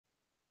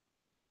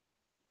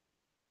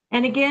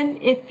And again,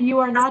 if you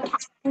are not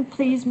talking,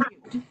 please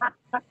mute.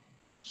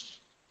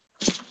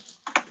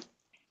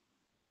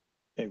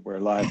 Okay, we're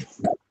live.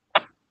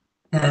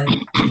 All right.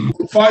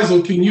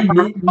 Faisal, can you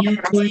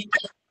mute, please?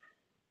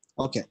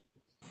 Okay.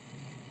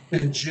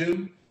 And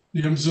Jim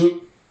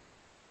Zook,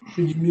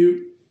 can you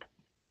mute?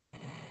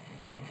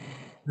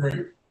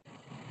 Great.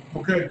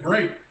 Okay,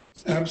 great.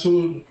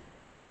 Absolutely.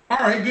 All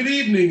right, good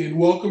evening and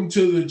welcome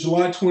to the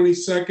July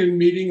 22nd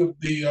meeting of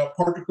the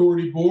Park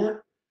Authority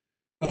Board.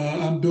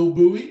 I'm Bill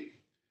Bowie.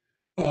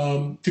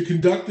 To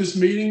conduct this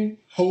meeting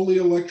wholly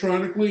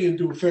electronically and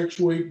to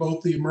effectuate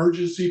both the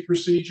emergency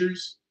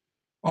procedures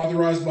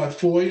authorized by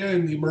FOIA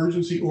and the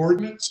emergency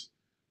ordinance,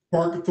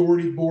 Park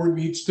Authority Board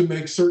needs to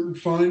make certain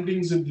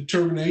findings and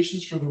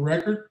determinations for the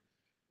record,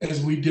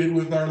 as we did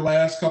with our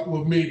last couple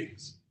of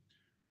meetings.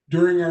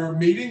 During our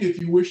meeting,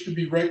 if you wish to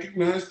be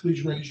recognized,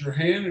 please raise your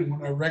hand, and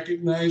when I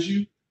recognize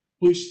you,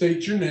 please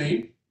state your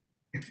name.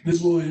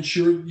 This will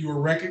ensure that you are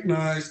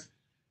recognized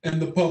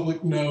and the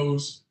public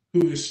knows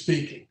who is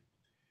speaking.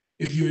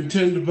 If you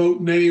intend to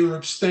vote nay or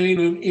abstain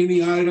on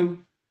any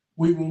item,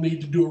 we will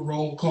need to do a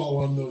roll call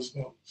on those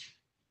votes.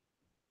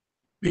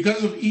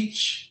 Because of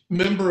each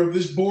member of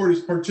this board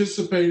is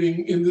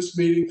participating in this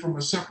meeting from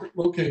a separate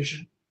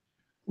location,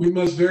 we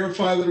must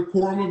verify that a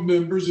quorum of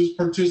members is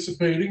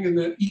participating and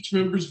that each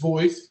member's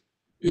voice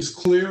is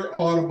clear,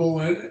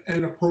 audible,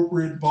 and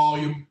appropriate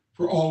volume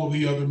for all of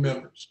the other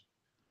members.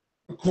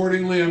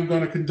 Accordingly, I'm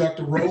going to conduct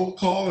a roll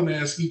call and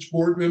ask each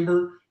board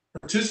member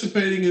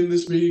participating in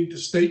this meeting to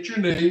state your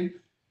name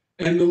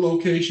and the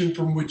location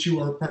from which you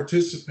are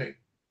participating.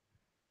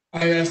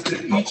 I ask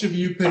that each of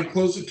you pay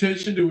close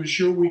attention to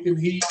ensure we can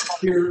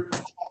hear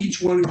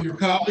each one of your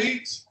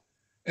colleagues.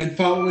 And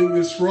following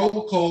this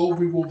roll call,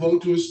 we will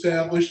vote to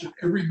establish that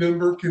every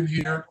member can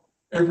hear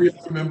every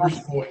other member's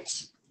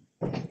voice.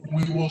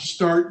 We will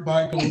start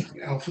by going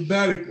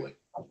alphabetically.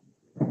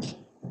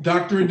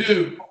 Dr.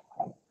 Adu.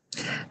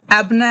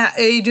 Abna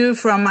Adu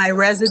from my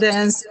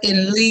residence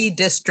in Lee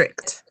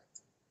District.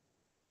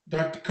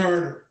 Dr.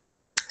 Carter.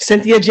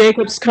 Cynthia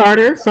Jacobs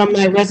Carter from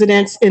my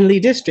residence in Lee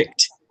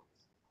District.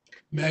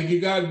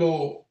 Maggie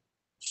Godbold.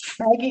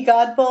 Maggie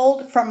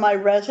Godbold from my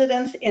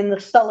residence in the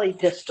Sully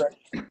District.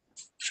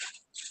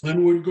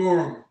 Linwood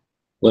Gorham.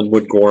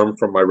 Linwood Gorham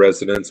from my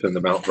residence in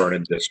the Mount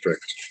Vernon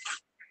District.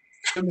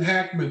 Tim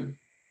Hackman.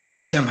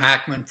 Tim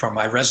Hackman from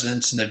my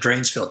residence in the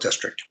Drainsville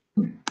District.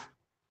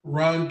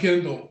 Ron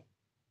Kendall.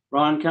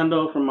 Ron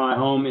Kendall from my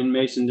home in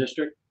Mason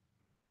District.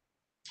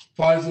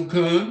 Faisal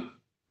Khan.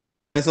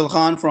 Faisal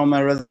Khan from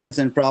my residence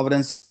in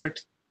Providence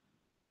District.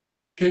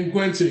 Ken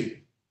Quincy.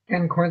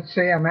 Ken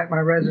Quincy, I'm at my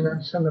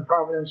residence in the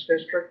Providence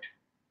District.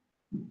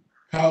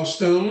 Kyle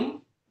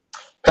Stone.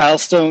 Kyle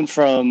Stone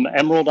from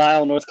Emerald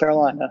Isle, North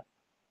Carolina.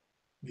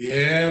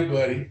 Yeah,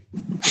 buddy.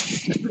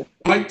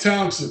 Mike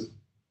Thompson.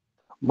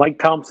 Mike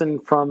Thompson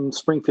from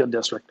Springfield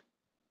District.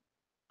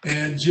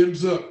 And Jim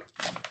Zook.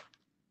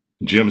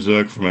 Jim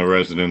Zook from my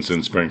residence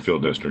in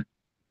Springfield District.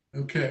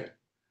 Okay.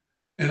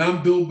 And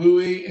I'm Bill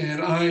Bowie,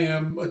 and I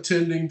am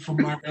attending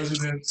from my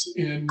residence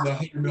in the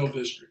Hunter Mill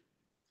District.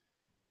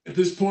 At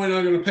this point,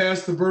 I'm going to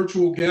pass the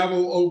virtual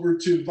gavel over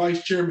to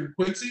Vice Chairman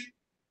Quincy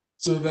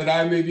so that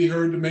I may be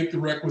heard to make the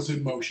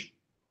requisite motion.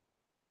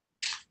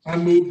 I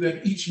move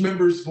that each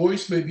member's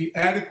voice may be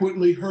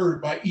adequately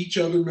heard by each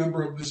other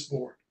member of this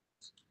board.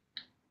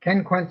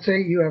 Ken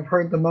Quincy, you have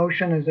heard the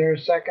motion. Is there a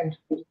second?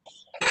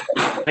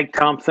 Mike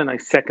Thompson, I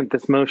second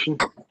this motion.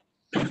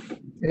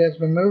 It has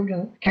been moved,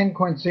 and Ken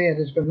Quincy, it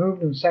has been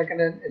moved and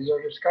seconded. Is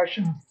there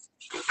discussion?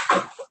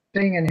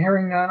 Seeing and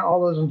hearing none,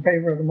 all those in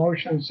favor of the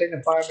motion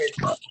signify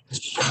by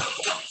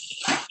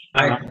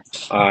Aye.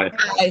 Aye.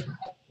 Aye.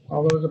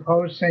 all those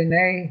opposed say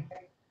nay.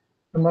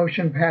 The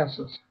motion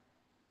passes.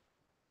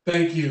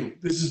 Thank you.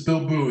 This is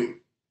Bill Bowie.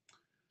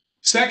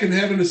 Second,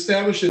 having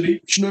established that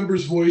each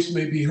member's voice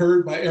may be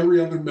heard by every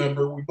other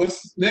member, we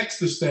must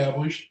next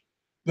establish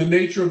the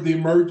nature of the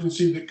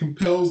emergency that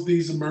compels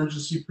these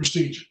emergency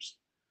procedures.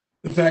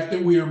 The fact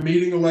that we are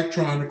meeting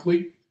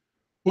electronically,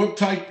 what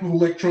type of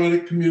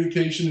electronic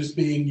communication is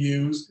being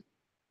used,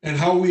 and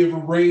how we have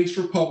arranged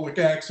for public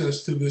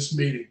access to this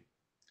meeting.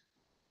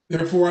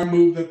 Therefore, I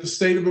move that the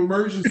state of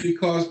emergency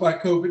caused by the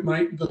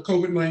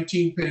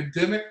COVID-19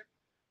 pandemic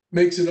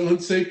makes it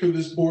unsafe for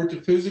this board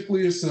to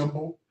physically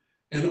assemble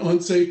and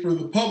unsafe for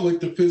the public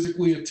to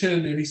physically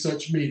attend any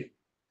such meeting.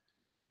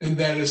 And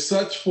that as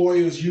such,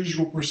 FOIA's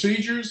usual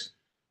procedures,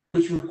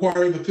 which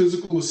require the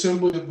physical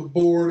assembly of the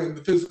board and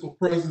the physical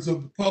presence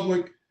of the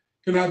public,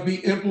 cannot be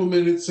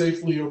implemented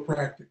safely or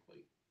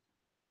practically.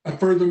 I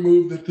further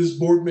move that this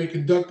board may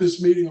conduct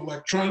this meeting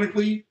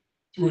electronically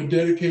through a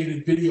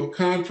dedicated video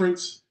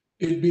conference.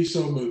 It be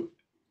so moved.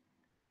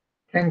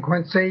 Ken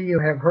Quincy, you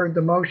have heard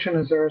the motion.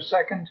 Is there a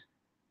second?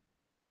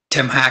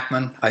 Tim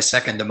Hackman, I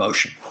second the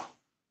motion.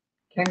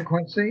 Ken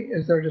Quincy,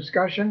 is there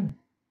discussion?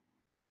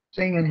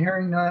 Seeing and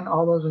hearing none,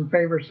 all those in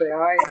favor say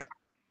aye.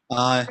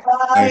 Aye.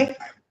 Aye.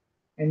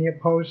 Any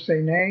opposed say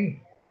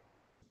nay.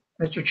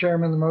 Mr.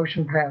 Chairman, the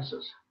motion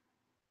passes.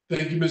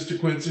 Thank you, Mr.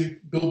 Quincy.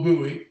 Bill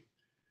Bowie.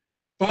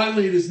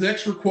 Finally, it is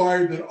next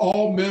required that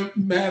all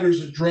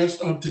matters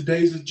addressed on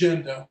today's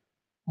agenda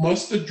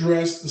must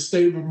address the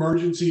state of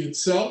emergency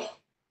itself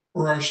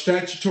or are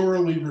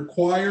statutorily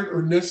required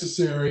or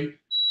necessary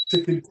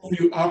to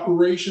continue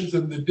operations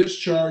and the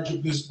discharge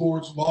of this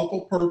board's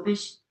lawful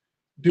purpose,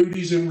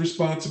 duties, and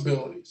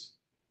responsibilities.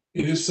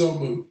 It is so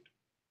moved.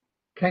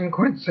 Ken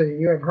Quincy,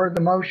 you have heard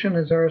the motion.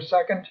 Is there a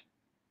second?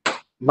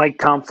 Mike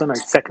Thompson, I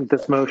second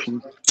this motion.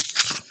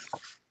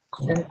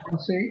 Ken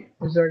Quincy,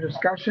 is there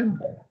discussion?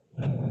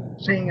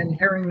 Seeing and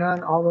hearing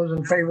none, all those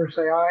in favor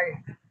say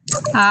aye.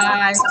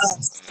 Aye.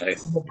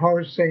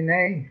 Opposed, say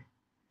nay.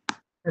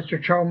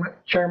 Mr.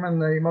 Chairman,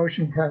 the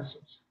motion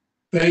passes.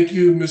 Thank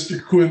you,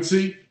 Mr.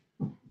 Quincy.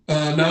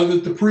 Now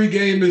that the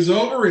pregame is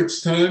over,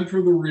 it's time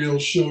for the real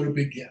show to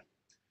begin.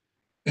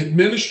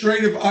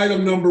 Administrative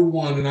item number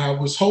 1, and I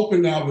was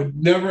hoping I would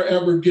never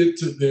ever get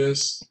to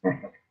this,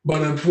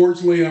 but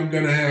unfortunately I'm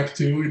going to have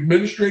to.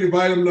 Administrative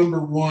item number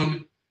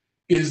 1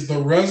 is the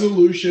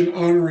resolution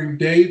honoring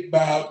Dave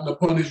Bowden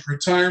upon his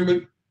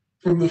retirement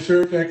from the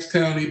Fairfax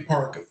County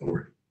Park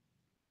Authority.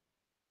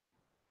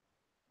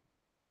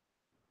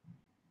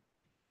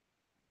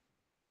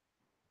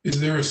 Is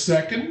there a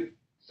second?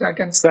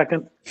 Second.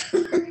 Second.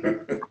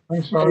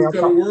 I'm sorry. I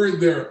got a word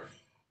there.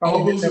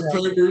 All those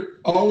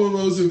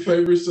in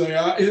favor say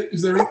aye.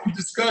 Is there any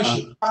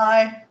discussion?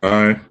 Aye.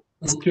 Aye.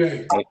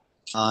 Okay.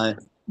 Aye.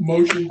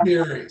 Motion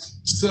carries.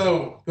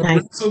 So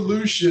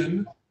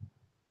the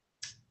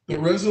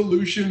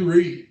resolution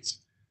reads,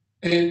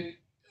 and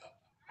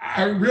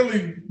I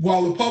really,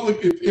 while the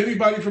public, if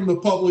anybody from the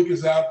public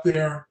is out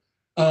there,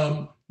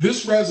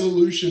 this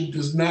resolution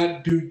does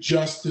not do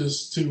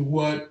justice to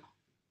what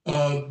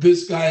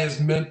this guy has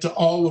meant to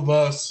all of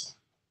us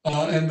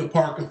and the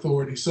Park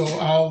Authority. So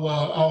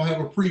I'll have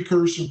a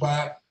precursor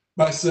by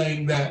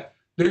saying that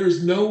there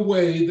is no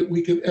way that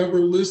we could ever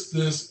list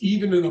this,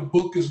 even in a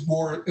book as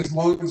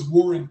long as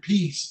War and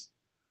Peace,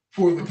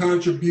 for the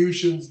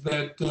contributions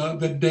that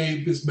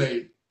Dave has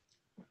made.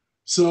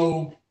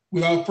 So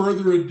without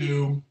further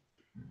ado,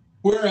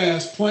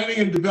 whereas Planning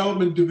and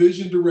Development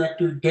Division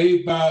Director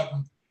Dave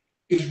Bowden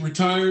is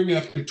retiring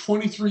after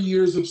 23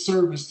 years of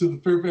service to the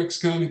Fairfax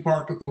County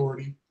Park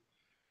Authority,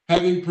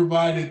 having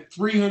provided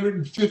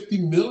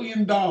 $350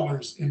 million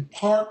in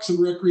parks and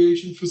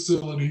recreation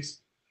facilities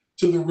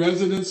to the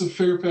residents of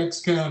Fairfax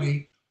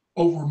County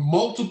over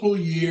multiple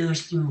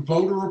years through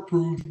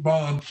voter-approved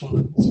bond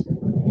funds.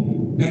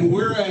 And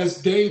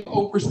whereas Dave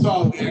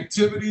oversaw the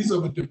activities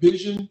of a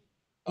division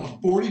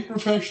of 40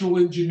 professional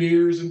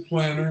engineers and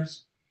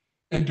planners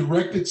and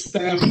directed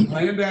staff in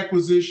land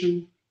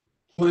acquisition,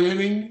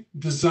 planning,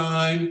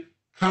 design,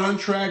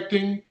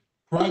 contracting,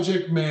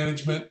 project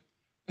management,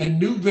 and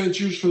new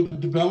ventures for the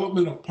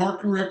development of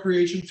park and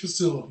recreation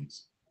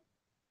facilities,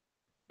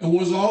 and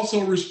was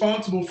also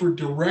responsible for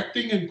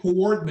directing and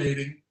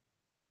coordinating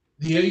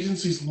the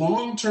agency's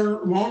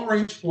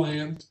long-range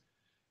plans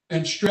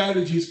and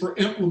strategies for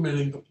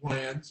implementing the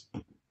plans,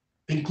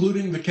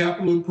 including the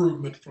Capital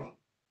Improvement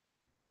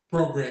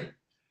Program.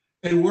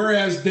 And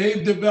whereas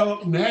Dave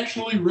developed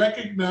nationally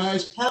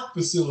recognized park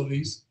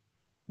facilities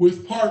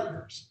with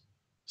partners,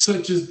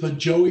 such as the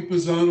Joey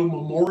Pisano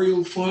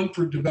Memorial Fund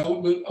for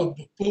development of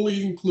the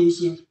fully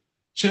inclusive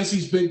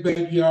Chessie's Big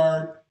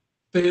Backyard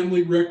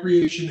Family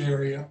Recreation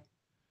Area,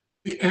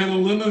 the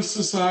Analima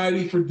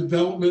Society for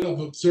development of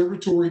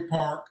Observatory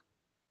Park,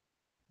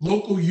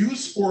 local youth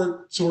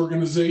sports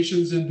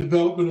organizations in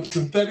development of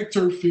synthetic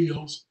turf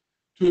fields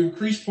to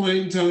increase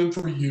playing time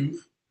for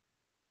youth,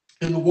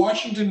 and the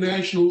Washington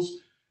Nationals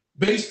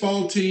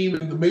baseball team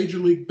and the Major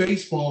League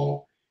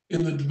Baseball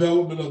in the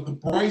development of the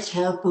Bryce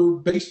Harper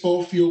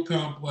Baseball Field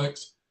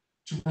Complex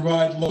to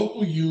provide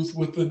local youth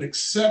with an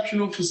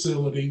exceptional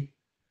facility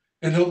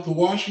and help the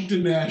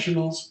Washington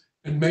Nationals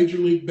and Major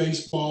League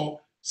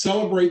Baseball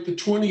celebrate the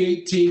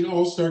 2018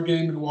 All-Star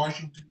Game in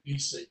Washington,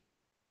 D.C.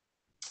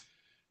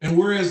 And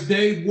whereas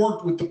Dave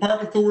worked with the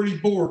Park Authority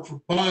Board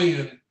for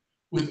buy-in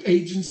with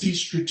agency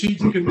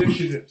strategic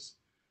initiatives,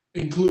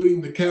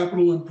 including the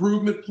Capital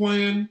Improvement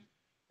Plan,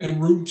 and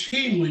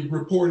routinely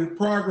reported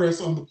progress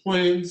on the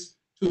plans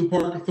to the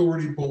Park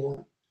Authority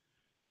Board,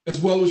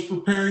 as well as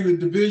preparing the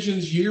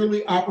division's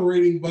yearly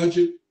operating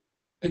budget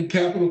and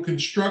capital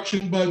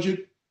construction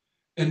budget,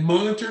 and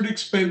monitored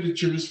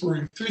expenditures for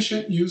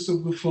efficient use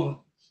of the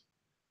funds.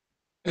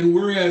 And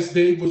whereas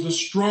Dave was a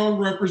strong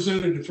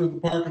representative for the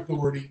Park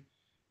Authority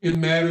in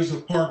matters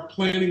of park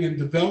planning and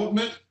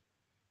development,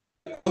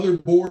 other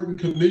board and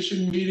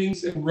commission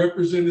meetings, and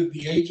represented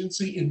the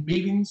agency in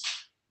meetings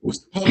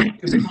with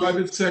public and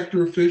private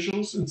sector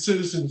officials and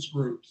citizens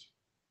groups.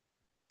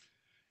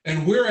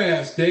 And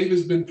whereas Dave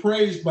has been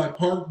praised by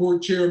Park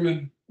Board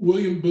Chairman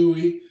William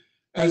Bowie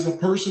as a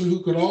person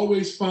who could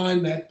always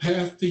find that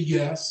path to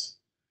yes,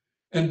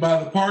 and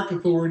by the Park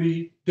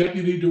Authority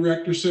Deputy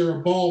Director Sarah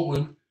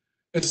Baldwin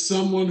as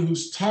someone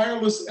whose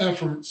tireless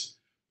efforts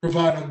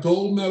provide a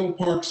gold medal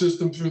park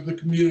system for the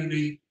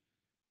community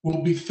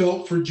will be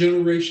felt for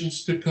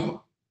generations to come.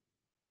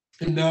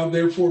 And now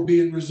therefore be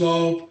it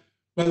resolved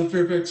by the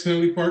Fairfax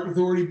County Park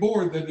Authority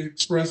Board that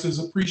expresses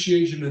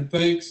appreciation and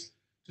thanks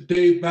to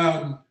Dave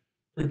Bowden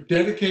for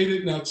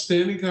dedicated and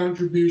outstanding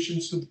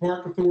contributions to the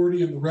Park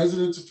Authority and the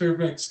residents of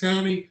Fairfax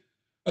County,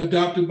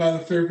 adopted by the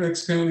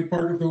Fairfax County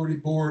Park Authority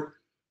Board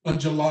on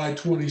July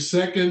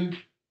 22nd,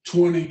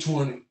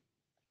 2020.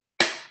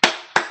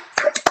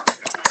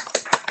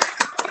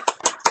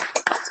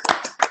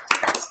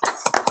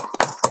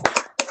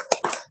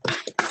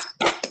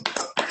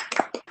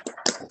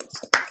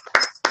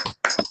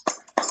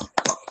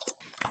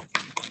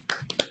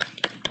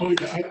 Oh,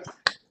 yeah,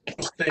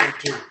 I'll stay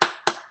too.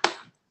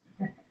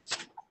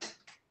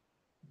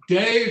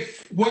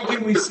 Dave, what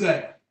can we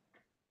say?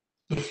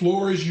 The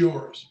floor is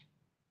yours.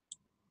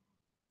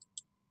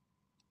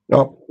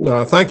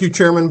 Thank you,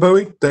 Chairman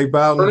Bowie. Dave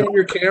Bowden. Turn on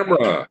your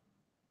camera.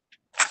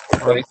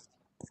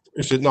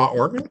 Is it not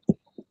working?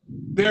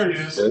 There it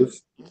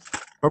is.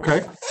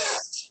 Okay.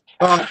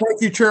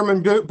 Thank you,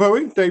 Chairman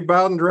Bowie. Dave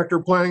Bowden, Director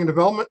of Planning and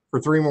Development,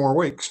 for 3 more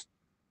weeks.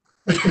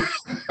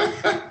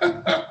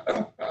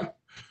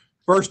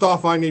 First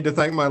off, I need to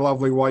thank my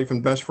lovely wife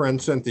and best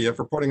friend, Cynthia,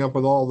 for putting up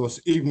with all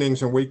those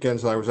evenings and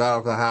weekends I was out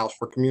of the house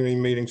for community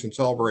meetings and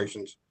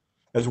celebrations,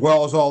 as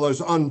well as all those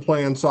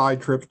unplanned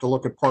side trips to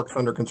look at parks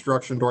under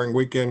construction during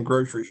weekend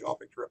grocery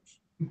shopping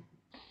trips.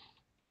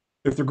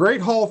 If the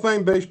great Hall of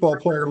Fame baseball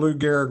player Lou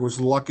Gehrig was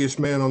the luckiest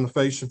man on the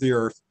face of the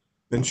earth,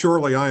 then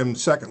surely I am the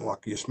second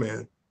luckiest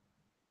man.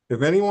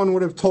 If anyone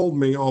would have told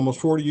me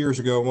almost 40 years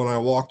ago when I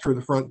walked through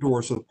the front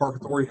doors of the Park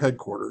Authority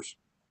headquarters,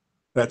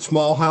 that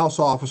small house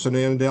office in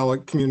Annandale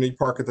Community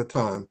Park at the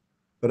time,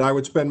 that I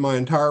would spend my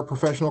entire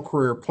professional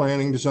career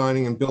planning,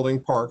 designing, and building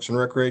parks and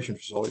recreation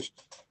facilities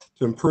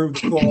to improve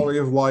the quality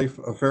of life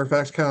of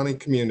Fairfax County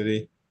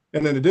community,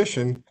 and in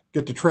addition,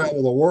 get to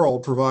travel the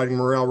world providing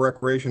morale,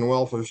 recreation, and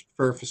welfare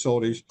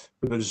facilities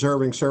for the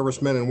deserving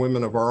servicemen and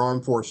women of our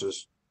armed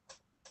forces.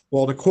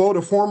 Well, to quote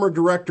a former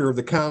director of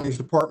the county's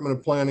Department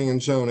of Planning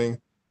and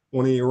Zoning,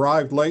 when he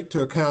arrived late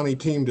to a county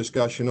team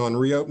discussion on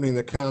reopening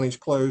the county's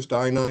closed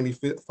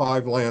I-95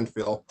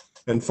 landfill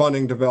and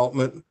funding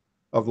development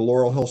of the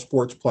Laurel Hill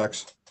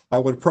Sportsplex, I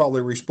would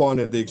probably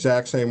responded the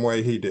exact same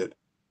way he did.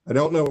 I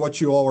don't know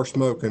what you all are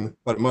smoking,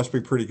 but it must be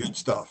pretty good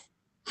stuff.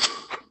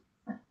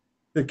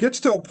 It gets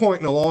to a point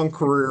in a long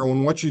career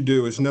when what you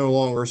do is no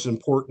longer as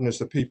important as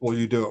the people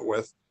you do it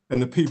with and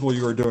the people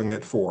you are doing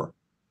it for.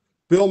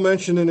 Bill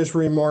mentioned in his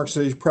remarks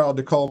that he's proud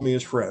to call me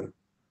his friend.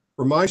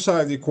 From my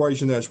side of the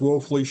equation, that's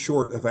woefully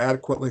short of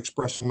adequately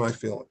expressing my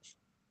feelings.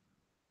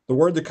 The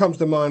word that comes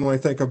to mind when I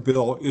think of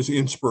Bill is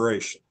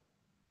inspiration.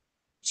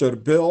 So to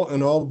Bill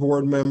and all the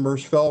board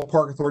members, fellow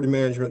Park Authority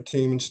management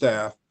team and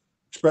staff,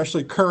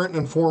 especially current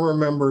and former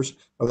members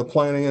of the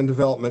planning and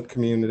development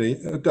community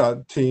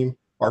team,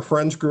 our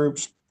friends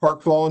groups,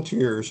 park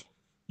volunteers,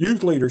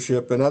 youth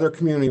leadership, and other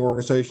community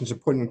organizations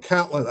have put in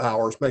countless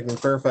hours making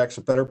Fairfax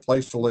a better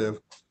place to live.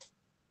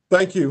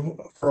 Thank you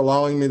for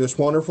allowing me this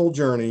wonderful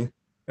journey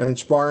and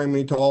inspiring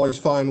me to always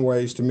find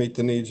ways to meet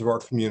the needs of our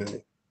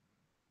community.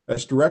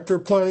 As Director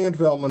of Planning and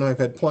Development, I've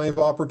had plenty of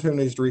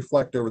opportunities to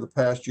reflect over the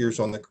past years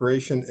on the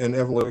creation and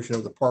evolution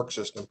of the park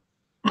system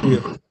we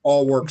have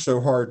all worked so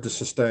hard to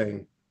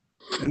sustain.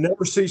 It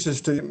never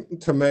ceases to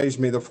amaze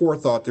me the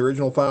forethought the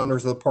original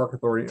founders of the Park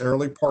Authority and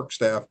early park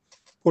staff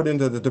put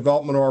into the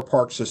development of our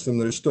park system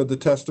that has stood the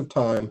test of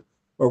time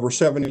over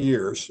 70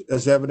 years,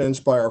 as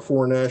evidenced by our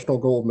 4 national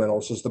gold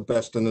medals as the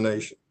best in the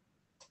nation.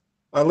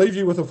 I leave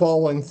you with the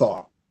following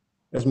thought.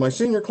 As my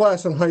senior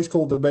class in high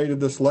school debated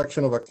the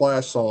selection of a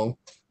class song,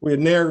 we had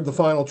narrowed the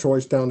final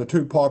choice down to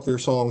 2 popular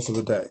songs of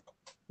the day,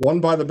 one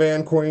by the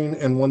band Queen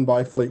and one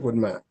by Fleetwood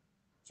Mac.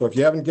 So if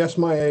you haven't guessed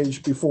my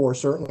age before,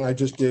 certainly I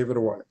just gave it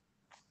away.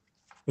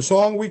 The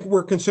song we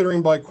were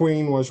considering by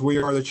Queen was We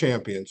Are the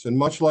Champions, and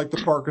much like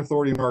the Park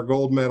Authority and our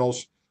gold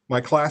medals, my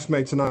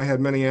classmates and I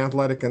had many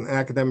athletic and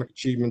academic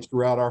achievements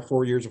throughout our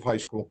 4 years of high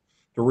school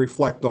to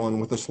reflect on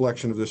with the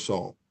selection of this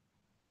song.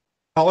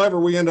 However,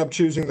 we end up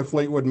choosing the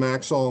Fleetwood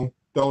Mac song,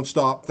 Don't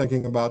Stop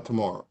Thinking About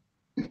Tomorrow.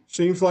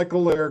 Seems like the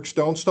lyrics,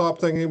 don't stop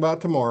thinking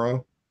about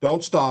tomorrow,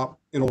 don't stop,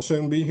 it'll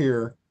soon be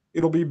here,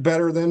 it'll be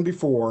better than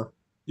before,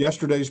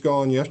 yesterday's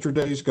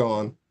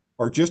gone,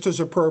 are just as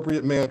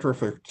appropriate mantra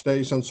for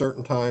today's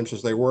uncertain times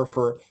as they were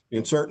for the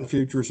uncertain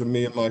futures of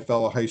me and my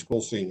fellow high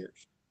school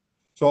seniors.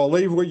 So I'll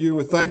leave with you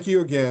with thank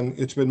you again.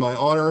 It's been my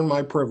honor and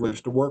my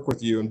privilege to work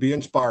with you and be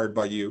inspired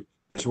by you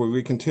as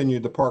we continue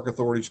the Park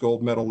Authority's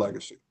gold medal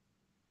legacy.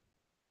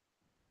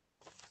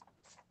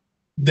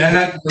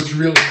 That was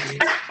really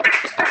neat.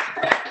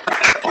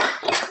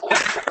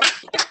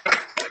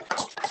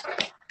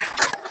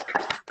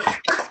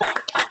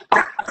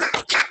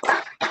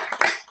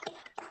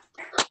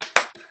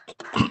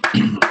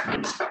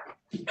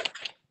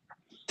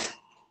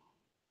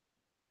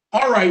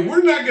 All right,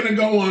 we're not going to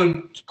go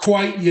on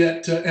quite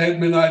yet to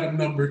admin item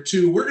number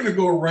 2. We're going to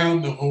go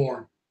around the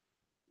horn.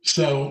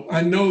 So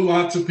I know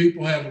lots of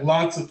people have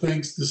lots of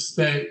things to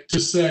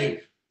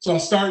say. So I'll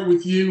start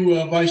with you,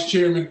 Vice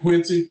Chairman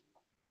Quincy.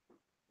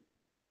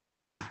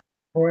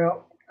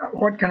 Well,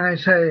 what can I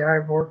say?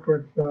 I've worked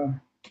with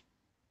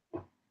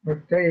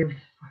Dave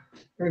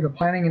through the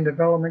Planning and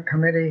Development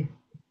Committee.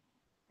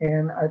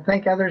 And I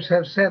think others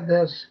have said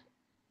this.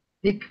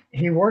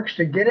 He works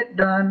to get it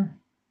done,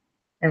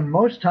 and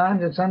most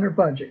times it's under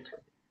budget.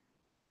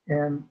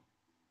 And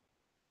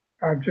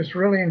I've just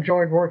really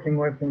enjoyed working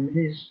with him.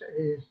 He's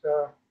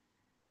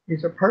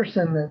a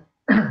person that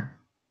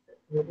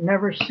that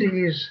never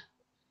sees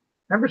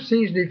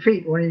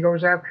defeat when he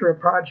goes after a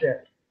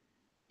project.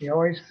 He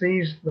always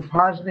sees the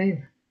positive,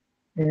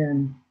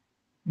 and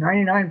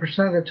 99%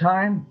 of the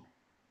time,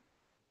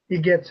 he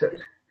gets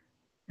it.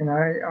 And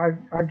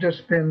I've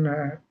just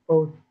been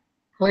both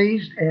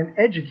pleased and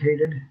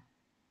educated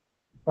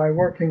by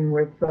working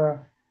with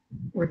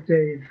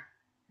Dave.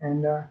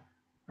 And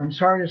I'm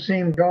sorry to see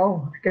him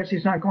go. I guess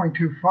he's not going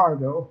too far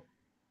though,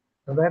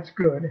 so that's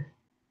good.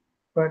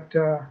 But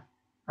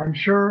I'm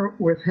sure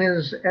with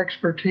his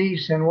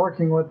expertise and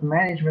working with the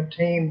management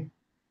team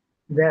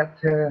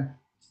that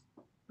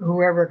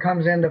whoever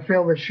comes in to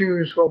fill the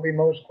shoes will be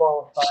most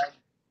qualified.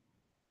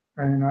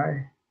 And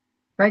I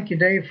thank you,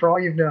 Dave, for all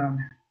you've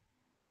done.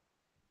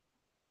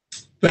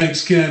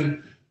 Thanks,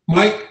 Ken.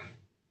 Mike?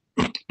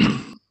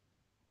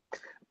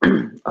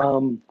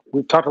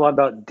 We've talked a lot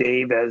about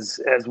Dave as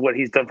what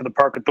he's done for the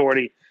Park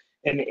Authority,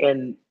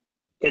 and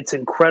it's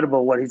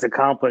incredible what he's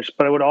accomplished.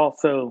 But I would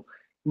also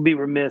be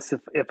remiss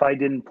if I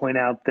didn't point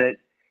out that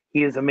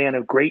he is a man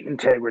of great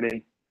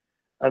integrity,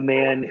 a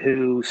man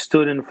who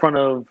stood in front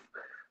of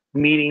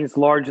meetings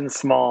large and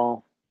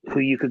small, who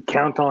you could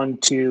count on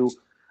to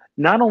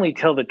not only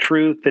tell the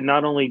truth and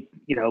not only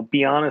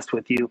be honest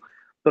with you,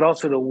 but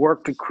also to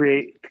work to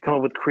come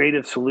up with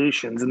creative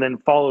solutions and then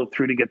follow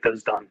through to get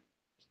those done.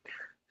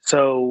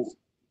 So,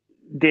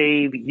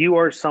 Dave, you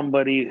are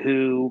somebody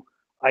who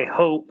I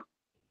hope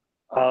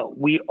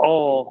we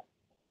all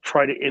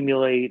try to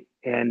emulate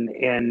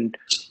and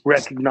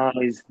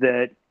recognize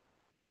that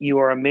you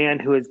are a man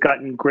who has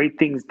gotten great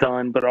things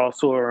done, but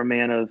also are a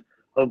man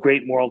of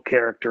great moral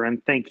character.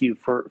 And thank you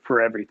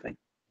for everything.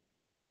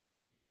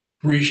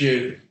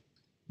 Appreciate it.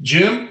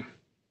 Jim?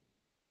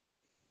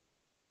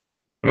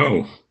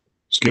 Oh,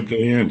 skip to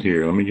the end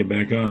here. Let me get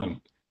back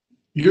on.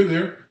 You're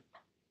there.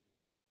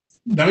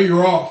 Now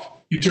you're off.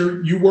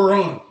 You were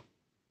on.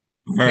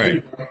 All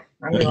right.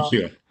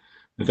 Yeah.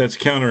 That's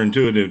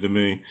counterintuitive to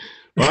me.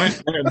 Well, I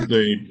had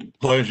the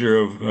pleasure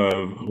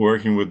of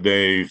working with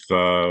Dave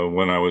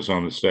when I was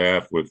on the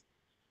staff with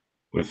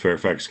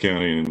Fairfax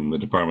County and the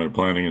Department of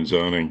Planning and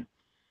Zoning.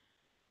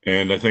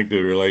 And I think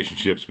the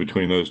relationships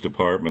between those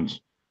departments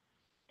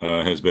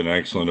has been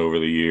excellent over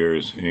the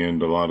years.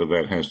 And a lot of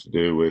that has to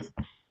do with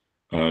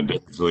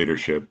Dave's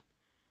leadership.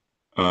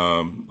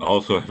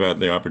 Also, I've had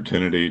the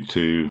opportunity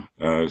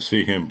to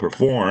see him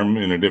perform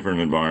in a different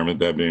environment,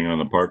 that being on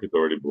the Park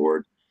Authority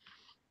Board.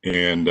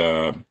 And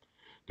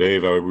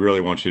Dave, I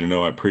really want you to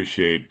know I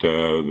appreciate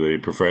the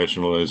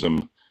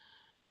professionalism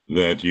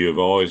that you have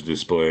always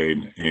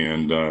displayed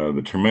and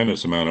the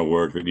tremendous amount of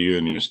work that you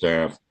and your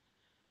staff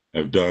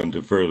have done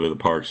to further the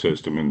park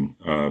system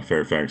in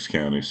Fairfax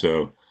County.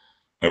 So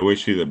I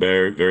wish you the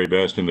very, very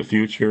best in the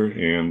future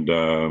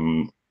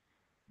and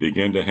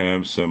begin to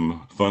have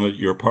some fun at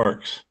your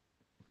parks.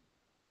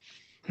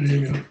 There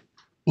you go.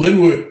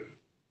 Linwood.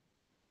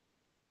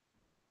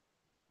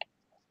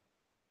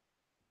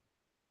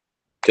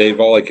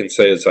 Dave, all I can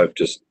say is I've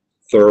just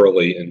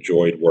thoroughly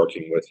enjoyed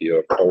working with you.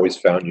 I've always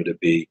found you to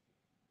be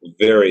a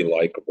very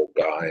likable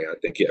guy. I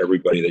think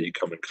everybody that you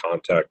come in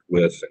contact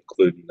with,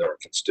 including our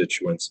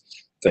constituents,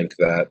 think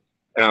that.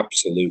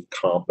 Absolute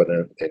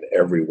competent in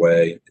every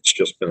way. It's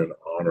just been an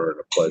honor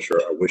and a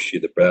pleasure. I wish you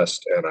the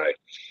best, and I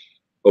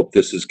hope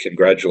this is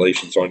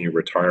congratulations on your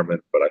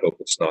retirement, but I hope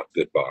it's not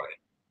goodbye.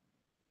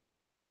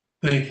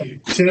 Thank you.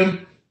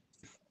 Tim?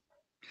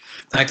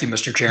 Thank you,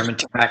 Mr. Chairman.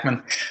 Tim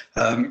Hackman.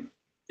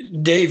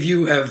 Dave,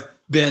 you have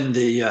been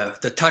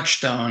the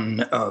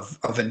touchstone of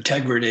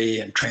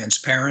integrity and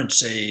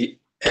transparency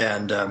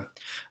and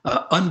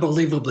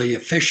unbelievably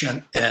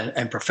efficient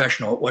and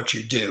professional at what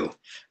you do.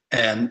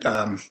 And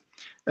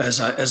as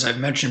I've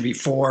mentioned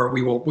before,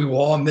 we will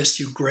all miss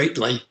you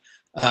greatly.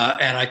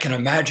 And I can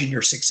imagine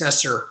your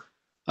successor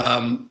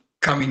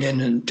coming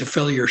in and to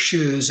fill your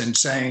shoes and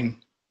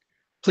saying,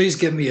 please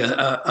give me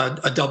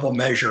a double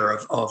measure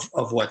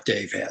of what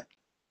Dave had.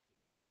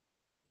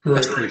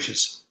 That's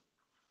precious.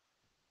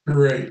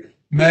 Great.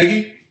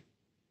 Maggie?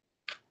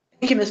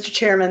 Thank you, Mr.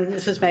 Chairman.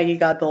 This is Maggie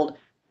Godbold.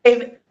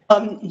 Dave,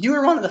 you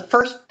were one of the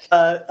first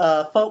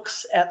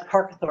folks at the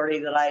Park Authority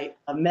that I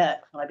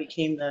met when I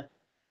became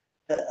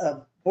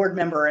the board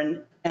member,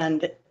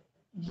 and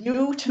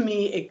you, to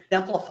me,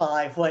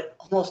 exemplify what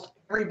almost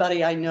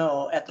everybody I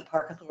know at the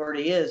Park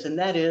Authority is, and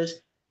that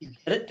is you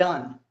get it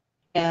done.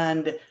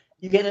 And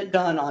you get it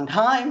done on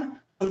time,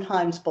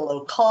 sometimes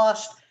below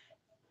cost,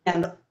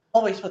 and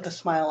always with a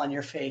smile on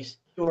your face.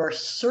 Your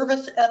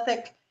service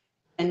ethic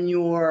and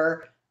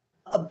your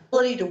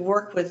ability to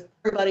work with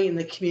everybody in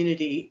the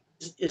community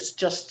is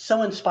just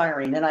so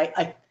inspiring. And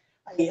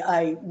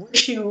I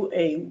wish you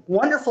a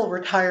wonderful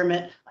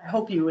retirement. I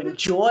hope you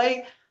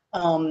enjoy,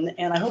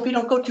 and I hope you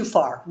don't go too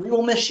far. We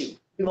will miss you.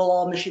 We will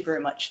all miss you very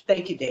much.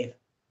 Thank you, Dave.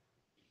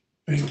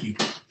 Thank you.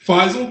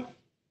 Faisal?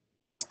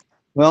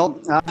 Well,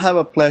 I have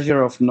a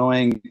pleasure of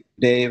knowing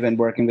Dave and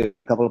working with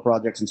a couple of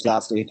projects since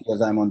last 8 years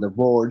I'm on the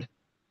board.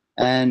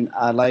 And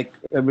I like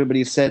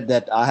everybody said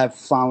that I have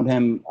found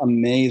him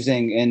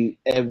amazing in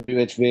every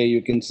which way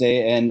you can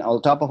say. And on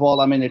top of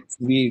all, I mean,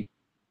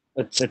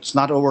 it's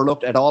not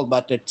overlooked at all,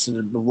 but it's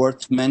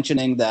worth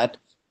mentioning that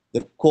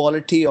the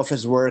quality of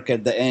his work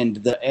at the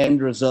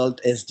end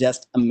result is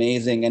just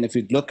amazing. And if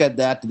you look at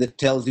that, that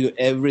tells you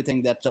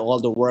everything, that's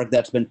all the work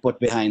that's been put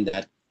behind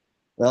that.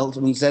 Well,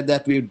 we said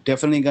that we're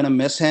definitely going to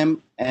miss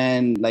him.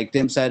 And like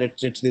Tim said,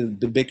 it's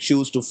the big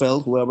shoes to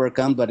fill, whoever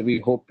comes, but we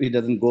hope he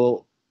doesn't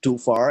go too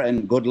far.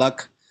 And good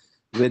luck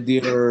with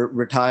your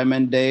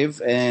retirement,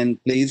 Dave.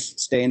 And please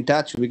stay in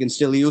touch. We can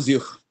still use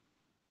you.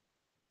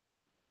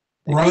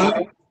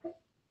 Ron?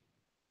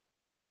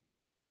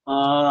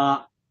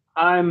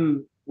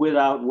 I'm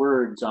without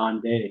words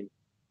on Dave.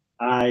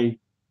 I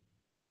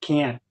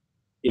can't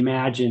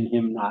imagine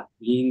him not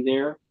being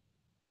there.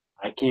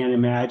 I can't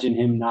imagine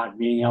him not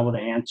being able to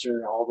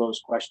answer all those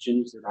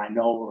questions that I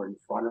know are in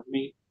front of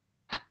me.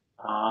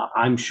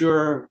 I'm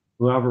sure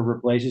whoever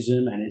replaces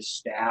him and his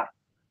staff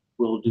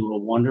will do a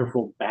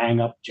wonderful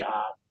bang-up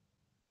job.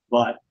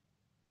 But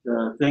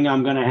the thing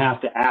I'm going to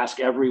have to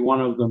ask every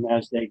one of them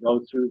as they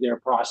go through their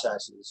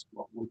processes,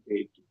 what will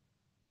Dave do?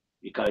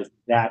 Because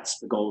that's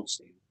the gold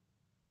standard.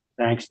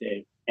 Thanks,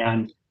 Dave.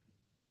 And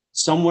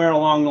somewhere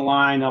along the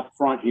line up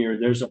front here,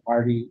 there's a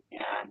party,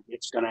 and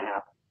it's going to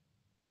happen.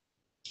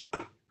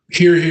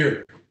 Hear,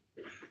 hear.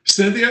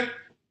 Cynthia?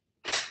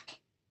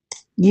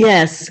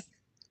 Yes.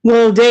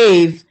 Well,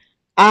 Dave,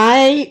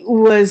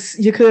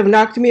 you could have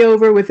knocked me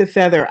over with a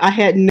feather. I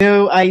had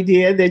no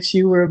idea that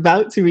you were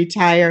about to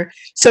retire.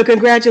 So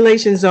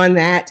congratulations on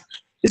that.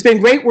 It's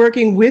been great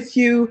working with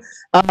you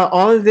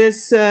all of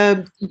these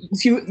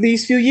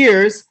few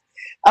years.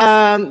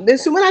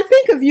 So when I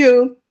think of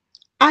you,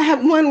 I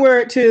have one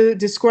word to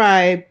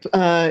describe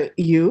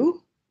you.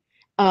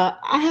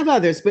 I have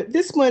others, but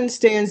this one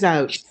stands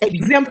out.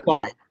 Exemplar.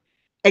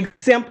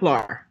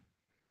 Exemplar.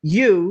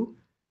 You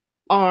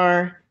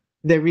are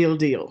the real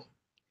deal.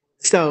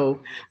 So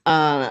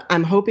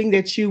I'm hoping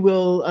that you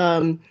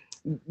will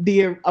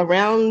be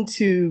around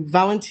to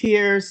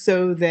volunteer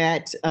so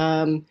that,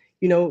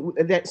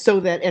 so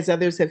that as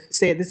others have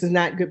said, this is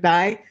not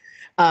goodbye.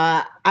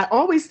 I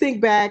always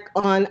think back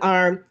on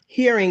our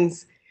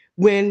hearings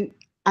when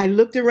I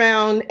looked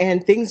around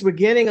and things were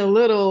getting a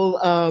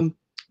little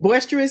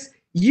boisterous.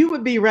 You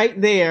would be right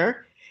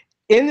there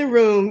in the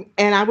room,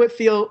 and I would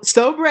feel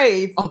so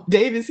brave. Oh,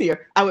 Dave is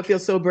here. I would feel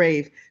so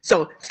brave.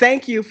 So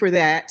thank you for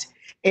that.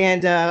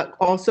 And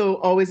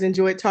also always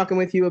enjoyed talking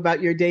with you about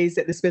your days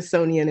at the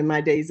Smithsonian and my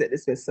days at the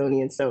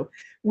Smithsonian. So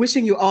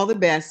wishing you all the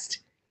best.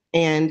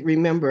 And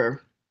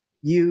remember,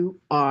 you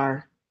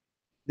are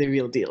the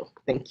real deal.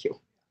 Thank you.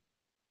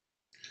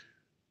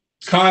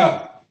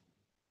 Kyle?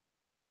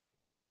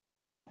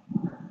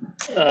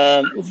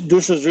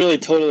 This is really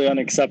totally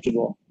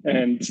unacceptable.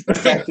 And the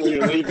fact that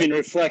you're leaving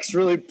reflects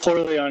really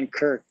poorly on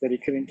Kirk, that he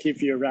couldn't keep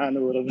you around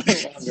a little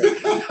bit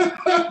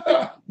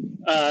longer.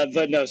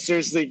 But no,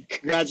 seriously,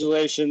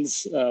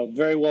 congratulations.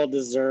 Very well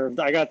deserved.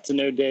 I got to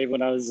know Dave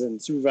when I was in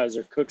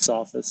Supervisor Cook's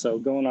office, so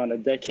going on a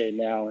decade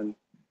now. And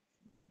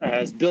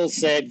as Bill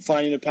said,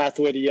 finding a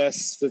pathway to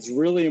yes, that's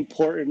really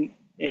important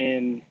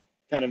in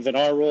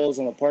our roles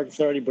on the Park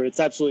Authority, but it's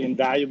absolutely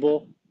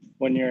invaluable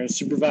when you're in a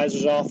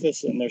supervisor's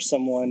office and there's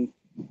someone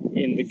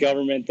in the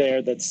government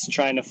there that's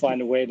trying to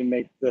find a way to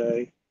make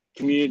the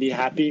community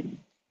happy.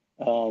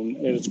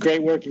 It was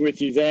great working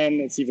with you then.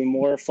 It's even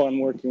more fun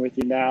working with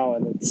you now,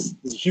 and it's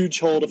a huge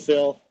hole to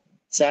fill.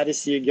 Sad to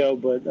see you go,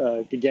 but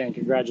again,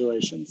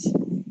 congratulations.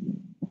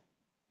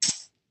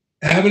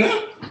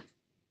 Abena?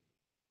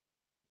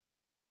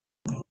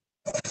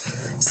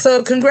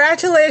 So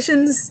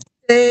congratulations,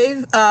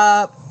 Dave.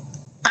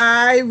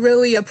 I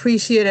really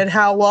appreciated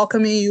how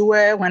welcoming you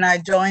were when I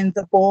joined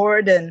the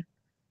board, and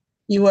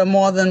you were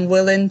more than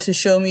willing to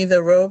show me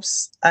the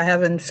ropes. I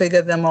haven't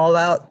figured them all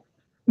out,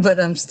 but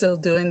I'm still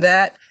doing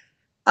that.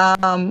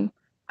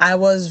 I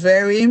was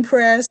very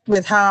impressed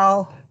with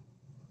how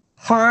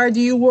hard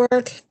you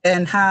work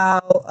and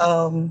how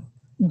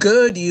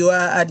good you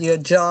are at your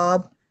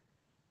job.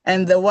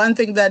 And the one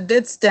thing that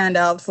did stand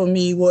out for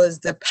me was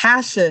the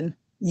passion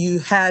you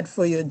had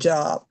for your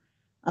job.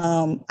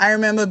 I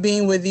remember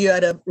being with you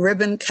at a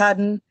ribbon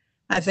cutting.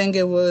 I think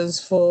it was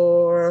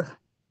for,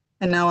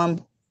 and now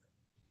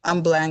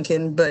I'm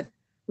blanking, but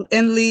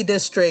in Lee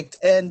District,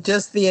 and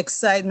just the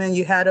excitement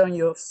you had on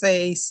your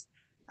face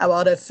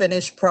about a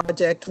finished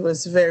project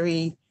was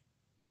very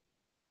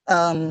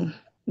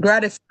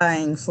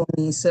gratifying for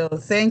me. So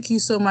thank you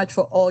so much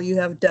for all you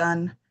have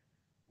done.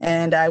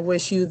 And I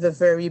wish you the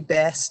very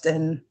best.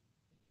 And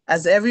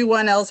as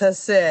everyone else has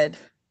said,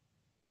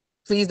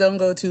 please don't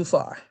go too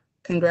far.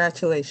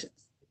 Congratulations.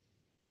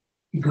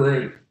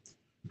 Great.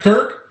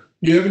 Kirk,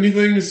 you have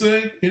anything to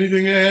say?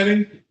 Anything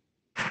adding?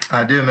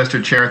 I do,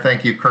 Mr. Chair.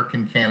 Thank you, Kirk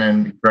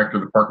Kincannon, Director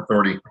of the Park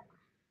Authority.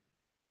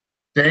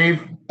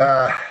 Dave,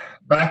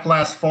 back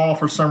last fall,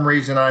 for some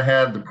reason, I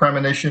had the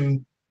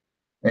premonition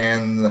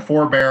and the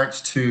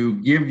forbearance to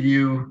give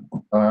you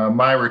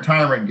my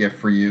retirement gift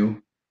for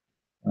you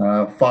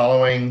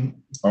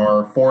following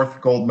our 4th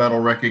gold medal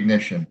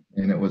recognition.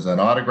 And it was an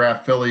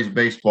autographed Phillies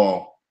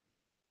baseball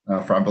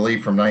from, I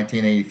believe, from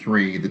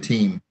 1983, the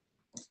team.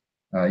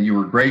 You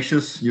were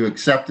gracious. You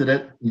accepted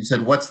it. You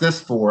said, "What's this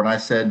for?" And I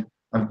said,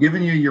 "I'm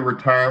giving you your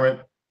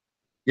retirement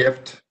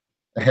gift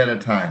ahead of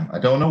time. I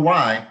don't know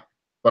why,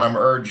 but I'm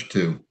urged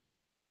to.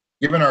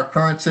 Given our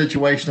current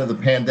situation of the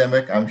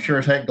pandemic, I'm sure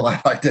as heck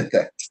glad I did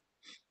that."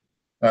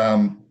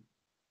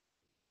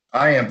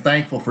 I am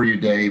thankful for you,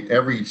 Dave,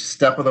 every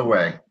step of the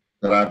way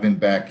that I've been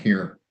back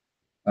here.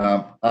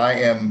 I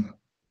am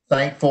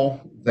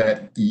thankful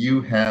that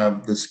you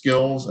have the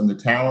skills and the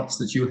talents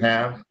that you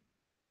have.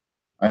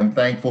 I'm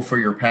thankful for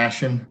your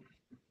passion,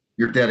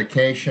 your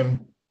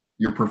dedication,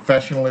 your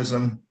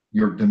professionalism,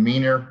 your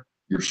demeanor,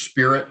 your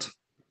spirit,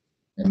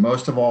 and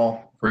most of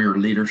all, for your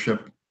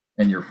leadership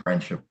and your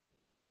friendship.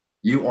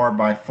 You are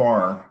by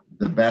far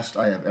the best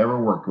I have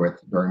ever worked with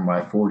during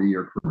my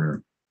 40-year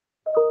career.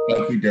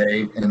 Thank you,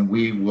 Dave, and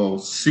we will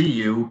see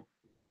you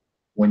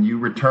when you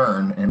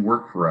return and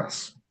work for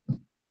us.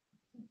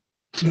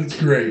 That's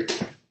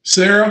great.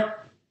 Sarah?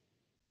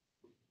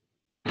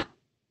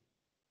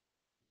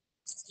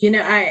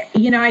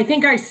 I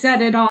think I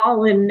said it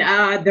all in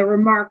the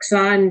remarks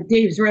on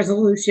Dave's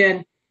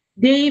resolution.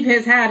 Dave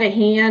has had a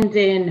hand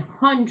in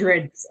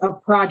hundreds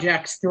of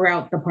projects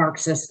throughout the park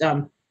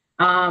system.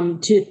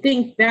 To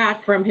think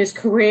back from his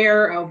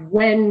career of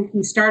when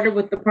he started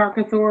with the Park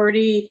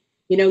Authority,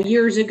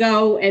 years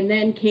ago, and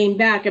then came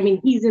back. I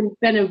mean, he's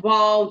been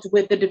involved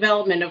with the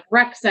development of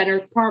rec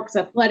centers, parks,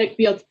 athletic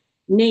fields,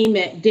 name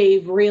it.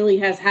 Dave really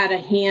has had a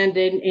hand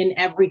in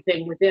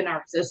everything within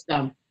our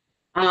system.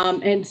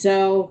 And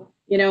so,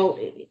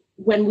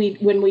 when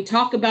we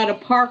talk about a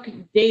park,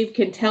 Dave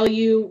can tell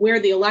you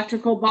where the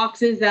electrical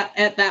box is at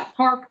that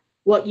park,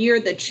 what year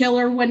the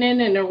chiller went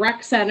in a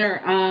rec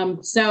center.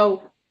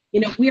 So,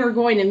 we are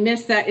going to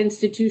miss that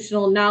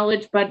institutional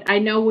knowledge, but I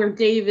know where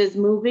Dave is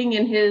moving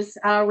in his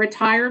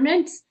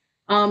retirement.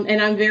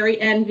 And I'm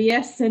very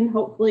envious, and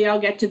hopefully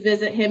I'll get to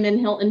visit him in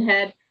Hilton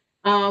Head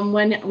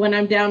when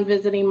I'm down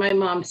visiting my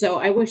mom. So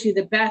I wish you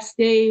the best,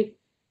 Dave.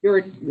 You're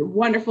a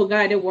wonderful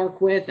guy to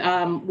work with.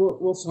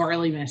 We'll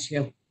sorely miss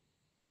you.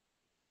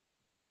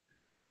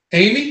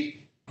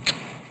 Amy?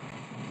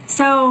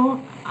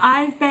 So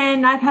I've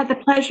had the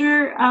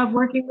pleasure of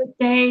working with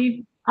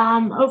Dave,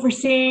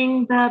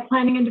 overseeing the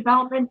planning and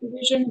development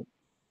division.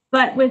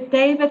 But with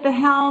Dave at the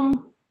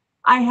helm,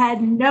 I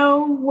had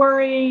no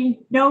worry,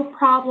 no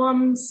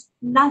problems,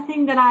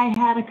 nothing that I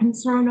had a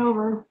concern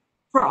over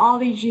for all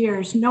these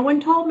years. No one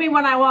told me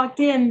when I walked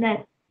in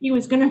that he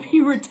was going to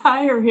be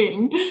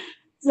retiring.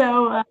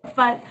 So,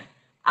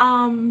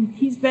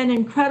 he's been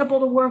incredible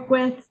to work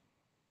with,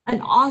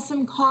 an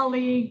awesome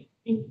colleague,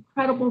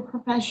 incredible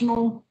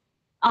professional.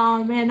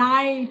 And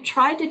I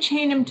tried to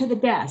chain him to the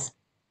desk,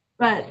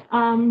 but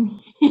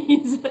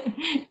he's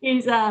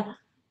a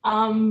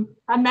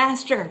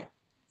master.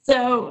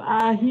 So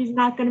he's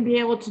not going to be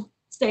able to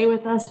stay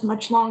with us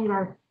much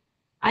longer.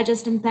 I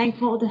just am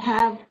thankful to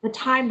have the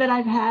time that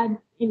I've had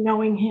in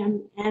knowing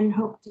him and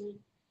hope to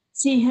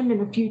see him in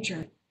the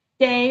future.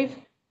 Dave,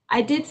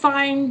 I did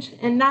find,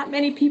 and not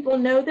many people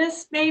know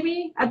this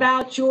maybe,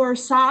 about your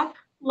sock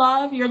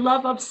love, your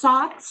love of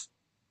socks.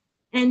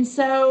 And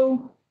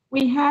so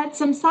we had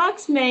some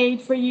socks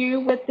made for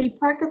you with the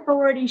Park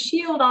Authority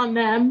shield on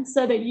them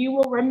so that you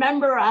will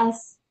remember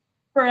us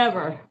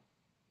forever.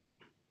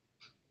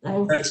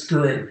 So, that's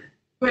great.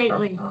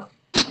 Greatly.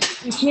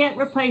 We can't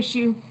replace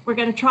you. We're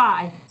going to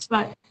try,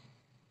 but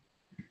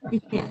we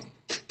can't.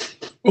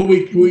 Well,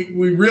 we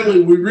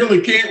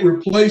really can't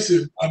replace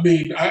it. I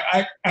mean,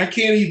 I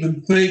can't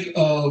even think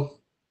of,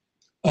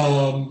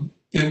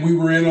 and we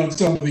were in on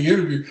some of the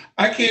interview,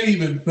 I can't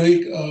even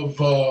think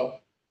of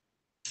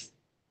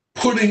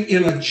putting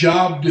in a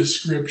job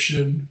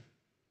description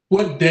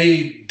what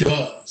Dave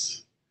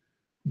does.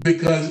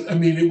 Because, I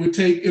mean, it would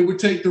take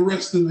the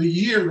rest of the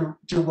year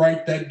to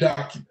write that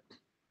document.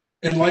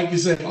 And like you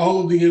said,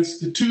 all of the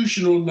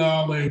institutional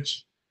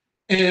knowledge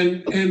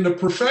and the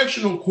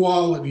professional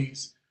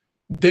qualities,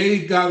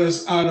 Dave got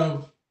us out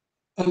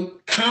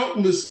of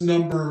countless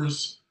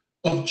numbers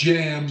of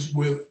jams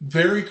with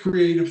very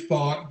creative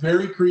thought,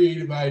 very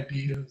creative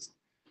ideas.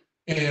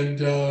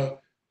 And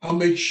I'll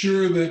make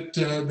sure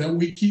that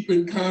we keep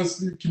in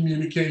constant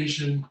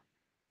communication,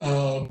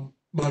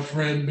 my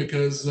friend,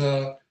 because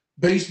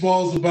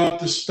baseball's about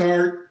to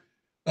start.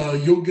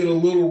 You'll get a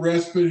little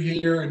respite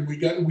here, and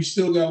we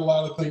still got a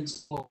lot of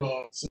things going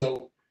on.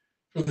 So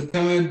for the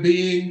time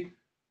being,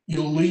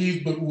 you'll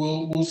leave, but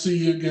we'll see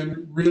you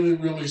again really,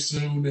 really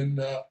soon.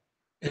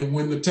 And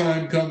when the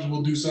time comes,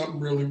 we'll do something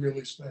really,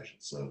 really special.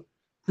 So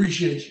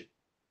appreciate you.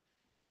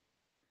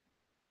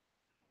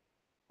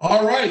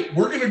 All right,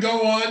 we're going to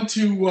go on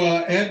to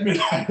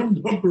admin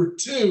item number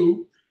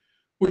 2,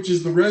 which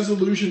is the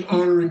resolution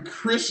honoring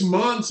Chris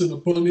Monson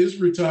upon his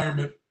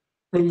retirement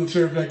from the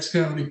Fairfax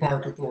County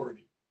Park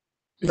Authority.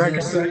 Is there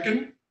a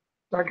second?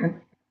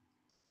 Second.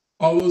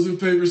 All those in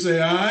favor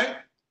say aye.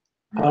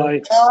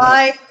 Aye.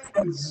 Aye.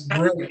 This is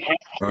great.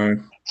 Aye.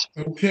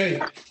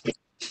 Okay.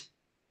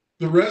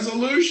 The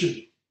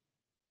resolution.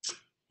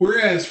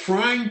 Whereas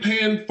Frying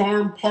Pan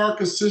Farm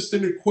Park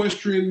Assistant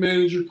Equestrian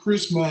Manager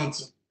Chris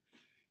Monson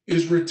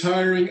is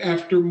retiring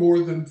after more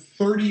than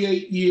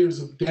 38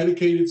 years of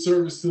dedicated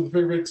service to the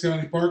Fairfax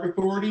County Park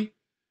Authority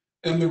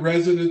and the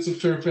residents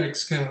of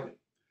Fairfax County,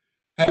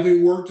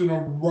 having worked in a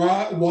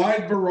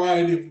wide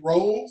variety of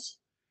roles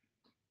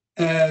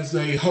as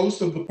a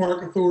host of the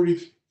Park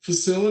Authority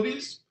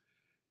facilities.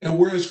 And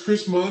whereas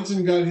Chris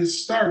Monson got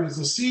his start as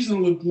a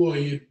seasonal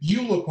employee at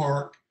Beulah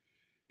Park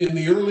in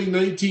the early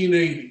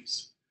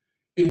 1980s,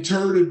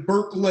 interned at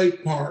Burke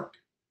Lake Park,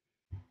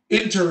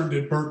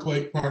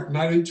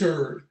 not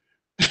interred,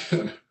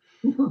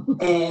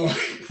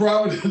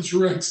 Providence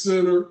Rec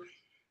Center,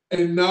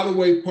 and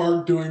Nottoway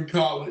Park during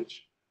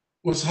college,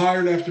 was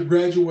hired after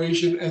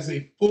graduation as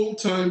a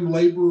full-time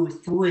laborer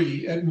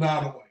 3 at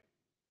Nottoway.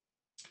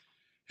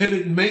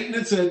 Headed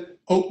maintenance at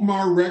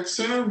Oakmar Rec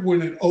Center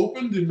when it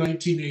opened in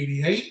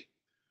 1988,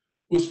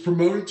 was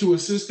promoted to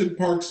assistant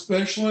park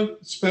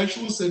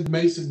specialist at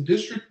Mason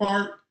District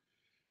Park,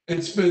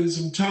 and spent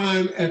some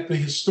time at the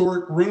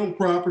historic rental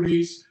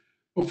properties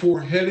before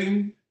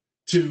heading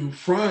to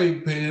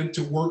Frying Pan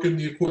to work in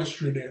the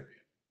equestrian area.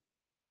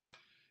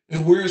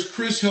 And whereas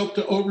Chris helped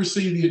to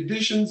oversee the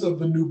additions of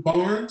the new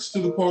barns to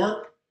the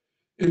park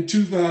in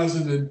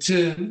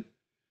 2010,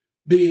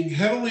 being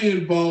heavily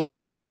involved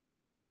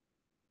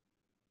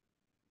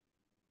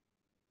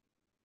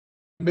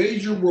in a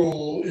major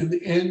role in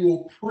the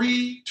annual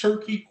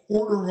pre-Turkey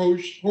Quarter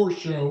Horse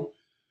Show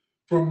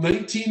from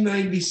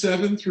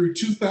 1997 through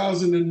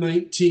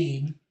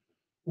 2019,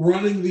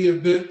 running the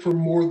event for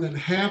more than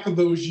half of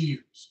those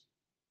years.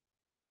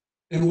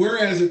 And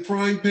whereas at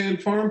Frying Pan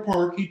Farm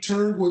Park, he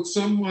turned what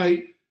some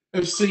might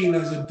have seen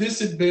as a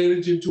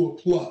disadvantage into a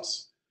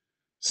plus,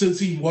 since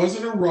he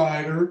wasn't a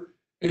rider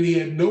and he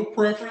had no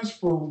preference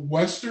for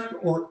Western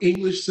or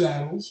English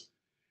saddles.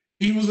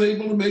 He was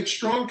able to make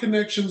strong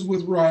connections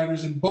with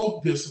riders in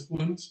both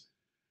disciplines,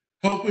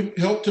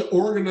 helped to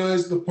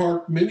organize the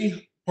park's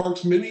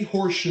many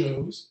horse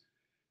shows,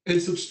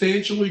 and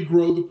substantially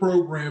grow the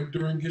program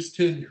during his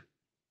tenure.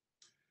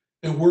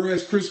 And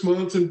whereas Chris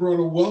Monson brought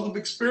a wealth of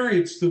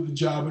experience to the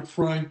job at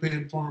Frying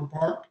Pan Farm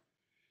Park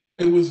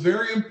and was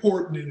very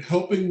important in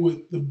helping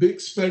with the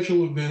big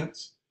special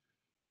events,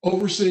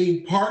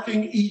 overseeing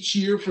parking each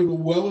year for the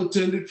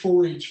well-attended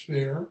 4-H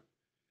fair,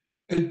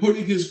 and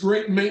putting his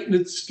great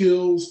maintenance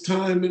skills,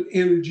 time, and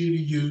energy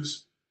to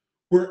use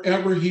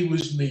wherever he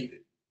was needed.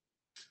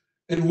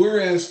 And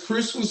whereas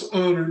Chris was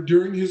honored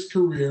during his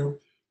career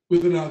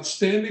with an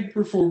Outstanding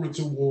Performance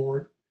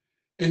Award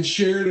and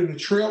shared in a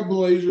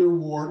Trailblazer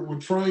Award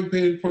when Frying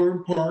Pan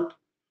Farm Park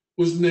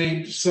was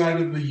named Site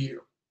of the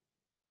Year.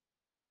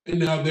 And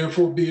now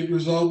therefore be it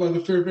resolved by the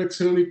Fairfax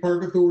County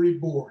Park Authority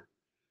Board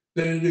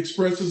that it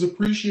expresses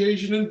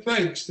appreciation and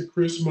thanks to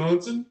Chris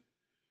Monson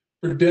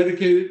for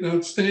dedicated and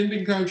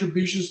outstanding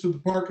contributions to the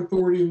Park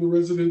Authority and the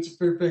residents of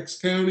Fairfax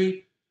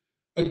County,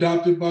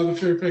 adopted by the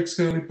Fairfax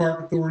County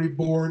Park Authority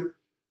Board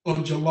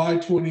on July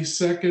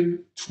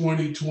 22nd,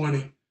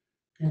 2020.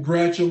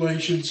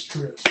 Congratulations,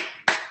 Chris.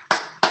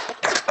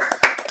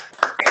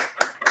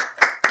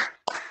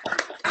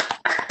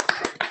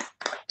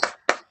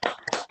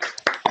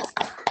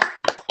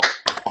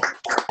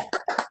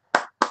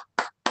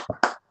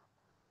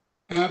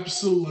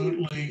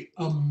 Absolutely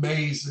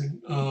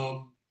amazing.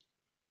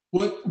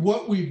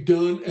 What we've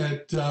done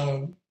at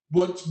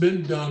what's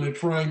been done at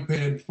Frying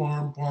Pan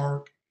Farm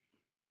Park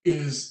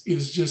is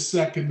just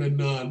second to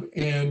none.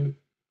 And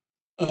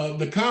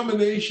the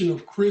combination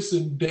of Chris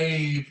and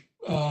Dave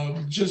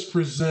just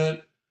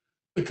present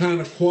the kind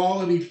of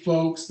quality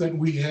folks that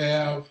we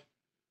have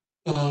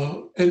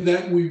and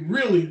that we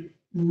really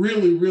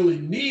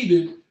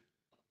needed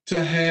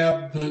to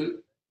have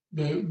the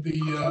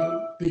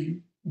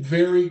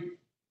very,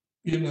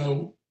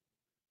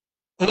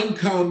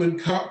 uncommon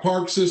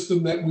park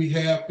system that we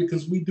have,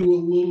 because we do a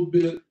little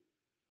bit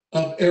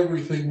of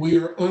everything. We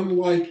are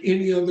unlike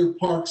any other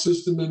park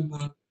system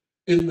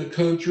in the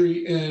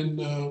country, and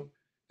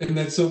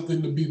that's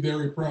something to be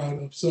very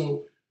proud of.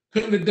 So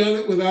couldn't have done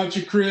it without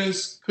you,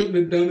 Chris. Couldn't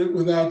have done it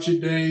without you,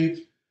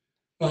 Dave.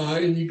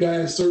 And you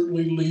guys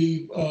certainly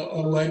leave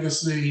a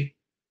legacy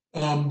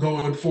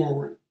going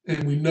forward.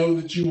 And we know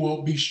that you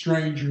won't be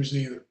strangers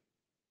either.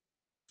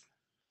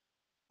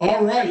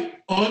 All right,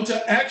 on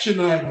to action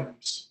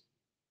items.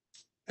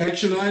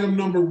 Action item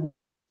number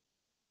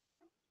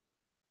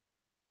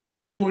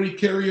 20,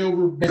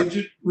 carryover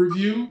budget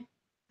review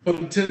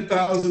from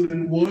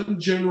 10,001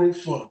 general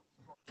fund.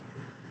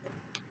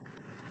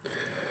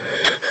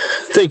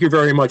 Thank you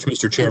very much,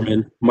 Mr.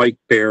 Chairman. Mike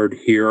Baird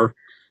here.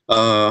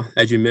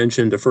 As you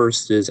mentioned, the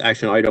first is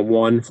action item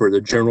 1 for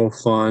the general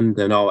fund.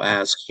 Then I'll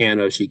ask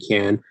Hannah if she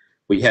can.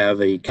 We have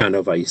a kind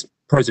of a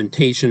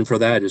presentation for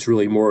that. It's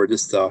really more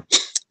just a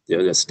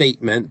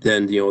statement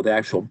than the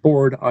actual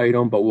board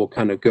item, but we'll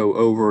kind of go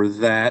over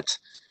that.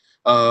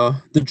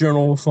 The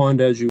general fund,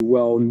 as you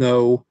well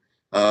know,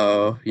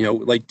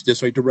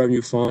 Just like the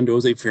revenue fund, it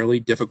was a fairly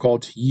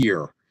difficult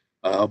year.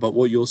 But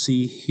what you'll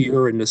see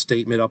here in the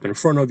statement up in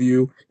front of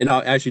you, and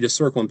I'll actually just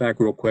circling back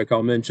real quick,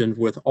 I'll mention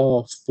with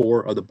all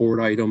 4 of the board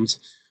items,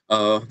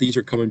 these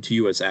are coming to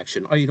you as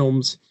action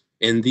items,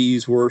 and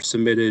these were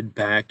submitted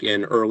back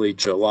in early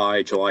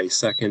July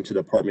 2nd to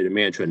the Department of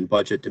Management and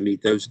Budget to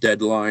meet those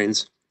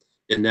deadlines,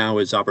 and now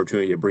is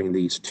opportunity to bring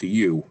these to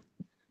you.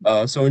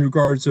 So in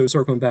regards to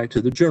circling back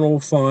to the general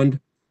fund,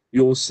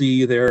 you'll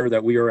see there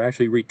that we are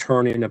actually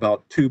returning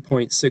about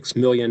 $2.6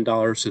 million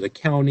to the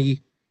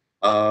county.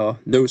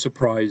 No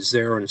surprise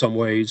there in some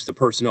ways. The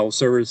personnel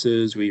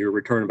services, we are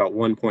returning about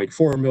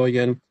 1.4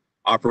 million.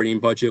 Operating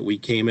budget, we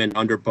came in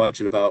under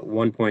budget about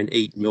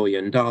 $1.8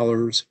 million.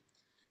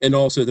 And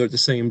also there at the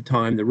same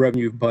time, the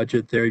revenue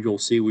budget there, you'll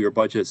see we were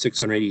budgeted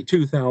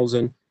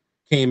 682,000,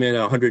 came in at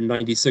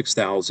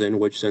 196,000,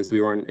 which since we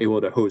weren't able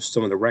to host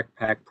some of the Rec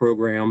Pack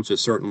programs is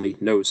certainly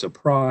no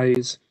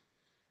surprise.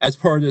 As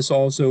part of this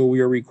also, we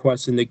are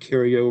requesting to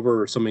carry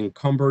over some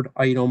encumbered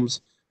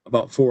items,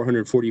 about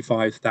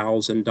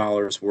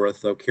 $445,000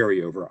 worth of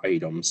carryover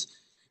items.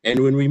 And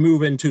when we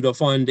move into the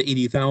fund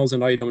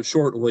 80,000 items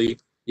shortly,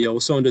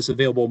 some of this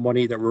available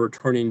money that we're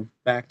returning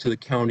back to the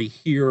county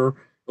here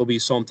will be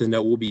something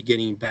that we'll be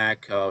getting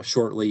back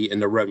shortly in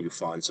the revenue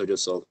fund. So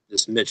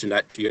just mention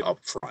that to you up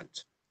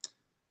front.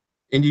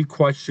 Any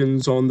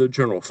questions on the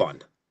general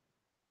fund?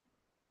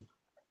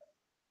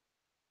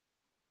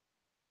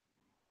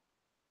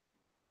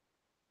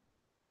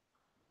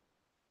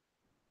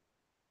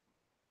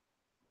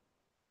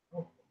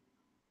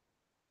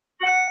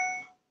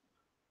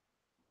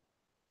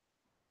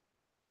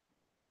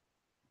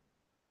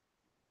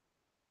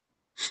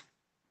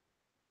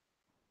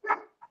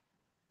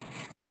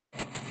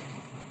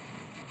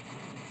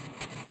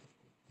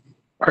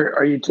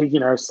 Are you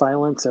taking our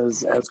silence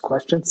as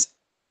questions?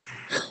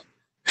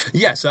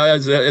 Yes,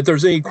 if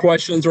there's any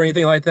questions or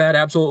anything like that,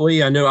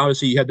 absolutely. I know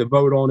obviously you had to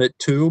vote on it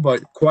too,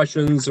 but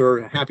questions,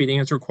 or happy to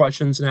answer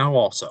questions now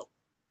also.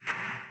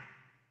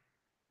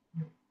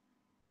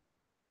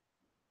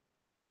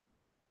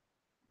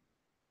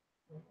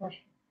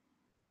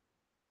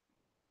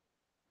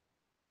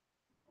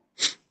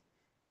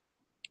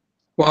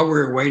 While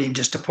we're waiting,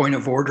 just a point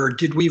of order,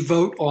 did we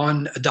vote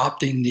on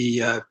adopting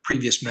the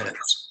previous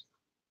minutes?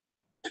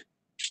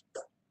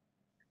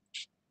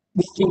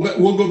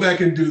 We'll go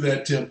back and do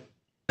that, Tim.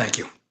 Thank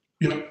you.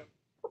 Yep.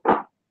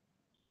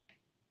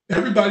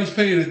 Everybody's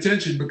paying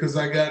attention because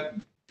I got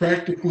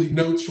practically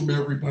notes from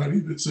everybody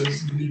that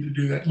says you need to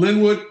do that.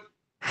 Linwood?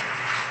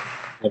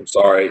 I'm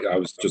sorry, I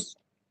was just...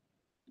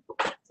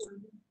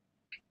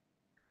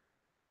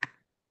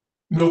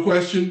 No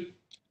question?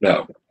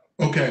 No.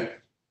 Okay.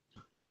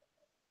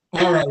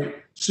 All right.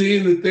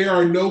 Seeing that there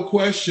are no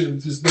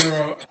questions,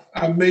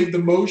 I made the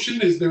motion.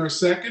 Is there a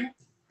second?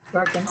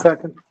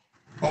 Second.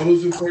 All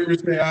those in favor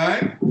say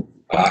aye.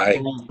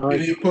 Aye.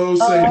 Any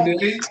opposed say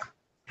nay.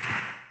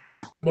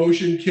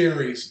 Motion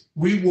carries.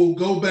 We will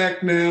go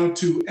back now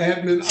to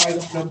admin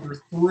item number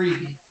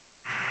 3.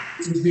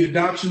 This is the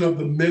adoption of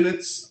the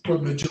minutes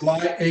from the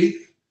July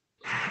 8th,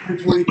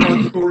 2020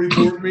 Park Authority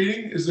Board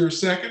meeting. Is there a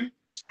second?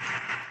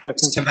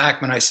 Tim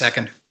Hackman, I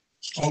second.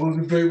 All those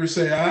in favor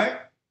say aye.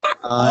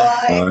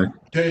 Aye.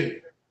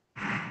 Okay.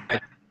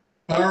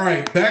 All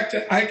right, back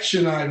to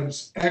action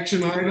items.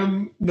 Action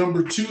item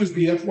number 2 is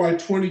the FY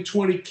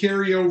 2020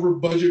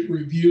 carryover budget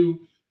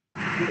review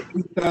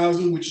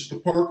 2000, which is the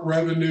park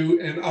revenue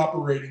and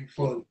operating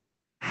fund.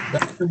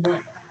 Back to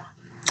Mike.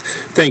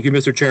 Thank you,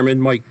 Mr.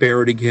 Chairman. Mike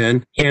Barrett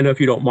again. Hannah,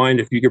 if you don't mind,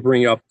 if you could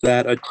bring up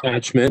that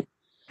attachment.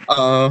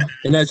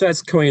 And as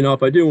that's coming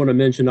up, I do want to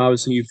mention,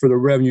 obviously, for the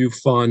revenue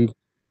fund,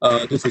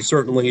 this is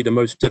certainly the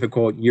most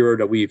difficult year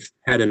that we've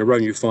had in the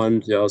revenue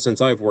fund since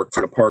I've worked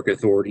for the Park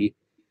Authority.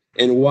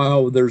 And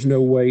while there's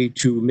no way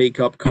to make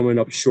up coming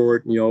up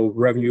short,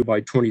 revenue by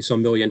 20-some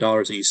million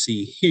dollars that you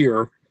see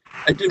here,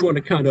 I did want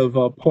to kind of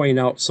point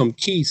out some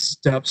key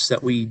steps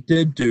that we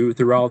did do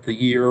throughout the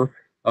year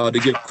to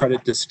give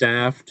credit to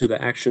staff, to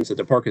the actions that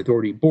the Park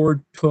Authority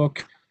Board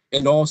took,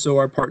 and also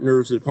our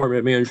partners, the Department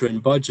of Management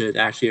and Budget,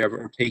 actually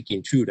are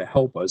taking too to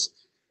help us.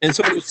 And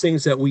some of the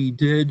things that we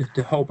did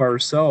to help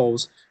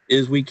ourselves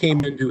is we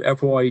came into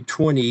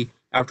FY20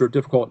 after a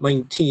difficult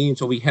 19,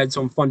 so we had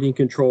some funding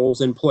controls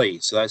in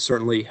place. So that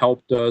certainly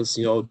helped us,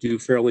 do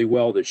fairly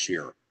well this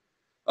year.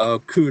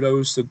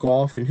 Kudos to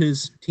Golf and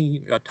his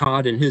team,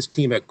 Todd and his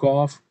team at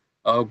Golf.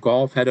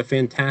 Golf had a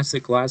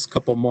fantastic last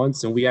couple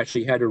months, and we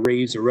actually had to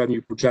raise the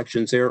revenue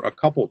projections there a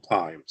couple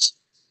times.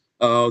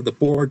 The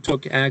board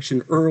took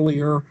action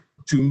earlier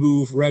to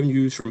move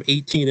revenues from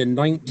 18 and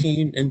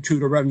 19 into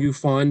the revenue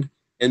fund,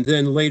 and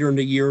then later in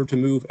the year to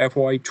move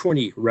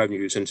FY20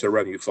 revenues into the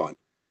revenue fund.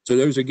 So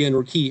those, again,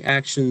 were key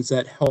actions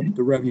that helped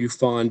the revenue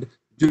fund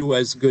do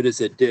as good as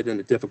it did in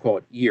a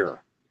difficult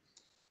year.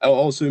 I'll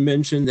also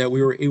mention that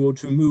we were able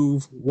to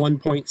move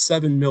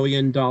 $1.7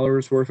 million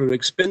worth of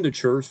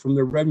expenditures from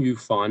the revenue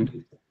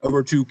fund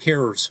over to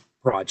CARES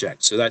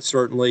projects. So that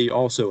certainly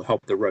also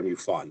helped the revenue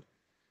fund.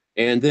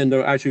 And then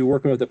they're actually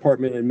working with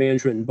Department of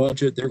Management and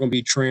Budget. They're going to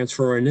be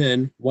transferring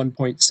in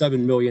 $1.7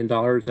 million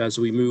as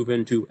we move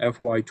into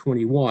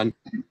FY21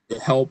 to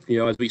help,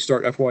 as we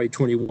start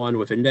FY21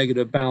 with a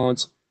negative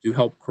balance to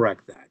help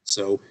correct that.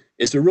 So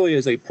it really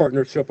is a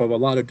partnership of a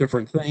lot of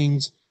different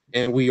things.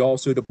 And we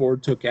also, the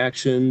board took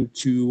action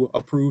to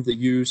approve the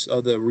use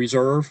of the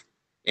reserve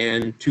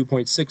and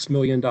 $2.6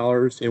 million,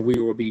 and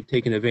we will be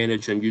taking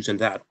advantage and using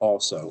that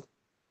also.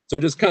 So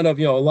just kind of,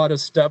 a lot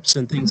of steps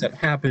and things that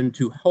happen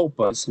to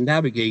help us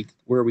navigate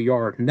where we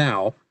are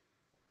now.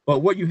 But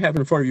what you have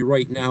in front of you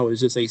right now is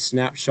just a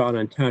snapshot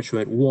on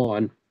attachment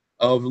 1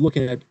 of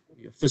looking at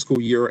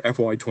fiscal year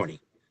FY20.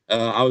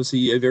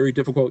 Obviously, a very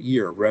difficult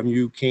year.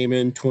 Revenue came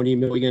in $20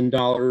 million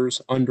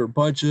under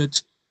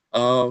budget.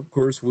 Of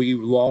course, we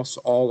lost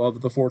all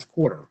of the fourth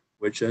quarter,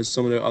 which, as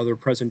some of the other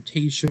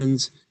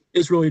presentations,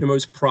 is really the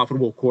most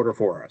profitable quarter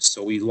for us.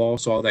 So we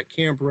lost all that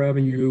camp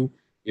revenue,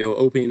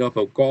 opening up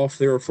a golf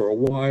there for a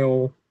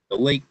while, the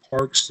lake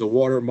parks, the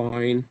water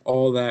mine,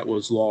 all that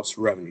was lost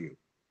revenue.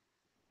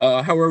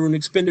 However, in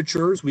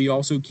expenditures, we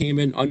also came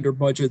in under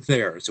budget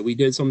there. So we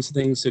did some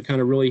things to kind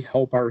of really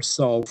help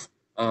ourselves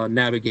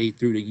navigate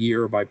through the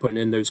year by putting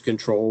in those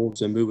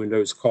controls and moving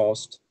those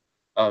costs,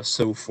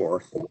 so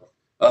forth.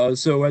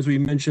 So as we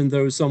mentioned,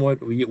 though,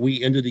 somewhat,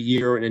 we ended the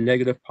year in a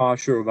negative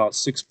posture of about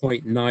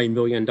 $6.9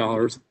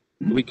 million.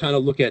 We kind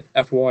of look at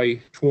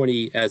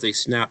FY20 as a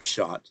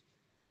snapshot.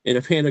 And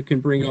if Hannah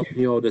can bring up,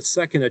 the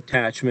second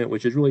attachment,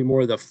 which is really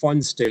more of the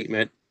fund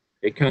statement,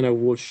 it kind of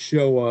will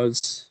show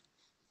us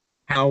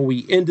how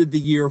we ended the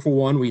year for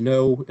one. We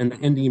know in the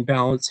ending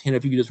balance, Hannah,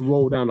 if you could just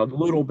roll down a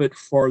little bit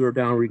farther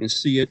down where you can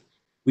see it,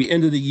 we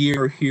ended the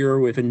year here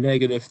with a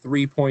negative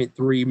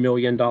 $3.3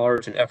 million in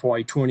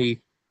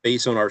FY20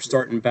 based on our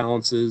starting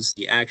balances,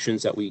 the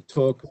actions that we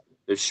took,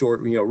 the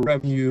short,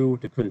 revenue,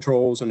 the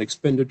controls and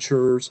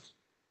expenditures.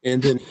 And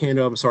then,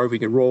 Hannah, I'm sorry if we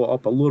can roll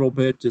up a little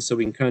bit just so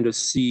we can kind of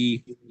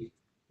see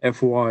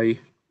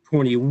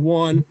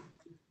FY21,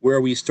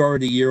 where we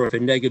started the year with a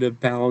negative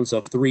balance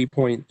of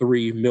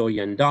 $3.3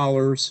 million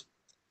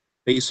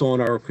based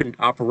on our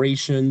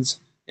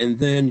operations. And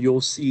then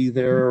you'll see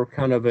there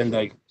kind of in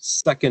the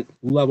second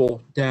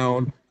level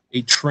down,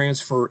 a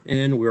transfer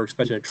in. We're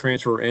expecting a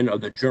transfer in of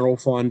the general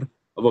fund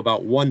of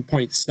about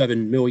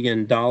 $1.7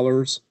 million.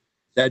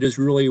 That is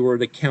really where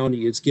the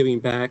county is giving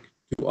back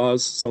to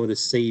us some of the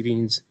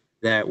savings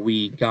that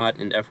we got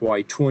in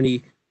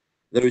FY20.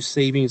 Those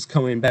savings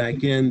coming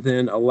back in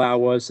then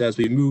allow us, as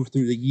we move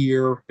through the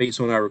year based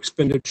on our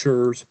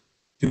expenditures,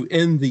 to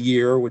end the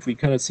year, which we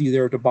kind of see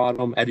there at the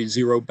bottom, at a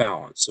zero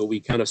balance. So we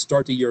kind of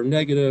start the year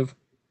negative,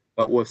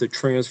 but with the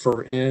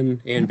transfer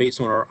in and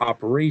based on our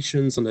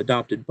operations and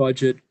adopted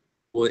budget,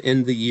 we'll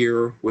end the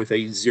year with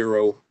a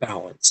zero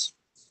balance.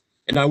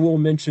 And I will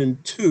mention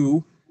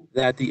too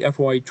that the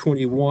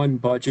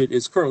FY21 budget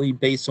is currently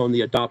based on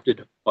the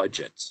adopted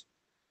budget.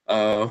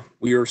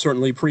 We are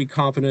certainly pretty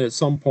confident at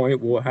some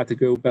point we'll have to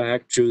go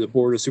back to the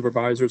Board of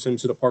Supervisors and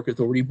to the Park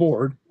Authority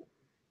Board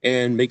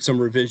and make some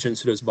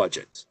revisions to this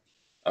budget.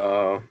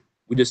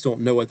 We just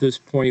don't know at this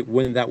point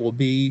when that will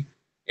be.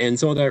 And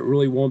some of that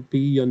really won't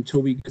be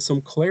until we get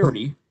some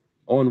clarity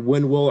on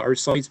when will our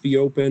sites be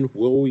open,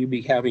 will we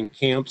be having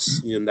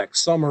camps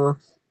next summer,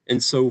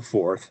 and so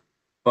forth.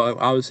 But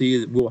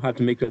obviously, we'll have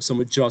to make some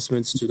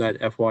adjustments to that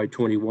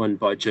FY21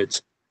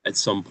 budget at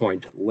some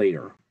point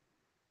later.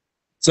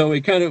 So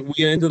we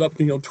ended up,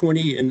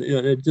 20 in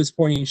a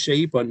disappointing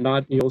shape, but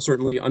not,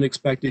 certainly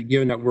unexpected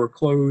given that we're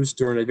closed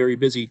during a very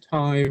busy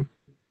time.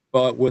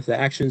 But with the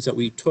actions that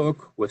we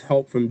took, with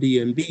help from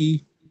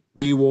DMB,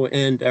 we will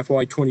end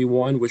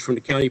FY21, which from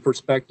the county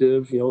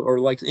perspective, or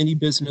like any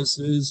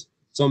businesses,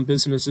 some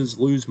businesses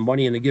lose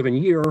money in a given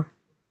year,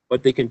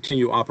 but they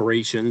continue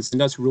operations.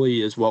 And that's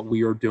really is what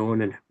we are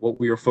doing and what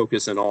we are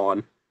focusing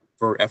on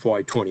for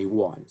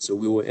FY21. So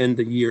we will end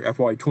the year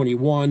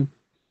FY21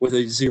 with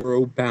a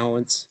zero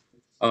balance.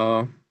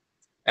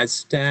 As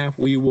staff,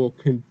 we will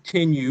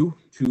continue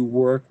to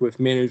work with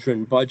management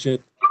and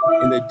budget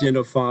and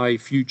identify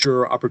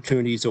future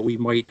opportunities that we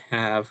might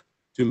have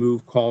to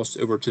move costs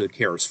over to the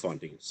CARES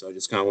funding. So I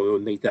just kind of want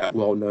to make that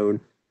well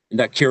known. And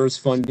that CARES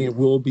funding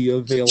will be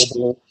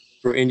available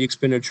for any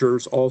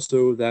expenditures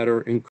also that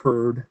are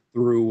incurred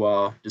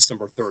through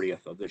December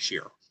 30th of this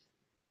year.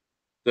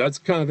 So that's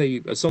kind of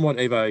a somewhat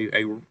of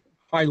a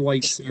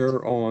highlights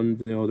there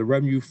on the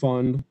revenue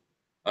fund.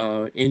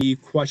 Any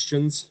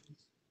questions?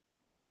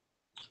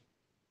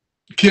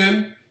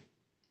 Ken?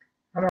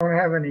 I don't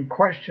have any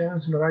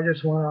questions, but I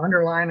just want to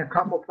underline a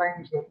couple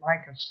things that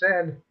Mike has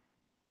said,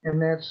 and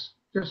that's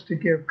just to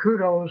give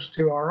kudos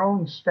to our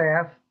own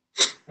staff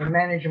and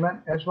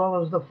management, as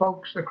well as the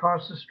folks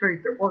across the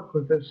street that work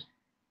with us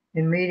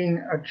in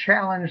meeting a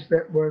challenge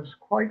that was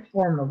quite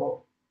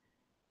formidable.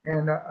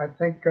 And I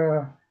think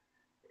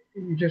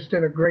you just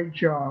did a great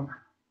job.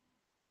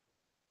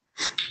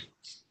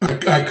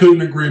 I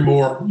couldn't agree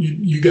more.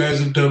 You guys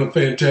have done a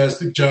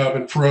fantastic job,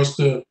 and for us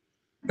to,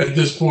 at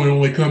this point,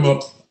 only come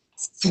up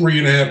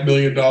 $3.5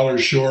 million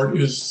short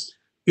is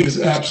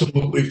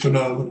absolutely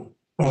phenomenal.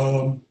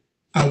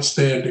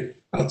 Outstanding.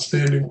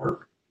 Outstanding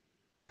work.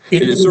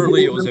 It is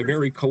certainly, it was a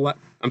very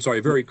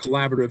very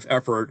collaborative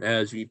effort,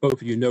 as both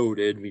of you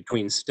noted,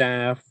 between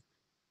staff.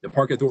 The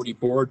Park Authority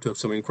Board took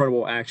some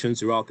incredible actions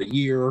throughout the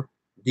year,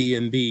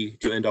 DMB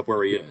to end up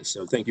where he is.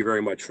 So thank you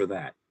very much for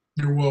that.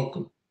 You're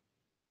welcome.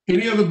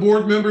 Any other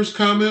board members'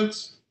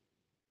 comments?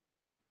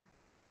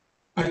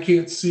 I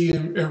can't see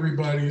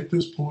everybody at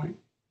this point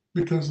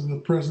because of the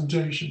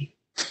presentation.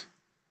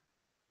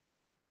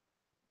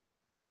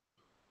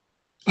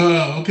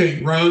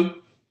 Okay, Ron?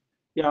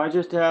 Yeah, I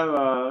just have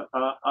a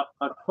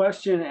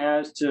question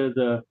as to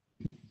the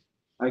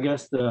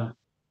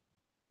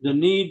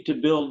need to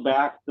build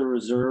back the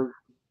reserve.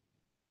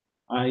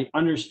 I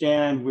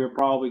understand we're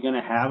probably going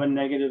to have a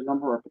negative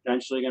number or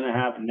potentially going to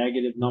have a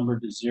negative number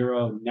to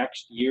zero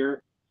next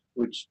year,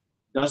 which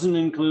doesn't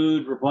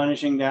include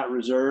replenishing that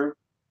reserve.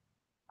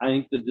 I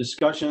think the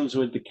discussions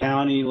with the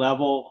county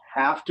level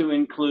have to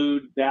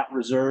include that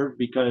reserve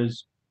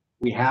because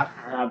we have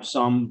to have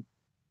some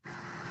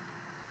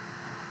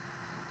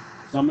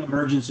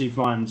emergency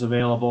funds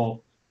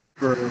available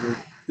for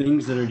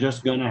things that are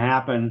just going to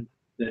happen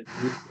that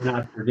we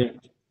cannot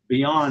predict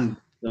beyond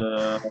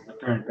the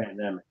current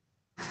pandemic.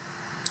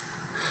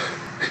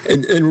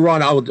 And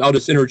Ron, I'll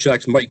just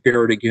interject. Mike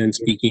Barrett again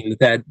speaking.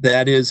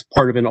 That is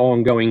part of an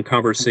ongoing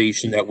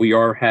conversation that we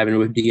are having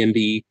with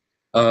DMB.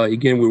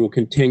 Again, we will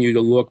continue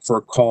to look for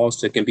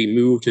costs that can be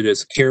moved to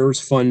this CARES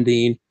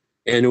funding,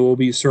 and it will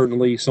be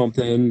certainly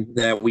something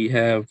that we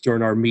have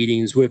during our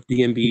meetings with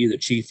DMB, the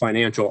Chief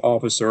Financial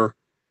Officer,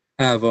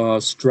 have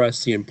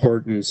stressed the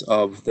importance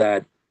of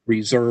that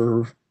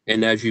reserve.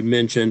 And as you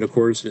mentioned, of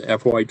course,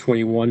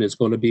 FY21 is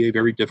going to be a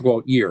very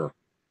difficult year.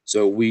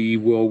 So we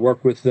will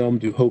work with them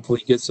to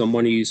hopefully get some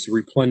monies to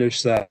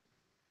replenish that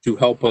to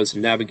help us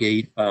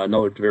navigate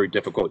another very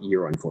difficult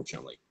year,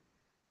 unfortunately.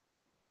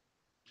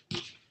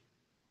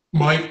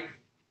 Mike?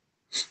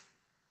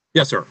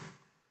 Yes, sir.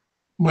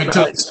 Mike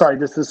sorry,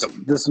 this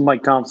is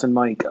Mike Thompson,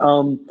 Mike.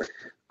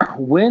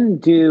 When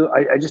do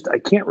I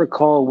can't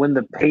recall when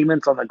the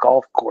payments on the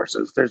golf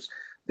courses,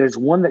 there's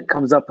one that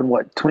comes up in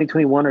what,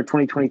 2021 or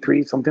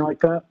 2023, something like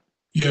that?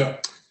 Yeah.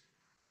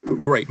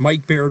 Right,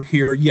 Mike Baird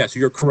here. Yes,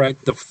 you're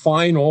correct. The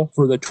final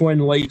for the Twin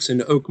Lakes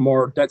and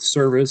Oakmar debt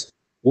service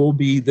will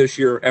be this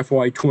year,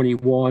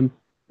 FY21.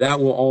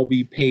 That will all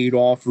be paid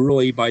off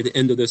really by the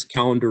end of this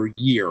calendar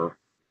year.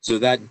 So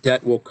that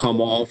debt will come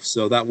off.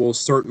 So that will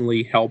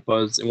certainly help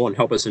us. It won't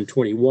help us in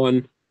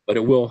 21, but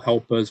it will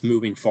help us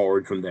moving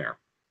forward from there.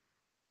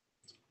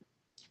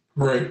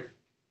 Right.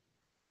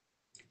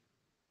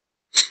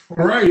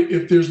 All right.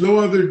 If there's no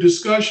other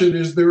discussion,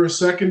 is there a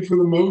second for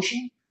the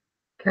motion?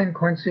 Ken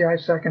Quincy, I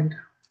second.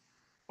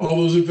 All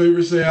those in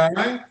favor say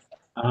aye.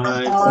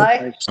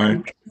 Aye.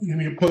 Aye.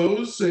 Any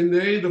opposed, say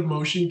nay. The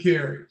motion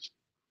carries.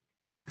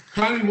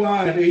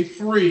 Countywide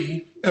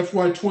A3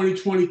 FY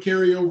 2020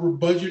 carryover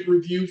budget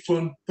review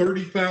fund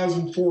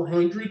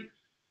 30,400,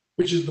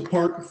 which is the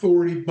Park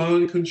Authority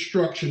Bond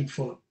Construction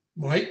Fund.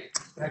 Mike,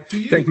 back to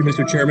you. Thank you,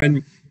 Mr.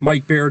 Chairman.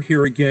 Mike Baird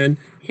here again.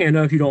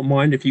 Hannah, if you don't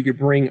mind, if you could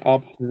bring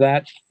up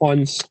that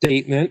fund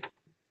statement.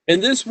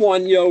 And this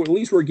one, at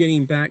least we're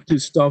getting back to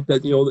stuff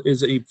that,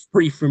 is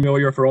pretty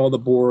familiar for all the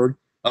board.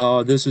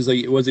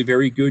 It was a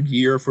very good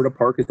year for the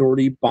Park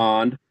Authority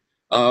bond.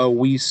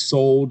 We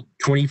sold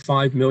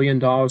 $25 million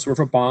worth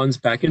of bonds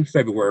back in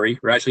February,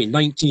 or actually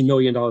 $19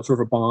 million worth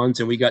of bonds,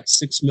 and we got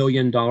 $6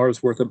 million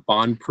worth of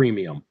bond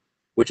premium,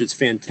 which is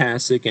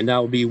fantastic. And that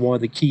will be one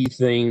of the key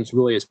things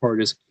really as part of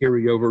this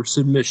carryover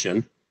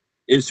submission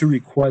is to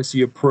request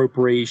the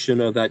appropriation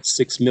of that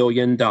 $6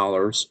 million.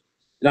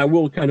 And I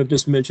will kind of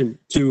just mention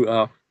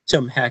to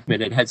Tim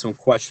Hackman had some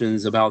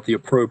questions about the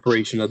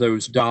appropriation of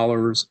those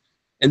dollars.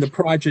 And the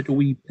project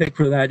we picked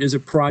for that is a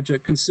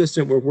project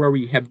consistent with where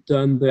we have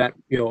done that,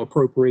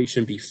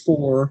 appropriation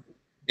before,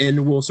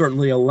 and will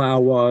certainly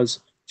allow us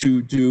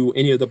to do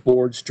any of the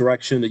board's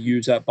direction to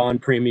use that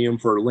bond premium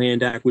for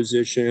land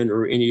acquisition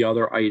or any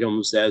other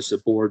items as the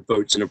board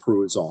votes and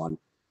approves on.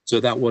 So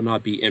that will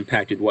not be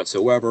impacted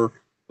whatsoever,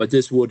 but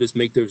this will just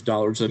make those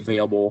dollars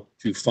available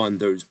to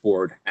fund those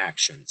board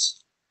actions.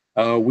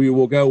 We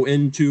will go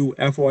into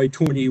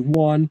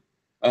FY21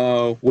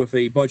 with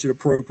a budget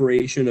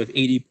appropriation of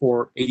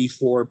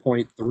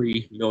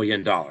 $84.3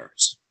 million.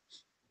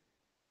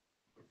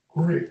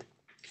 Great.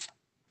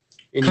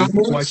 Any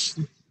comments?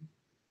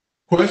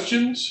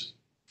 Questions?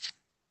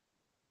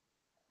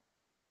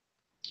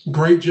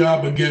 Great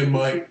job again,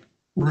 Mike.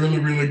 Really,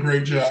 really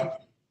great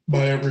job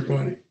by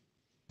everybody.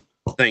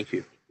 Thank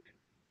you.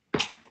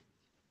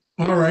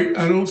 All right,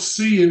 I don't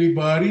see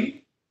anybody.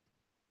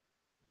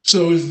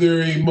 So is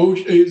there a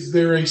motion? Is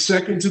there a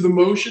second to the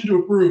motion to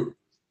approve?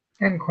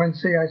 Ken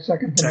Quincy, I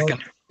second the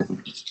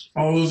motion.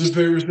 All those in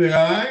favor say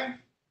aye.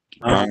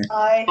 Aye.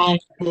 Aye.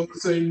 Opposed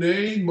say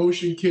nay.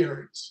 Motion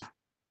carries.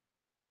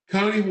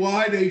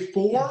 Countywide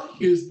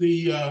A4 is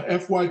the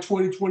FY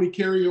 2020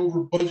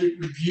 carryover budget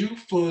review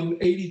fund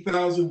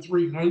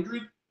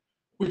 80,300,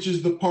 which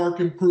is the Park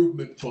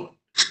Improvement Fund.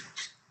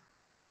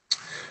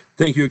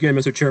 Thank you again,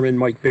 Mr. Chairman.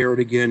 Mike Barrett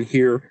again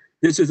here.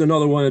 This is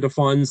another one of the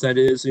funds that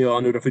is,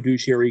 under the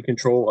fiduciary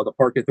control of the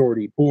Park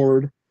Authority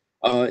Board.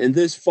 In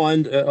this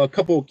fund, a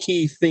couple of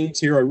key things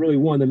here.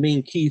 One of the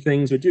main key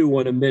things I do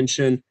want to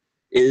mention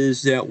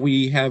is that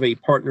we have a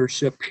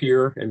partnership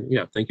here. And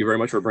yeah, thank you very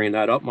much for bringing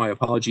that up. My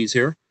apologies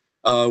here.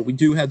 We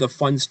do have the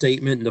fund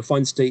statement, and the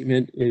fund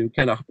statement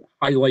kind of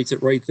highlights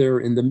it right there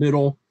in the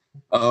middle.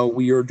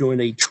 We are doing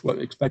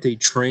expect a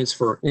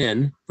transfer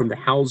in from the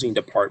housing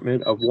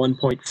department of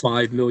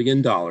 $1.5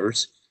 million.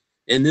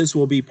 And this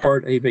will be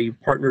part of a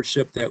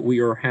partnership that we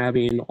are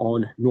having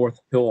on North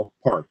Hill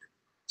Park.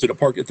 So the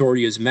Park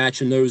Authority is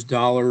matching those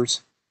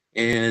dollars,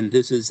 and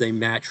this is a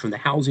match from the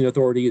Housing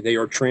Authority. They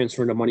are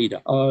transferring the money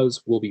to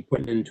us. We'll be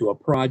putting into a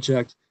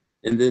project,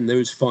 and then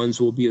those funds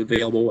will be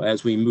available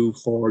as we move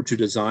forward to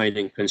design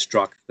and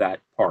construct that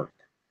park.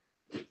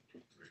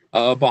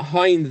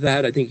 Behind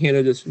that, I think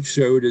Hannah just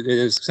showed it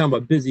is kind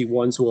of a busy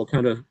one, so we'll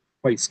kind of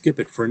quite skip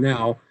it for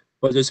now.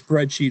 But a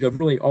spreadsheet of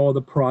really all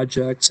the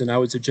projects, and I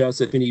would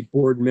suggest if any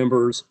board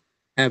members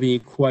have any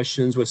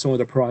questions with some of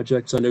the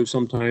projects, I know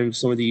sometimes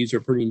some of these are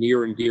pretty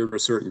near and dear to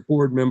certain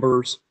board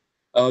members,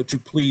 to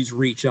please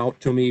reach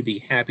out to me. Be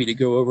happy to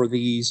go over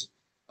these.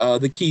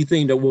 The key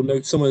thing that we'll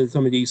note some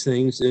of these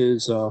things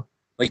is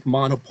like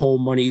monopole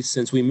money.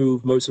 Since we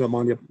move most of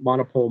the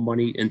monopole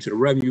money into the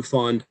revenue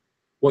fund,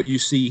 what you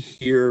see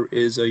here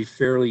is a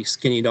fairly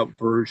skinnied up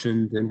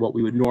version than what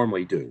we would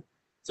normally do.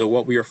 So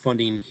what we are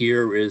funding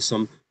here is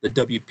the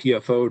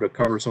WPFO to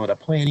cover some of the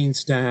planning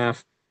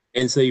staff,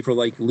 and say for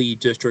like Lee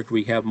District,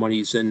 we have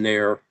monies in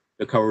there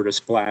to cover the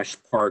splash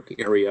park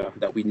area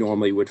that we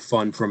normally would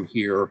fund from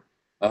here.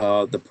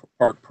 The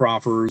park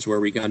proffers,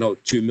 where we got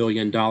 $2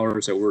 million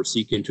that we're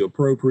seeking to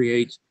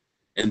appropriate,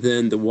 and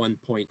then the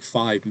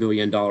 $1.5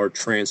 million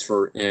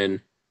transfer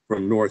in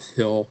from North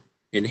Hill.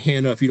 And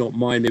Hannah, if you don't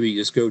mind, maybe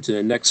just go to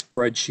the next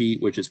spreadsheet,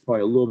 which is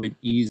probably a little bit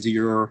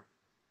easier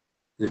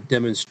to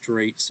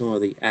demonstrate some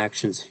of the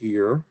actions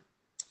here.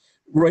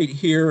 Right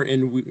here,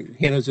 and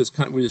Hannah's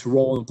we're just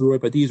rolling through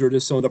it, but these are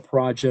just some of the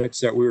projects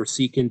that we were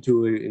seeking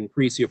to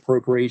increase the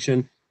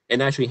appropriation.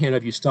 And actually, Hannah,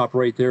 if you stop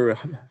right there,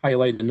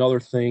 highlight another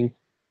thing.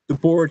 The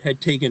board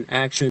had taken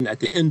action at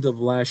the end of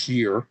last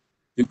year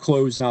to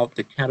close out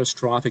the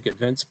catastrophic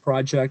events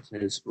project,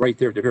 and it's right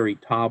there at the very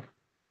top,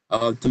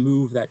 to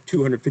move that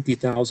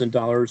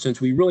 $250,000.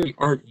 Since we really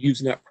aren't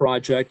using that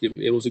project,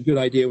 it was a good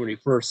idea when we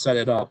first set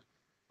it up,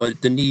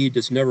 but the need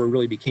just never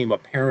really became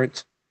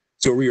apparent.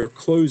 So we are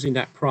closing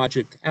that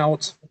project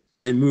out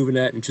and moving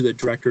that into the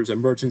director's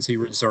emergency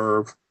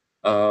reserve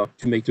to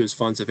make those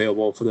funds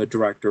available for the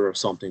director if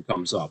something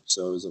comes up.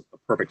 So it was a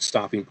perfect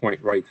stopping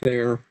point right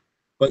there.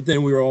 But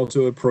then we were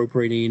also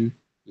appropriating,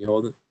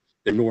 the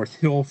North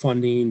Hill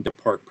funding, the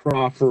park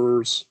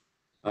proffers,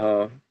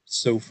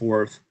 so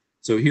forth.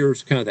 So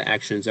here's kind of the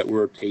actions that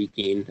we're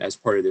taking as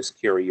part of this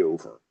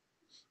carryover.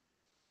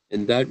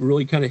 And that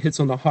really kind of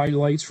hits on the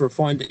highlights for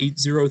Fund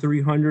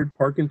 80300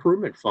 Park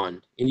Improvement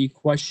Fund. Any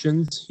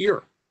questions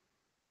here?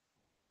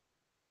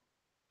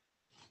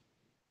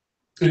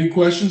 Any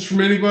questions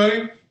from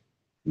anybody?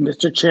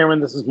 Mr.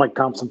 Chairman, this is Mike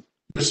Thompson.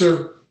 Yes,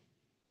 sir.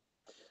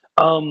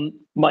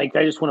 Mike,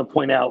 I just want to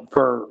point out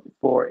for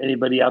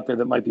anybody out there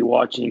that might be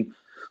watching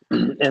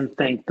and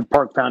thank the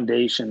Park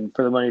Foundation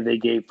for the money they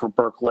gave for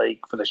Burke Lake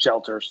for the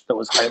shelters that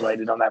was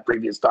highlighted on that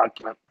previous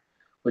document,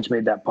 which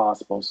made that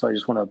possible. So I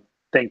just want to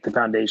thank the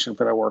foundation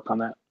for their work on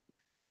that.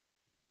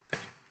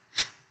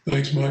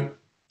 Thanks, Mike.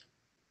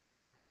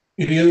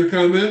 Any other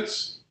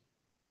comments?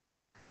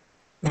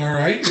 All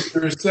right. Is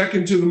there a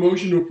second to the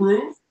motion to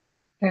approve?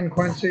 Ken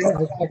Quincy,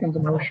 I second the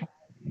motion.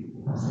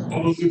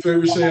 All those in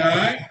favor say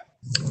aye.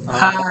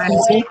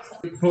 Aye.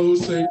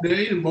 Opposed, say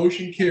nay. The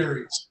motion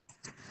carries.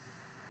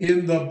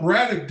 In the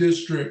Braddock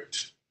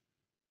District,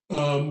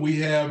 we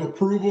have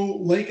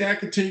approval, Lake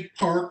Accotink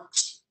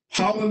Parks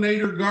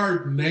Pollinator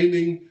Garden,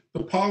 naming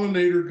the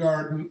Pollinator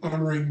Garden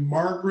honoring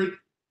Margaret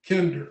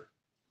Kinder.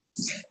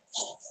 Is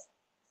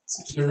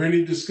there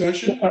any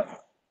discussion?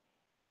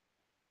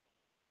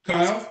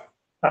 Kyle?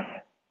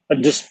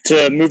 Just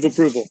move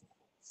approval.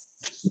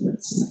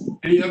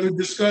 Any other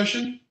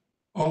discussion?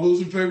 All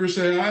those in favor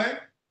say aye.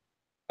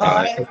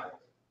 Aye.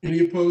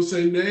 Any opposed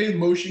say nay.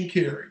 Motion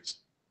carries.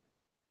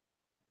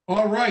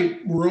 All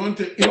right, we're on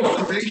to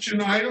information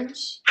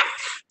items.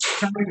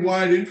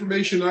 Countywide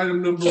information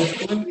item number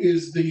 1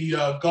 is the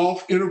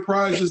Golf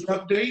Enterprises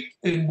update,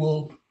 and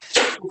we'll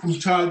go from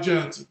Todd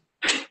Johnson.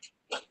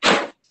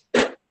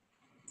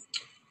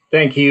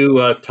 Thank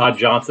you, Todd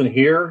Johnson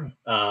here,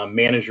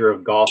 manager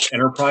of Golf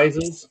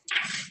Enterprises.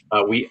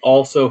 We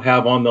also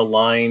have on the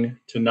line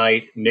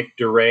tonight Nick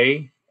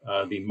DeRay,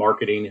 the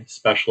marketing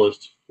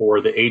specialist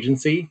for the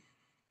agency,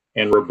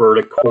 and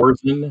Roberta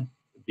Korzen,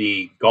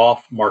 the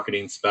golf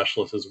marketing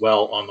specialist as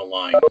well on the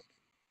line.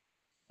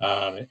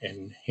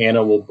 And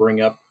Hannah will bring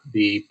up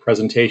the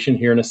presentation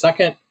here in a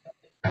second.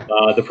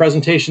 The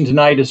presentation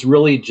tonight is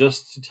really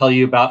just to tell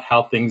you about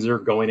how things are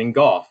going in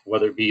golf,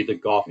 whether it be the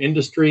golf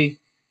industry,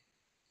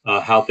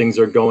 how things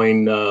are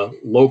going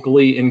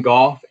locally in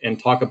golf, and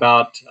talk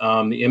about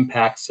the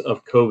impacts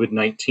of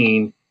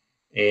COVID-19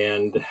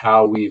 and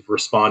how we've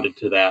responded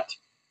to that.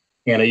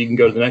 Hannah, you can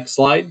go to the next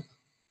slide.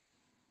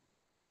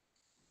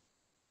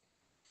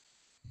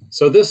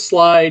 So this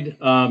slide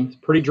is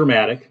pretty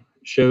dramatic.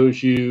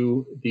 Shows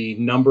you the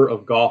number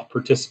of golf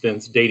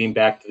participants dating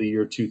back to the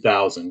year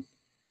 2000.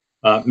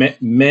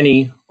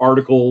 Many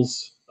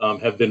articles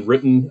have been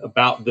written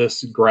about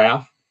this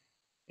graph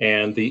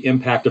and the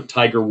impact of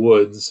Tiger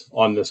Woods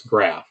on this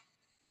graph.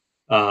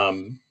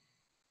 Tiger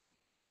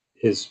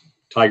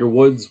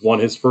Woods won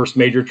his first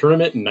major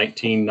tournament in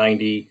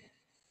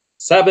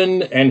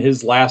 1997 and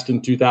his last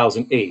in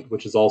 2008,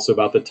 which is also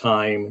about the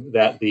time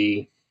that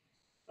the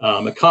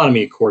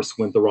economy, of course,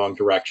 went the wrong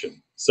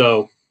direction.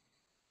 So,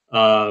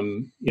 a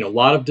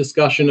lot of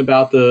discussion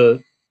about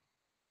the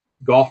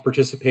golf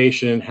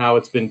participation and how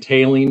it's been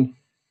tailing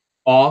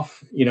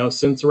off,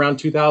 since around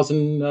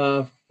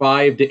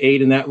 2005 to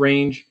 8 in that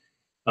range.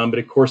 But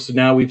of course,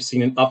 now we've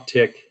seen an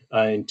uptick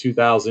in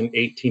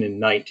 2018 and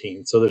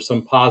 19. So there's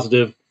some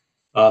positive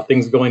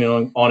things going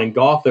on in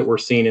golf that we're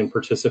seeing in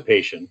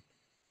participation.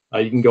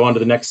 You can go on to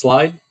the next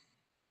slide.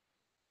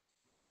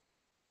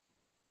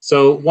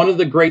 So one of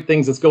the great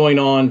things that's going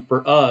on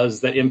for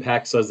us that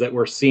impacts us that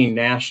we're seeing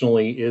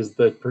nationally is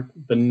the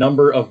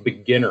number of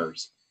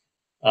beginners.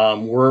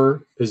 We're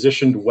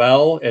positioned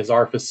well as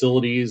our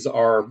facilities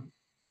are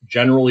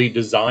generally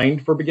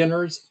designed for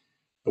beginners.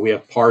 We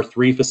have par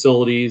 3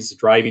 facilities,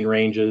 driving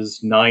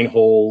ranges, 9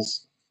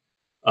 holes,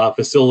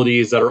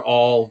 facilities that are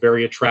all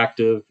very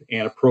attractive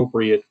and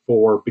appropriate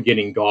for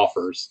beginning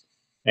golfers.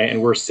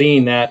 And we're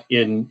seeing that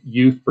in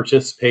youth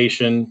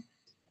participation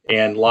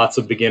and lots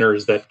of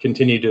beginners that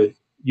continue to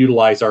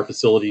utilize our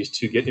facilities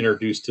to get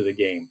introduced to the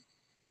game.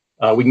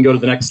 We can go to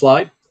the next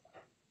slide.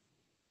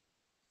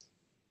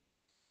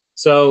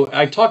 So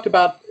I talked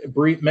about,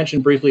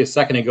 mentioned briefly a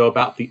second ago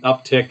about the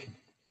uptick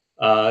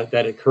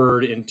that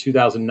occurred in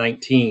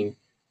 2019.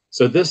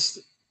 So this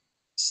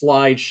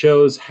slide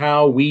shows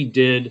how we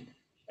did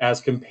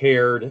as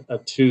compared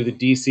to the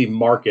DC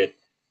market.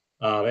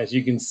 As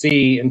you can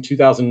see, in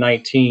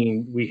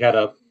 2019, we had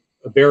a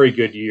very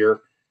good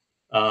year,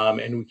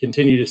 and we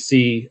continue to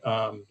see,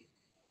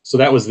 so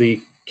that was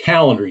the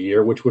calendar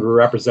year, which would have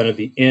represented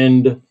the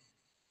end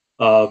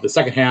of the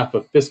second half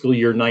of fiscal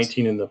year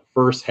 19 and the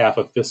first half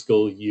of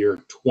fiscal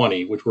year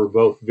 20, which were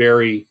both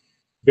very,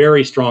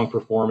 very strong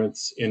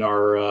performance in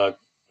our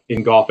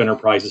in Golf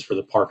Enterprises for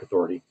the Park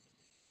Authority.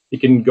 You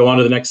can go on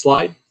to the next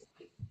slide.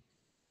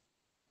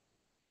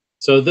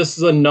 So this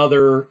is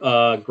another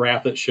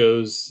graph that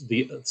shows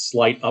the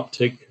slight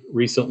uptick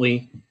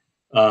recently.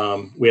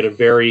 We had a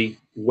very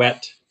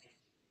wet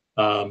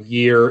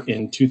year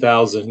in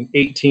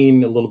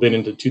 2018, a little bit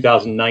into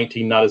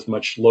 2019, not as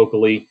much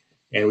locally,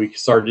 and we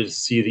started to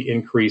see the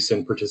increase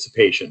in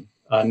participation.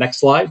 Next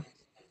slide.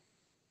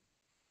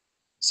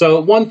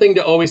 So one thing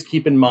to always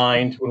keep in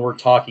mind when we're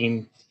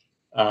talking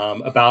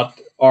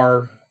about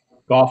our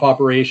golf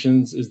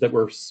operations is that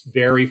we're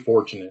very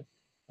fortunate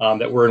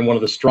that we're in one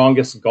of the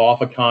strongest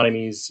golf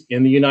economies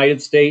in the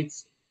United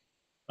States.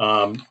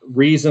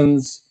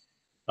 Reasons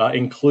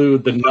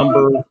include the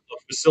number of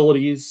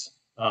facilities.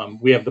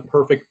 We have the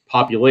perfect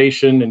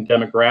population and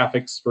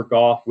demographics for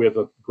golf. We have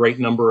a great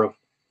number of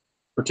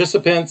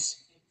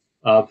participants,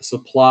 the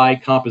supply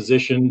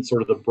composition,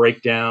 sort of the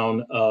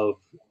breakdown of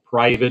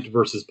private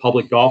versus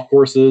public golf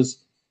courses.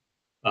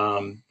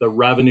 The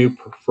revenue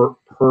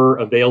per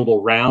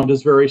available round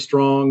is very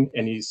strong.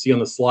 And you see on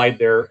the slide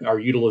there, our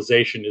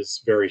utilization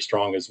is very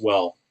strong as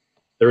well.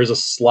 There is a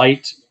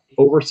slight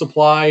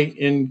oversupply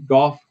in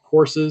golf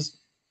courses,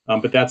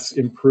 but that's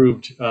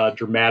improved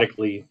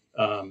dramatically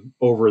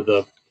over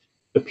the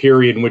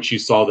period in which you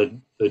saw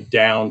the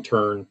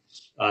downturn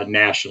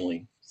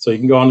nationally. So you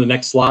can go on to the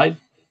next slide.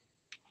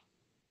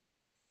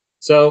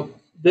 So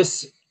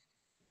this,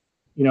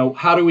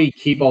 how do we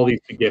keep all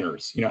these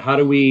beginners? How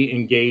do we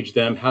engage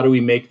them? How do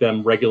we make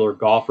them regular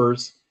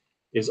golfers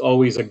is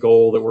always a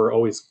goal that we're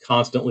always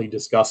constantly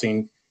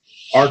discussing.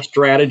 Our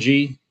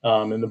strategy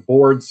and the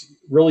board's,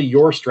 really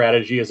your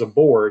strategy as a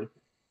board,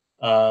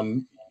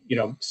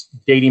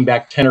 dating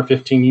back 10 or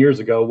 15 years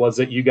ago, was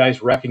that you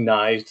guys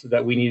recognized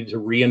that we needed to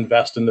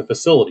reinvest in the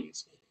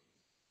facilities.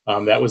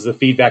 That was the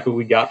feedback that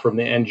we got from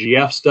the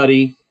NGF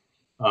study.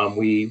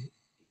 We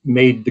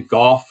made the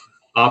golf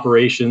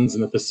operations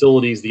and the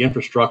facilities, the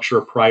infrastructure,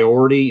 a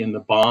priority in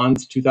the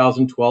bonds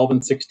 2012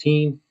 and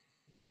 16.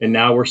 And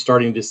now we're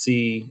starting to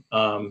see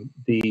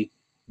the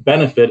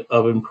benefit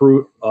of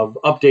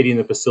updating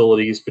the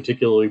facilities,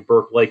 particularly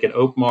Burke Lake and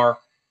Oakmar.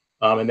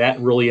 And that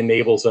really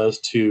enables us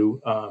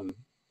to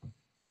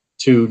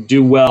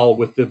do well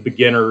with the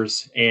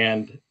beginners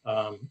and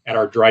at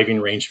our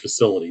driving range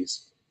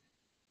facilities.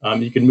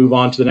 You can move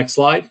on to the next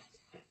slide.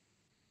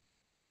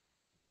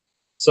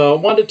 So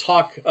I wanted to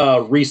talk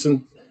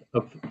recent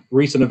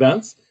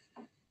events.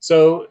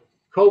 So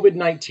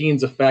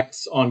COVID-19's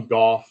effects on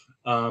golf,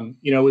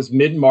 it was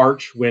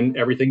mid-March when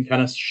everything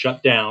kind of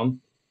shut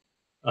down.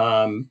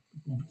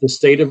 The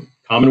state of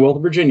Commonwealth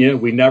of Virginia,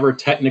 we never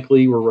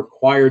technically were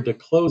required to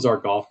close our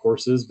golf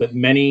courses, but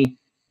many,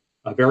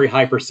 a very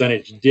high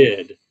percentage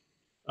did.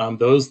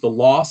 The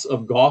loss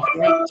of golf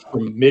rounds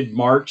from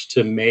mid-March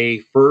to May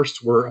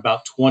 1st were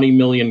about 20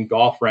 million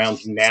golf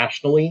rounds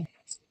nationally.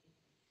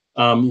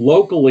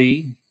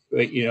 Locally,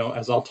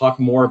 as I'll talk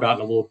more about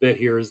in a little bit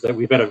here, is that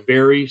we've had a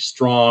very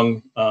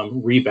strong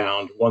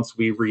rebound once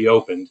we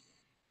reopened.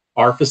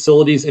 Our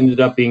facilities ended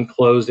up being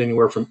closed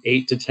anywhere from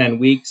 8 to 10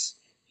 weeks,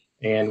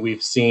 and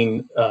we've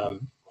seen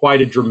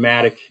quite a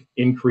dramatic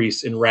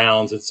increase in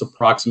rounds. It's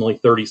approximately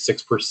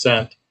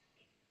 36%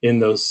 in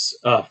those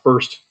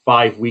first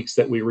 5 weeks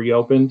that we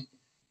reopened.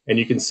 And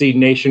you can see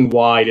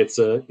nationwide,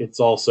 it's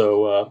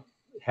also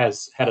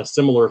has had a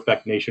similar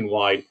effect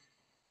nationwide.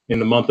 In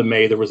the month of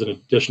May, there was an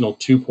additional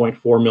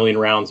 2.4 million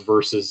rounds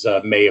versus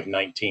May of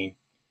 19.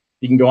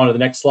 You can go on to the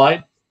next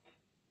slide.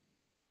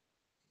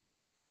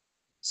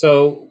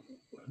 So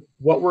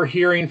what we're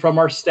hearing from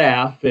our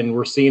staff and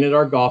we're seeing at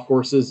our golf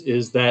courses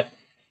is that,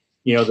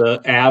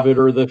 the avid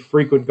or the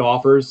frequent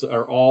golfers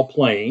are all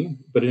playing.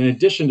 But in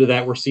addition to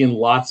that, we're seeing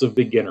lots of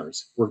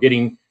beginners. We're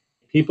getting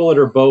people that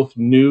are both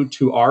new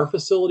to our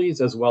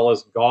facilities as well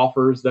as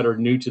golfers that are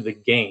new to the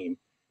game.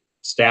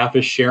 Staff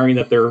is sharing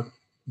that they're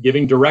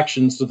giving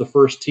directions to the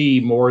first tee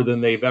more than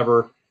they've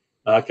ever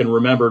can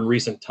remember in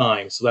recent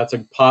times. So that's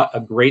a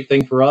great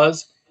thing for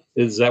us,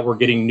 is that we're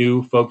getting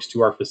new folks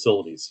to our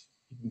facilities.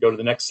 You can go to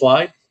the next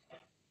slide.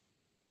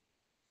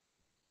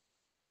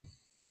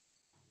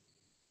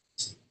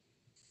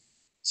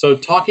 So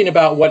talking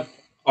about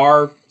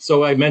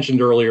so I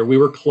mentioned earlier, we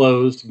were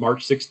closed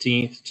March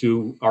 16th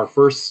to our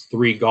first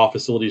 3 golf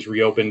facilities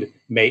reopened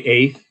May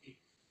 8th.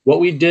 What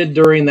we did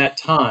during that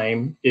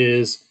time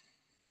is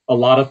a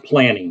lot of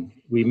planning.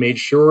 We made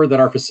sure that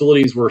our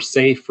facilities were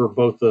safe for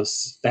both the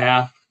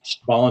staff,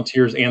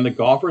 volunteers, and the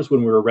golfers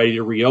when we were ready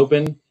to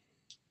reopen.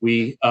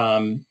 We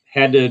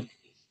had to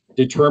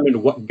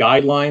determine what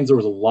guidelines. There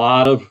was a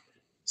lot of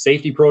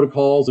safety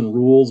protocols and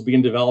rules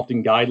being developed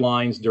in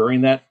guidelines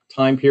during that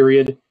time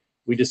period.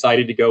 We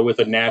decided to go with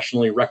a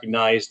nationally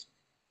recognized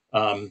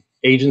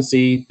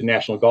agency, the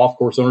National Golf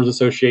Course Owners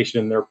Association,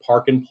 and their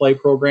Park and Play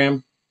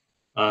program,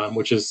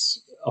 which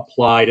is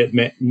applied at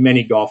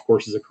many golf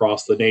courses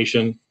across the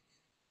nation.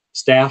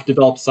 Staff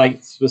developed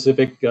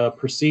site-specific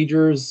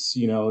procedures,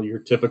 your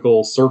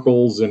typical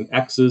circles and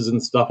X's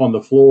and stuff on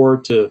the floor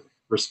to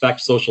respect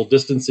social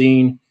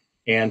distancing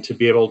and to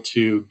be able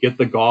to get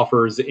the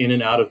golfers in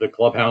and out of the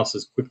clubhouse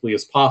as quickly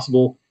as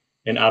possible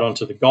and out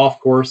onto the golf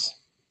course.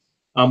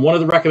 One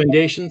of the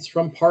recommendations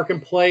from Park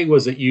and Play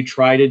was that you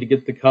try to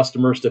get the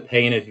customers to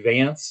pay in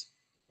advance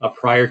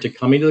prior to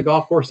coming to the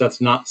golf course. That's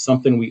not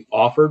something we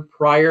offered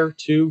prior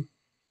to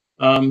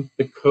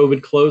the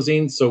COVID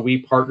closing. So we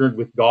partnered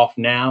with Golf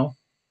Now,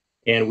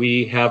 and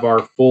we have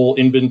our full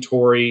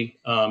inventory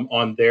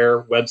on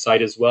their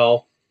website as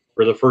well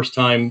for the first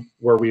time,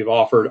 where we've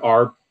offered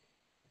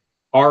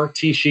our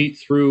tee sheet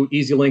through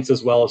Easy Links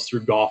as well as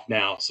through Golf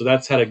Now. So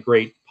that's had a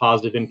great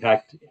positive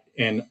impact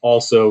and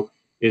also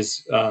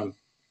is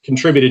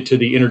contributed to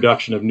the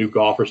introduction of new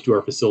golfers to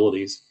our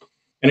facilities.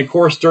 And of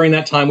course, during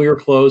that time we were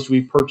closed,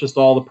 we purchased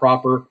all the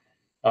proper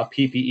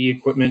PPE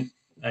equipment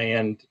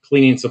and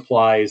cleaning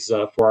supplies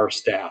for our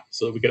staff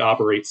so that we could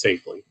operate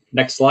safely.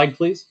 Next slide,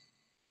 please.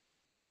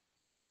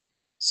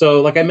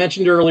 So like I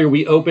mentioned earlier,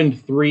 we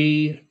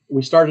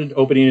started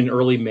opening in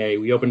early May.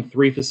 We opened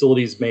 3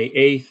 facilities May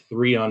 8th,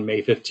 3 on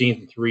May 15th,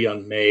 and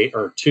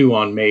 2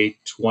 on May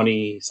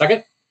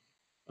 22nd.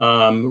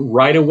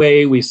 Right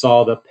away, we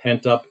saw the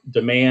pent-up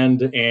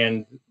demand,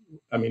 and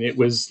it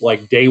was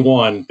like day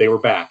one, they were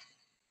back.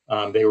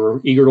 They were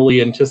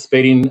eagerly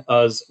anticipating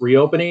us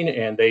reopening,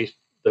 and the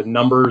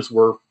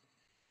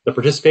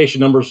participation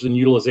numbers and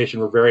utilization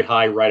were very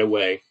high right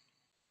away.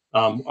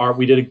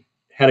 We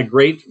had a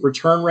great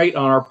return rate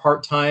on our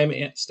part-time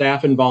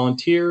staff and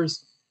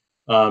volunteers.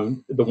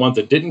 The ones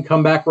that didn't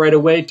come back right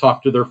away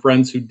talked to their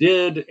friends who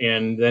did,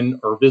 and then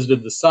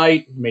visited the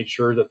site, made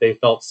sure that they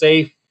felt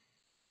safe,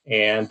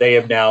 and they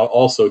have now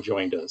also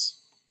joined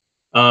us.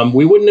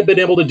 We wouldn't have been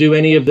able to do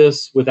any of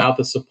this without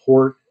the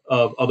support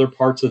of other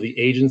parts of the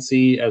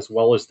agency as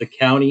well as the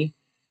county.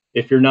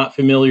 If you're not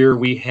familiar,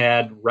 we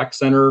had rec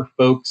center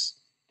folks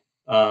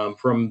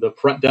from the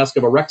front desk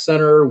of a rec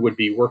center would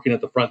be working at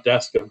the front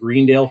desk of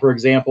Greendale, for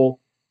example,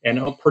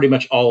 and pretty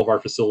much all of our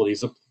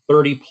facilities,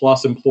 30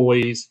 plus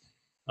employees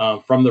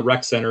from the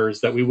rec centers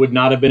that we would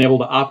not have been able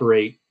to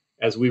operate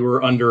as we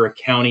were under a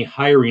county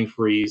hiring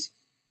freeze.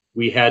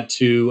 We had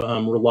to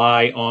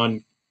rely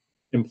on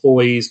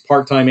employees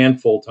part-time and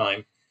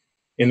full-time.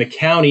 In the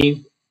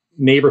county,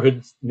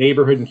 neighborhood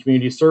and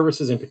community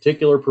services in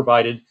particular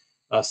provided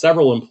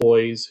several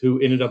employees who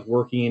ended up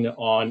working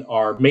on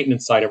our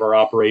maintenance side of our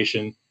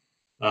operation,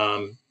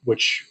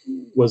 which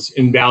was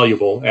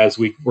invaluable as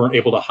we weren't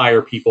able to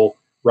hire people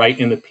right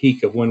in the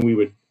peak of when we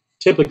would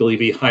typically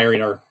be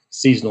hiring our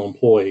seasonal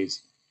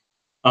employees.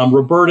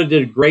 Roberta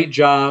did a great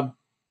job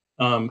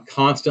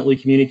constantly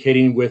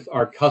communicating with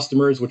our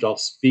customers, which I'll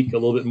speak a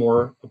little bit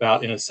more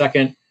about in a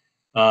second.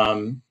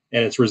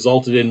 And it's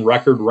resulted in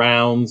record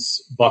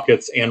rounds,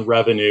 buckets, and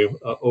revenue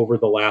over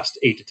the last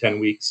 8 to 10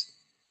 weeks.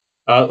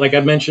 Like I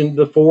mentioned,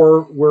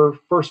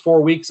 first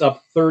 4 weeks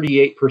up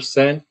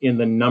 38% in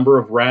the number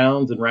of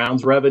rounds and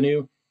rounds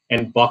revenue,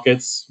 and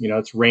buckets,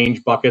 it's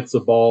range buckets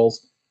of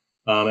balls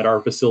at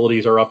our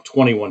facilities are up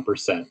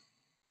 21%.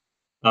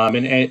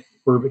 And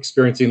we're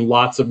experiencing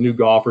lots of new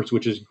golfers,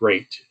 which is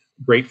great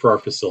for our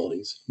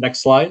facilities. Next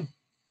slide.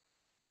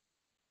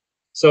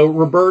 So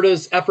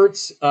Roberta's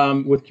efforts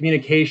with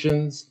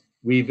communications,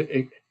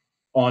 we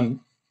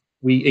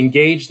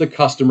engage the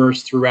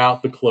customers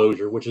throughout the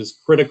closure, which is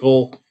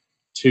critical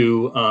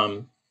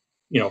to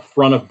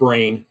front of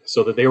brain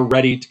so that they were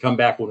ready to come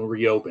back when we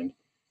reopened.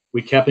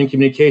 We kept in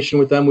communication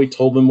with them. We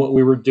told them what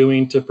we were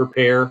doing to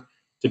prepare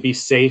to be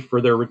safe for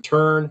their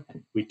return.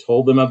 We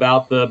told them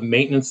about the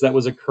maintenance that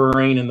was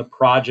occurring and the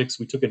projects.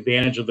 We took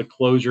advantage of the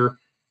closure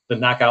to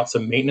knock out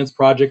some maintenance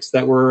projects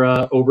that were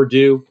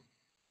overdue.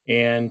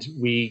 And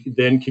we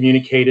then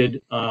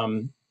communicated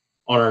on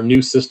our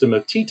new system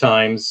of tee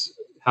times,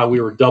 how we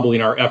were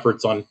doubling our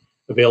efforts on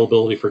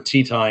availability for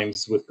tee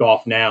times with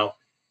Golf Now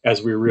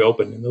as we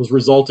reopened. And those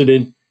resulted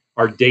in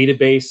our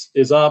database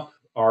is up,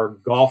 our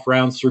golf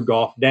rounds through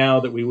Golf Now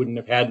that we wouldn't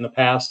have had in the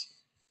past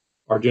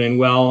are doing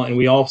well. And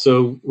we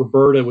also,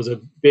 Roberta was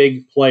a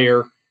big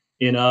player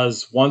in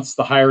us, once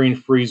the hiring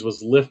freeze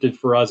was lifted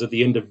for us at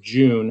the end of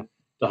June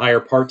to hire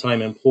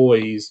part-time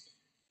employees,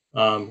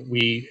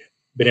 we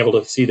been able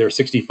to see there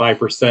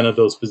 65% of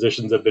those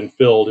positions have been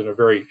filled in a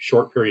very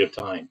short period of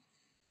time.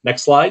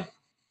 Next slide.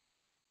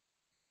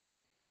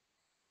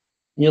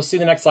 You'll see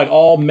the next slide,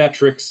 all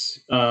metrics.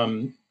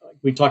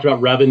 We talked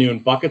about revenue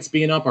and buckets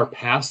being up. Our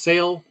pass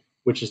sale,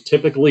 which is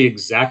typically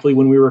exactly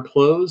when we were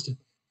closed,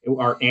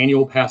 our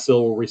annual pass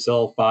sale where we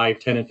sell 5,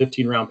 10, and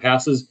 15 round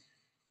passes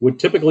would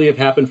typically have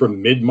happened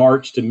from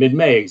mid-March to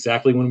mid-May,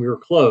 exactly when we were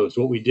closed.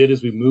 What we did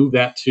is we moved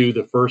that to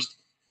the first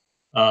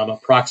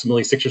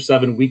approximately 6 or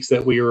 7 weeks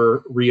that we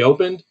were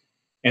reopened,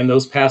 and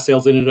those pass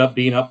sales ended up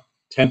being up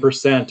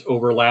 10%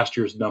 over last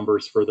year's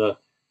numbers for the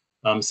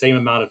same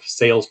amount of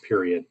sales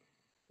period.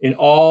 In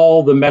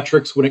all the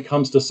metrics when it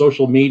comes to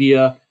social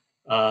media,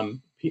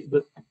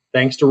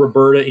 thanks to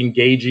Roberta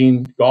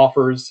engaging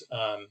golfers,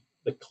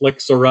 the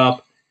clicks are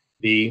up,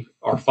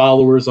 our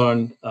followers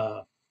on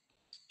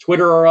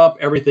Twitter are up.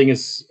 Everything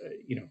is,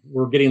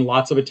 we're getting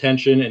lots of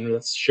attention, and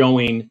it's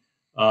showing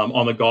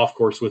on the golf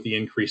course with the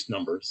increased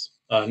numbers.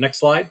 Next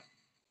slide.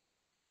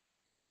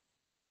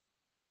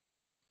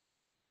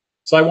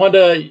 So I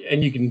wanted to,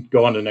 and you can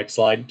go on to the next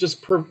slide,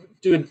 just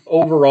do an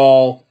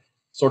overall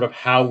sort of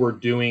how we're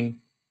doing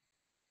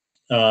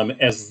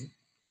as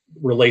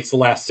relates to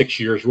the last 6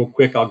 years. Real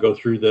quick, I'll go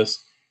through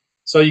this.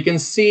 So you can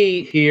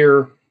see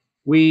here,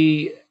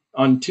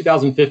 on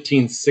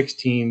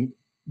 2015-16,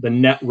 the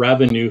net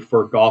revenue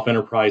for Golf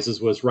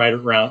Enterprises was right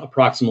around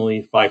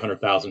approximately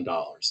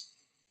 $500,000.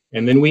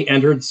 And then we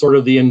entered sort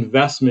of the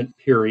investment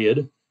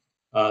period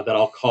that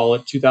I'll call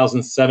it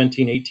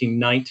 2017, 18,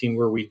 19,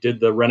 where we did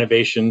the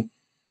renovation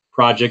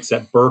projects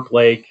at Burke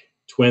Lake,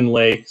 Twin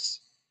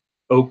Lakes,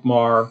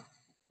 Oakmar,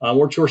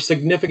 which were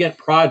significant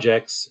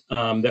projects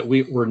that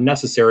were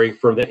necessary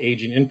for the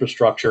aging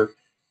infrastructure.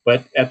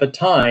 But at the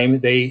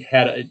time, they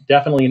had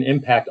definitely an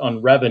impact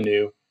on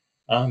revenue.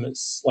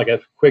 It's like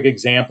a quick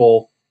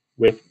example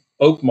with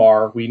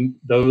Oakmar,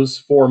 those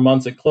 4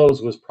 months it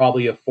closed was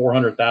probably a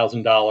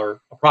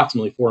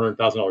approximately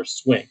 $400,000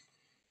 swing.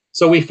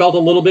 So we felt a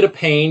little bit of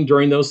pain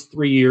during those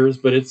 3 years,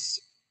 but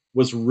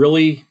was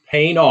really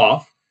paying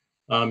off.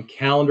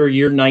 Calendar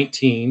year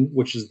 19,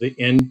 which is the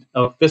end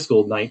of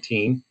fiscal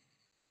 19.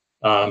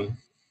 And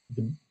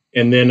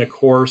then, of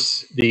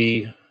course,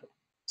 the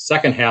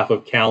second half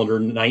of calendar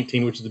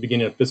 19, which is the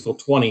beginning of fiscal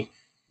 20,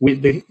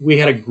 we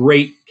had a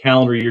great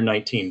calendar year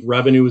 19.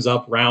 Revenue was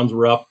up, rounds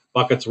were up,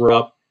 buckets were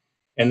up,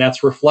 and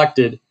that's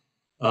reflected.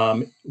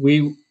 I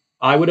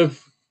would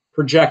have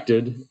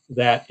projected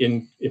that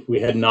if we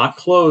had not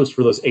closed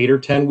for those 8 or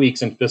 10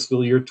 weeks in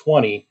fiscal year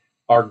 20,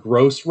 our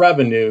gross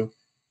revenue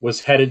was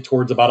headed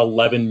towards about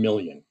 11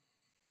 million.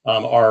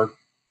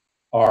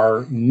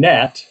 Our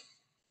net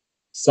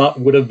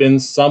would have been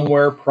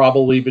somewhere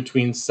probably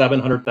between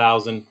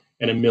 700,000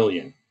 and $1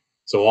 million.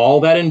 So all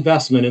that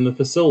investment in the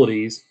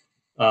facilities,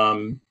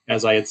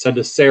 as I had said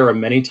to Sarah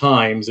many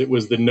times, it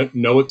was the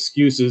no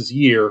excuses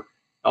year.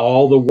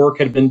 All the work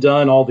had been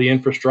done, all the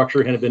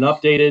infrastructure had been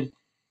updated.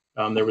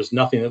 There was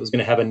nothing that was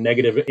going to have a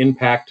negative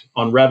impact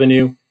on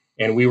revenue,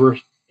 and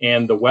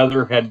the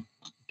weather had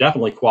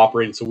definitely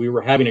cooperated. So we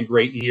were having a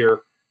great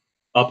year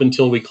up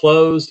until we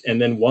closed,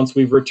 and then once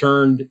we've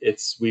returned,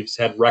 we've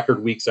had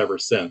record weeks ever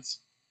since.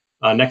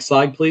 Next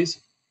slide,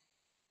 please.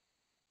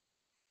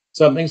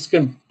 So I'm just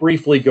going to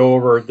briefly go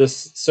over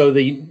this. So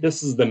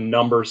this is the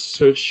numbers.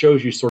 So it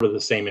shows you sort of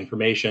the same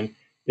information.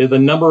 The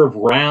number of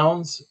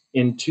rounds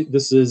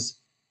this is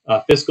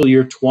fiscal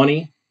year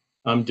 20.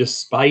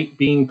 Despite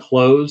being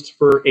closed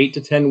for 8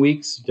 to 10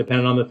 weeks,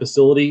 depending on the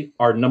facility,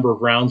 our number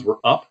of rounds were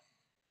up,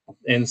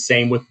 and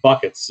same with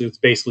buckets. So it's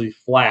basically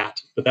flat,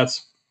 but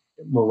that's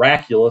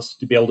miraculous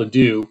to be able to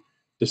do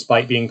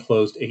despite being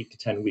closed 8 to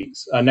 10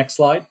 weeks. Next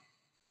slide.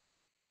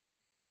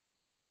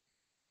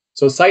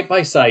 So site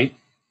by site,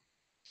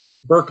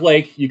 Burke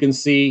Lake, you can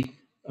see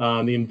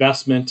the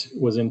investment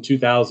was in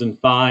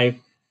 2005,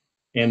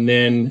 and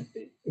then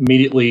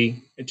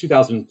immediately in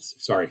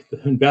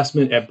the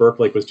investment at Burke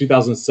Lake was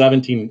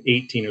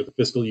 2017-18 are the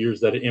fiscal years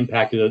that it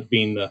impacted, it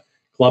being the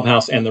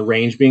clubhouse and the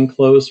range being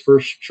closed for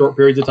short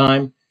periods of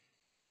time.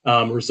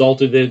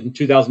 Resulted in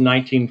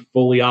 2019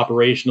 fully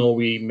operational.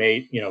 We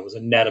made, it was a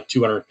net of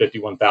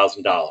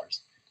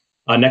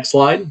 $251,000. Next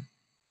slide.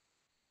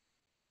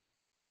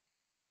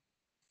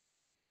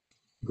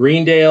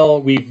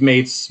 Greendale, we've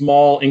made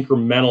small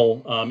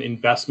incremental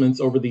investments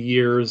over the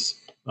years.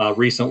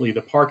 Recently,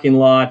 the parking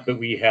lot, but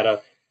we had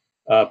a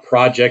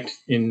project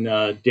in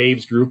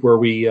Dave's group where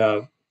we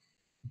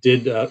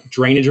did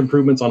drainage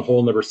improvements on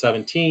hole number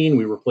 17.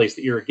 We replaced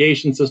the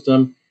irrigation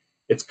system.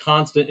 It's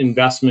constant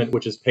investment,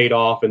 which has paid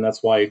off, and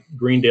that's why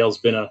Greendale's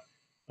been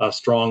a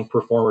strong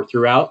performer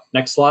throughout.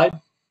 Next slide.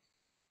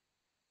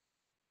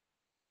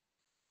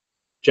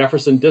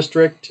 Jefferson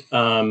District,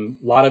 a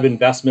lot of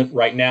investment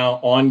right now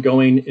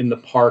ongoing in the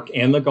park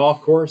and the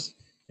golf course,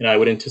 and I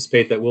would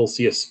anticipate that we'll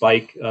see a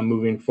spike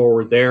moving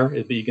forward there.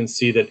 But you can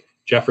see that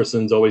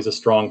Jefferson's always a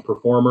strong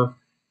performer.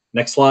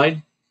 Next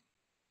slide.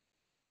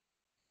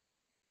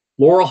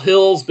 Laurel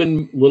Hill's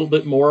been a little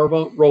bit more of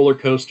a roller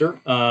coaster,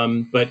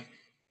 but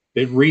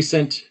the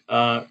recent,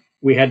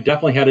 we had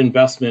definitely had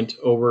investment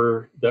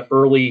over the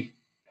early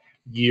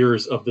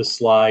years of this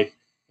slide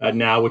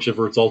now, which have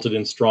resulted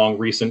in strong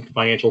recent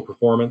financial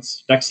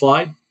performance. Next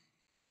slide.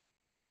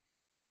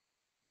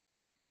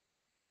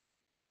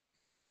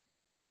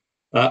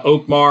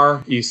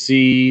 Oakmar, you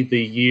see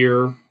the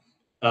year,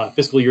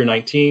 fiscal year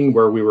 19,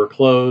 where we were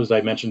closed.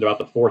 I mentioned about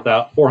the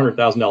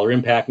 $400,000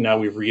 impact. Now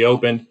we've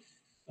reopened,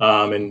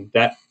 and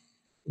that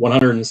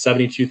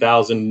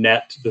 $172,000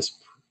 net this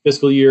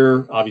fiscal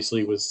year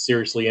obviously was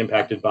seriously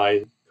impacted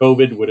by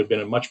COVID, would have been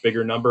a much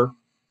bigger number.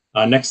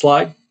 Next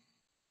slide.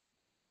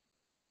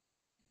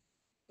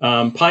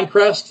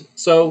 Pinecrest.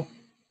 So,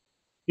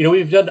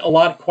 we've done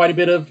quite a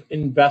bit of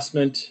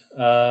investment,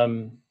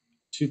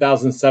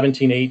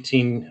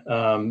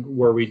 2017-18,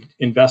 where we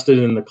invested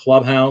in the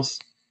clubhouse,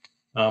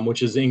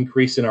 which is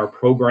increasing our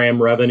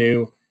program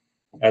revenue,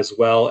 as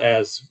well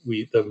as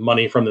the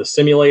money from the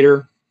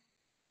simulator.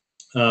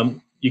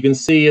 You can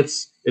see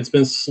it's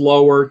been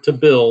slower to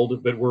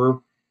build, but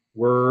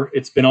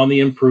it's been on the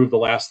improve the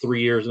last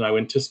 3 years, and I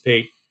would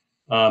anticipate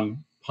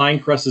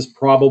Pinecrest is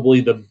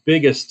probably the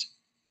biggest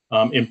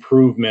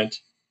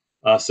improvement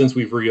since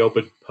we've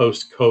reopened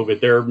post-COVID.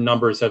 Their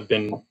numbers have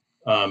been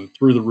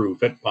through the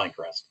roof at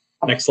Pinecrest.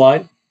 Next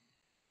slide.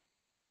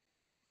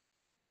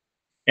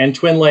 And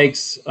Twin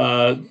Lakes,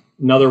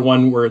 another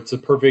one where it's a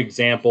perfect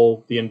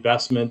example, the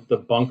investment, the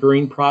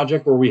bunkering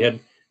project, where we had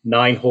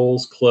 9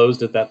 holes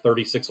closed at that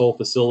 36-hole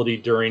facility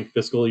during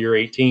fiscal year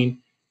 18.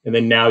 And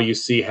then now you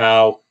see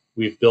how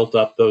we've built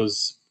up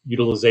those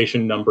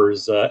utilization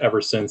numbers ever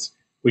since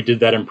we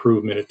did that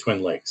improvement at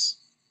Twin Lakes.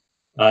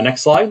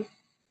 Next slide.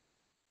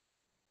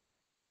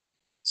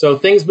 So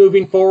things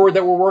moving forward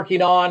that we're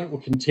working on,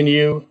 we'll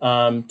continue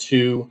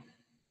to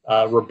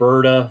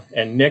Roberta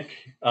and Nick,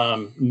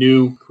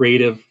 new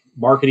creative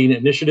marketing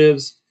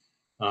initiatives.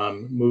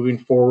 Moving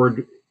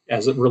forward,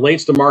 as it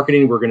relates to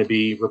marketing, we're going to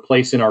be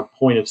replacing our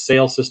point of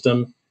sale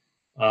system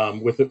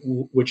with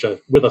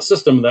a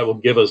system that will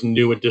give us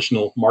new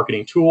additional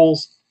marketing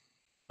tools.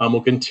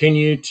 We'll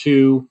continue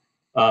to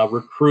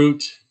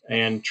recruit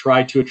and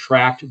try to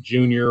attract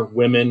junior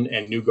women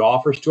and new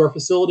golfers to our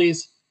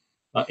facilities.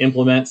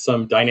 Implement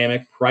some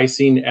dynamic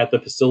pricing at the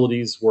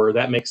facilities where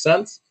that makes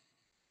sense,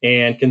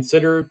 and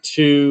consider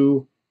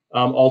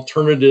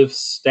alternative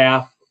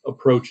staff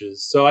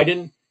approaches. So I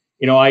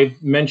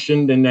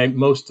mentioned, and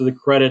most of the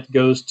credit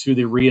goes to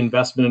the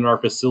reinvestment in our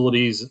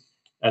facilities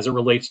as it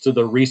relates to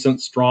the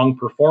recent strong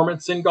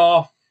performance in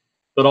golf,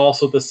 but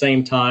also at the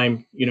same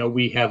time,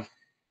 we have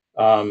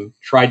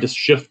tried to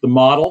shift the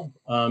model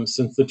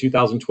since the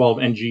 2012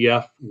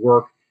 NGF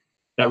work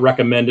that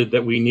recommended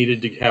that we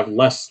needed to have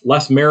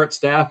less merit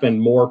staff and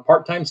more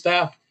part-time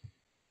staff.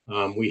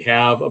 We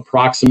have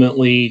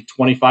approximately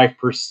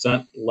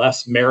 25%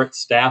 less merit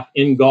staff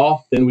in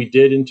golf than we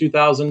did in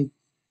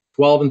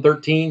 2012 and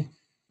 13.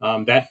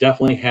 That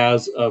definitely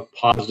has a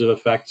positive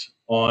effect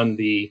on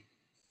the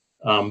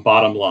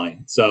bottom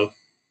line. So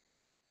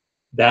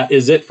that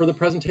is it for the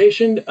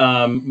presentation.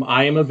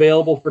 I am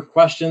available for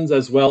questions,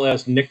 as well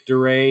as Nick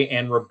DeRay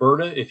and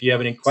Roberta, if you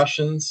have any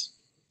questions.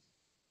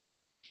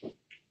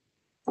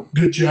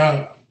 Good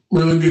job.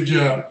 Really good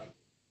job.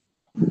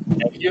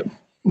 Thank you.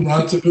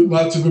 Lots of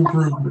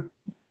improvement.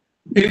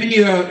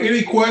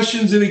 Any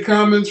questions, any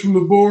comments from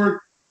the board?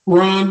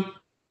 Ron?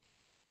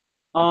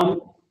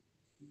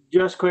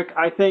 Just quick,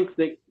 I think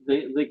the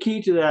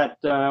key to that,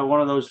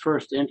 one of those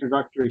first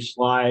introductory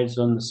slides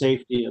on the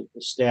safety of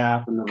the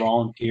staff and the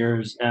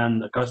volunteers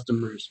and the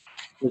customers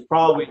is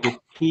probably the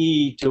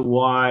key to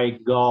why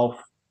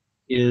golf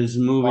is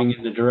moving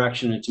in the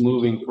direction it's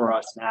moving for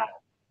us now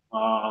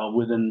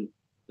within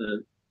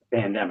the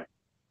pandemic.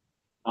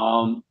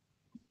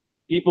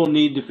 People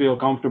need to feel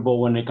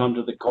comfortable when they come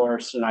to the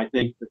course, and I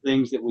think the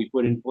things that we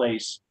put in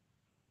place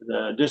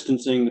the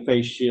distancing, the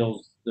face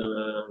shields,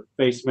 the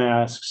face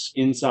masks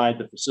inside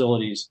the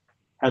facilities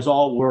has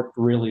all worked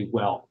really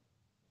well.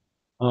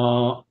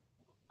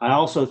 I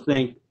also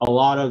think a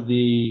lot of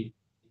the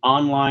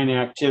online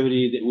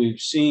activity that we've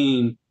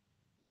seen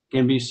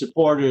can be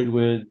supported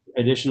with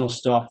additional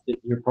stuff that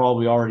you're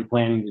probably already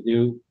planning to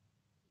do.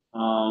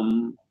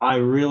 I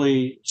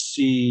really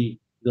see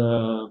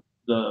the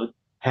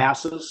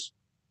passes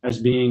as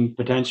being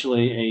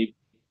potentially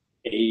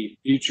a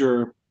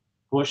future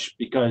push,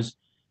 because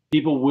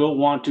people will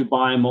want to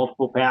buy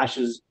multiple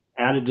passes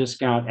at a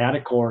discount at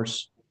a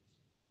course,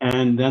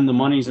 and then the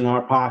money's in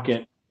our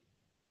pocket,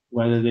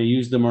 whether they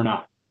use them or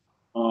not.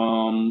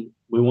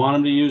 We want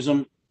them to use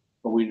them,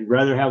 but we'd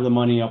rather have the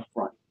money up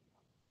front.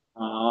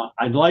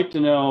 I'd like to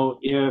know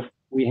if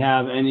we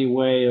have any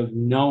way of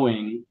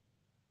knowing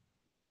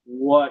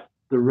what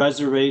the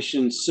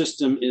reservation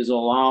system is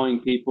allowing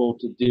people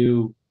to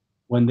do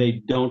when they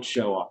don't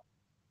show up.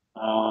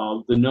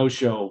 The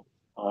no-show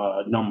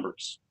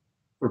numbers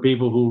for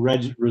people who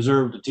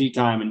reserved a tee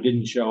time and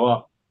didn't show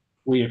up.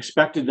 We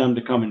expected them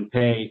to come and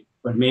pay,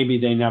 but maybe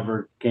they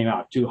never came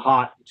out. Too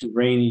hot, too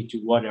rainy,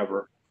 too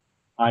whatever.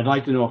 I'd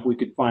like to know if we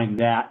could find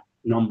that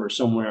number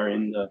somewhere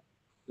in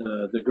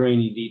the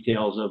grainy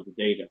details of the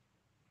data.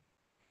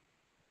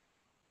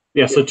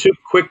 Yeah, so two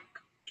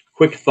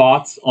quick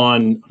thoughts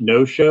on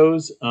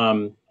no-shows.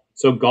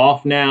 So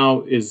Golf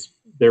Now is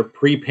their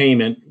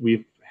prepayment.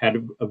 We've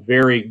had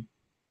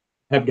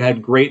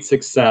had great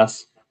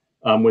success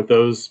with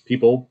those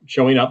people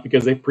showing up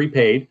because they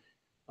prepaid.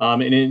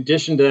 And in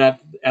addition to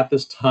that, at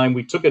this time,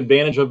 we took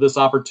advantage of this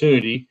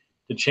opportunity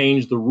to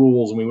change the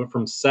rules, and we went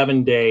from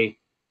 7-day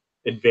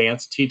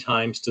advanced tee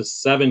times to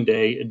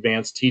 7-day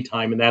advanced tee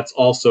time, and that's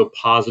also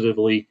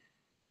positively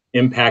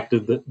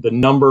impacted the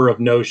number of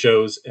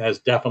no-shows has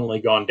definitely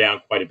gone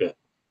down quite a bit.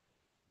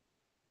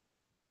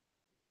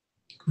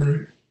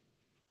 Great.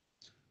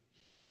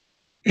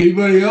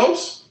 Anybody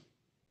else?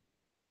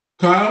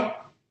 Kyle?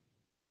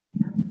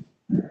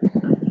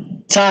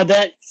 Todd,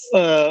 that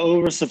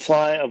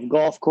oversupply of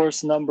golf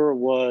course number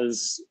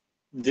was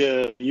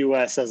the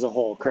U.S. as a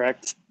whole,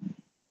 correct?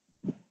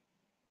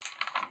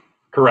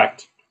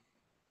 Correct.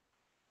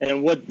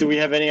 And what do we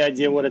have any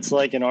idea what it's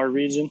like in our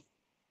region?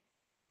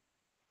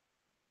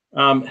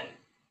 I'll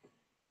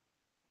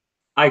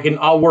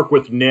work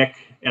with Nick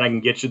and I can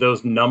get you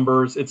those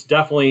numbers. It's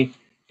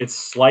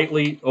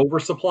slightly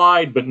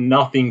oversupplied, but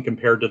nothing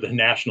compared to the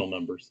national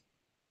numbers.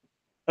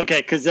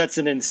 Okay, because that's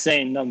an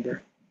insane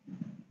number.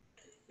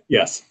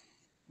 Yes.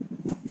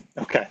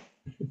 Okay.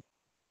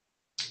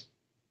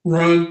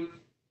 Ron?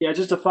 Yeah,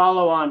 just to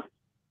follow on,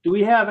 do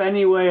we have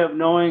any way of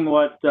knowing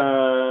what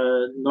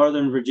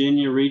Northern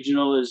Virginia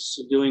Regional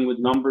is doing with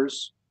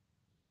numbers?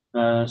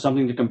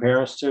 Something to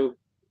compare us to?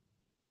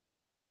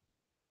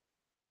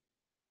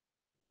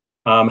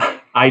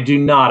 I do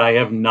not. I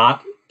have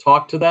not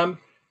talked to them,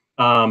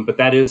 but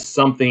that is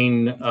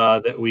something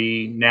that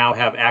we now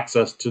have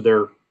access to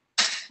their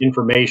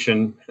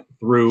information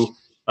through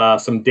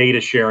some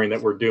data sharing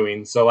that we're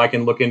doing. So I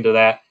can look into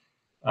that.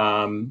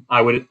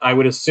 I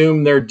would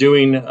assume they're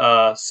doing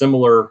a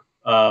similar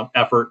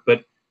effort,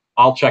 but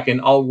I'll check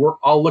in.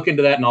 I'll look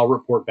into that and I'll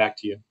report back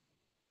to you.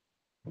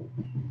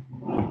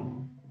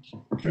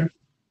 Okay.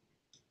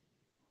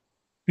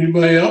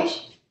 Anybody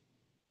else?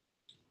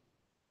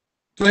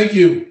 Thank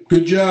you.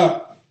 Good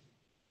job.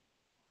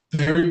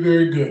 Very,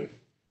 very good.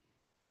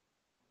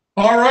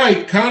 All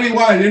right,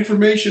 countywide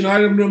information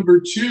item number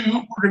 2,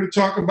 we're going to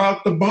talk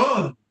about the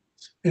bond.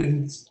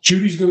 And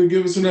Judy's going to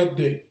give us an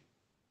update.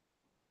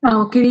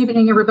 Well, good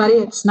evening, everybody.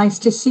 It's nice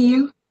to see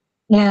you.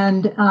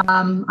 And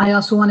I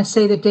also want to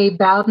say that Dave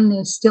Bowden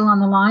is still on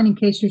the line in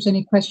case there's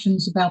any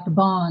questions about the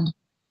bond.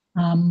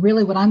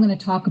 Really what I'm going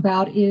to talk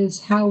about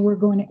is how we're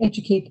going to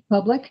educate the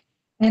public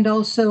and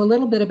also a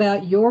little bit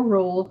about your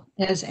role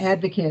as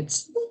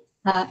advocates.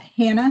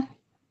 Hannah,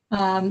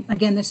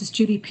 again, this is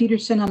Judy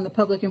Peterson. I'm the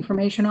Public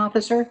Information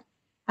Officer.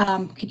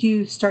 Could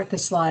you start the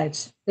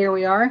slides? There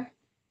we are.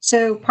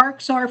 So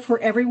parks are for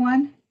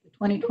everyone, the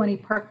 2020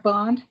 park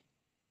bond.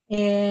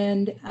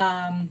 And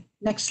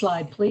next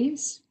slide,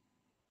 please.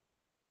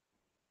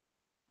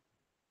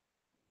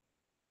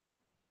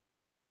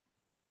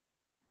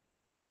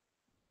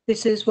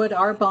 This is what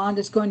our bond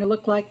is going to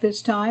look like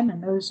this time,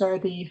 and those are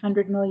the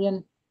 100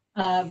 million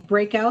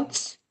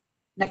breakouts.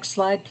 Next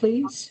slide,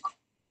 please.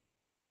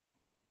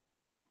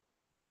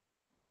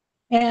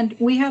 And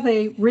we have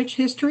a rich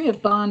history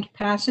of bond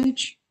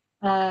passage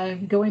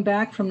going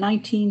back from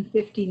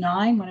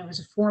 1959 when it was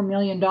a $4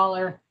 million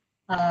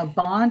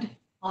bond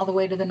all the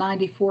way to the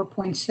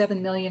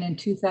 94.7 million in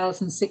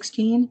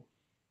 2016.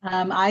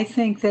 I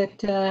think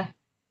that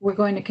we're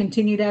going to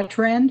continue that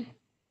trend.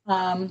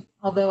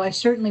 Although I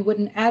certainly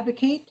wouldn't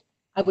advocate,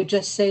 I would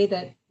just say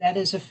that that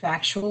is a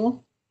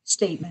factual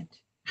statement.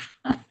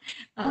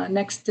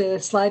 Next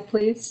slide,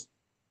 please.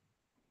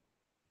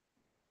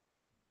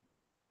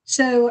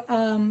 So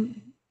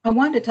I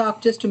wanted to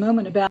talk just a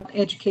moment about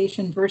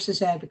education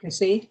versus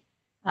advocacy.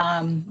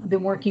 I've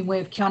been working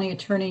with County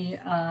Attorney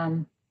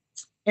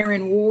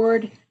Aaron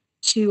Ward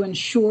to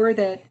ensure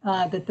that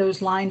that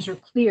those lines are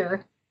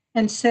clear.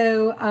 And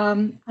so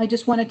I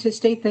just wanted to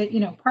state that,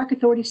 Park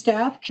Authority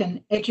staff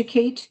can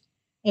educate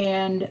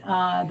and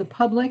the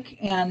public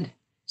and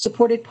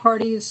supported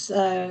parties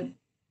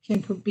can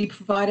be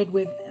provided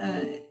with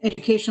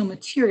educational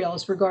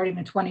materials regarding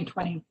the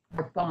 2020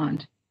 park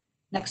bond.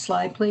 Next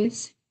slide,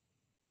 please.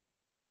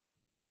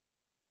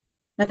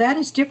 Now that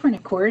is different,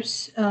 of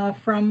course,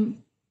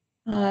 from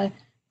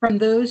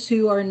those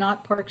who are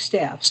not park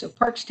staff. So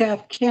park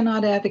staff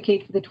cannot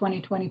advocate for the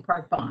 2020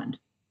 park bond.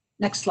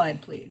 Next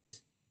slide, please.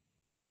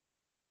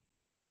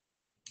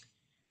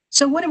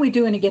 So what are we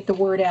doing to get the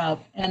word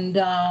out? And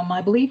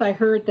I believe I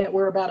heard that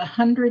we're about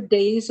 100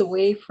 days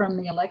away from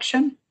the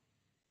election.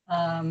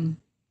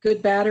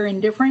 Good, bad, or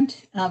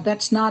indifferent,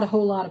 that's not a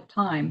whole lot of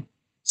time.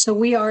 So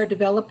we are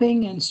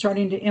developing and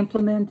starting to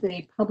implement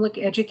a public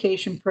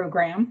education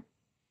program.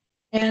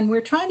 And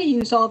we're trying to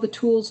use all the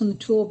tools in the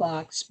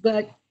toolbox,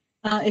 but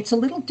it's a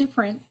little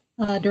different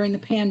during the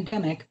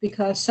pandemic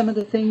because some of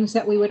the things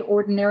that we would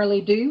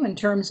ordinarily do in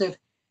terms of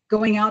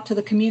going out to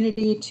the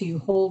community to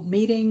hold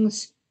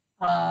meetings,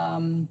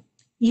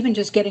 even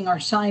just getting our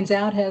signs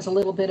out has a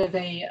little bit of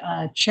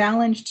a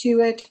challenge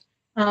to it.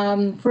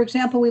 For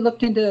example, we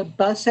looked into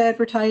bus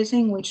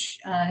advertising, which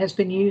has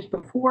been used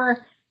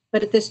before,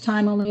 but at this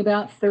time, only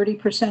about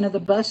 30% of the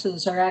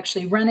buses are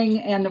actually running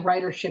and the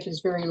ridership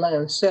is very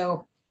low.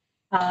 So,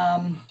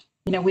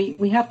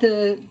 we have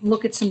to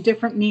look at some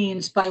different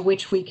means by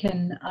which we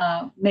can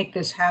make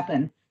this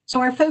happen.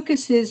 So our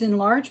focus is in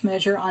large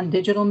measure on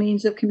digital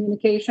means of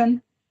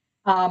communication.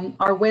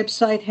 Our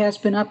website has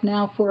been up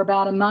now for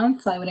about a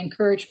month. I would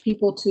encourage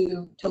people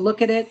to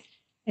look at it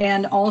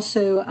and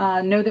also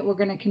know that we're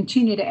going to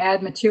continue to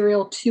add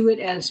material to it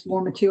as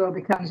more material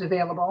becomes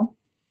available.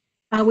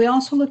 We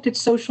also looked at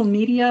social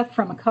media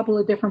from a couple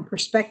of different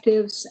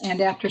perspectives,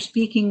 and after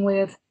speaking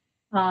with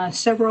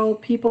several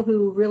people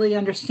who really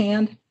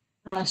understand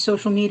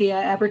social media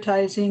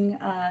advertising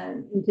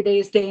in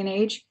today's day and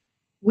age,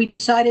 we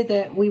decided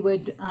that we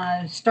would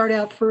start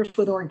out first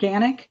with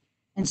organic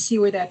and see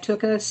where that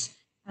took us.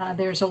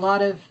 There's a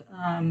lot of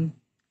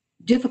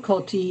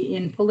difficulty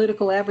in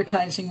political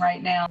advertising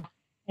right now.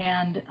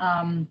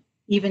 And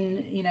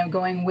even,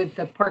 going with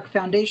the Park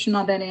Foundation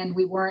on that end,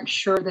 we weren't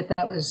sure that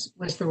that was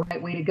the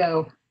right way to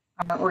go.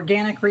 Our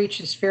organic reach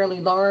is fairly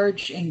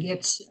large and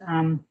gets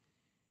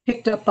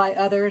picked up by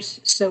others.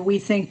 So we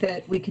think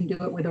that we can do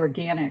it with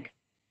organic.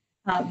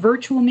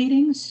 Virtual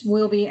meetings,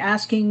 we'll be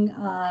asking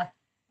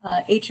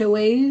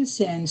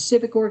HOAs and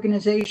civic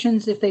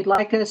organizations if they'd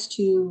like us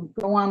to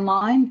go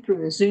online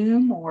through a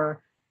Zoom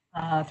or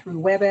through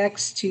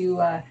WebEx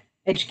to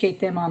educate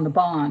them on the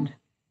bond.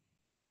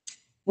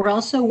 We're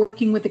also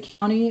working with the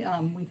county.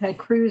 We've had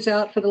crews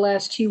out for the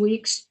last 2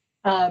 weeks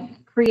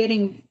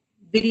creating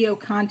video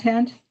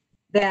content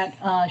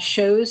that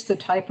shows the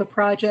type of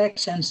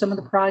projects and some of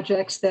the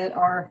projects that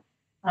are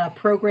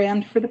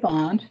programmed for the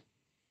bond.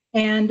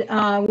 And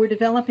we're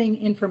developing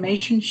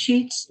information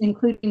sheets,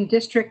 including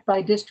district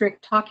by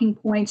district talking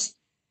points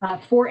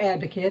for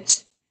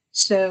advocates.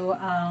 So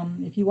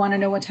if you want to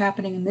know what's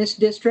happening in this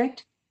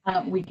district,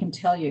 we can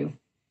tell you.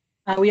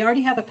 We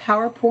already have a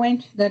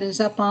PowerPoint that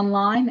is up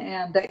online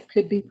and that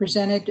could be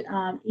presented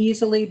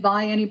easily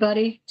by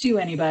anybody to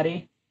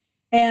anybody.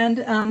 And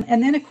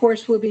then, of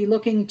course, we'll be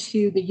looking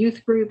to the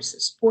youth groups,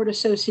 sport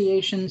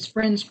associations,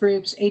 friends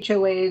groups,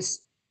 HOAs,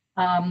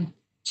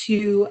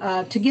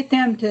 to get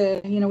them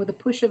to, with a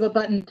push of a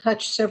button,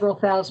 touch several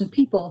thousand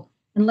people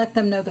and let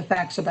them know the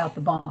facts about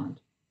the bond.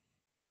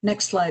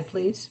 Next slide,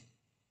 please.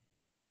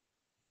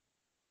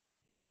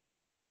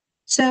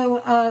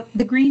 So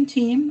the Green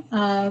Team,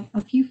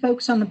 a few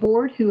folks on the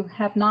board who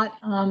have not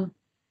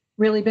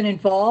really been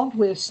involved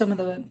with some of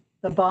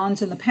the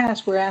bonds in the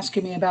past were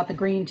asking me about the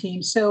Green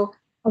Team. So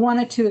I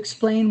wanted to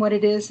explain what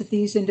it is that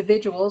these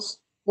individuals,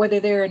 whether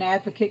they're an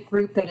advocate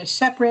group that is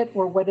separate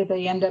or whether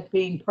they end up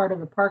being part of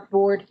the park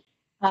board,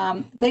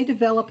 they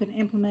develop and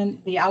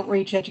implement the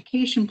outreach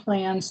education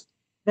plans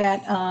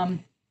that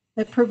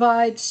that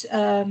provides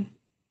the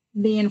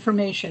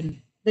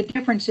information. The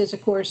difference is,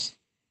 of course,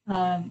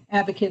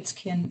 advocates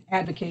can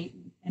advocate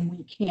and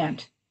we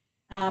can't.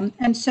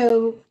 And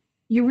so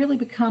you really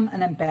become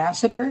an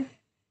ambassador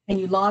and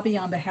you lobby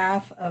on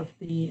behalf of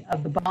the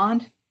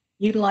bond,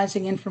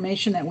 utilizing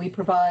information that we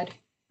provide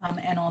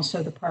and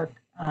also the park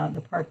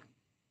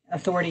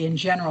authority in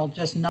general,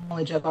 just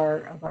knowledge of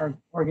our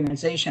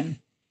organization.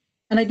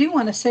 And I do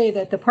want to say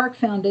that the Park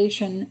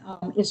Foundation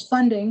is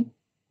funding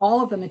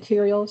all of the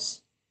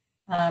materials.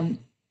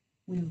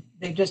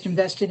 They've just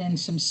invested in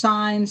some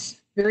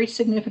signs, very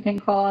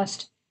significant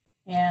cost.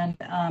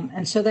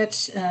 And so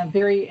that's a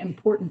very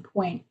important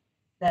point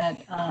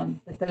that,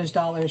 that those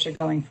dollars are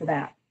going for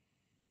that.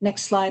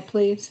 Next slide,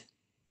 please.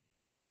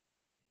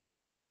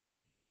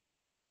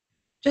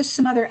 Just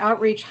some other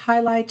outreach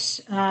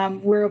highlights.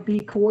 We'll be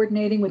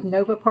coordinating with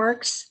Nova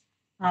Parks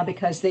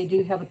because they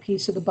do have a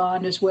piece of the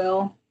bond as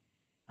well.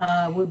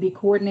 We'll be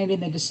coordinating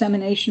the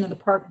dissemination of the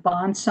park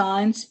bond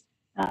signs.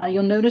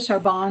 You'll notice our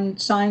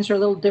bond signs are a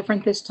little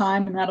different this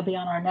time, and that'll be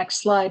on our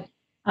next slide.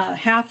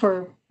 Half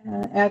are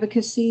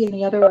advocacy and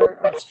the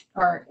other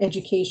are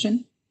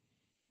education.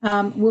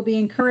 We'll be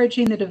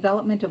encouraging the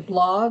development of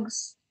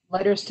blogs,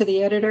 letters to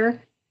the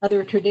editor,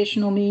 other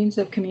traditional means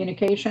of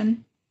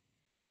communication.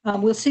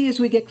 We'll see as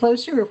we get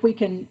closer if we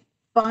can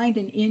find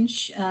an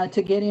inch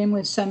to get in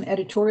with some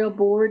editorial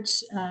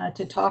boards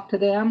to talk to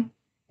them,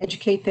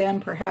 educate them,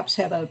 perhaps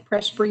have a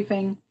press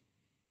briefing.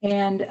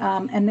 And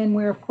then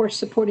we're, of course,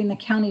 supporting the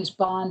county's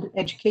bond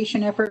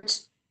education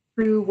efforts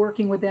through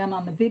working with them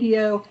on the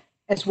video,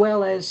 as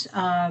well as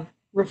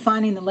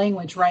refining the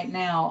language right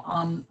now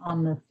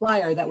on the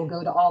flyer that will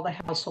go to all the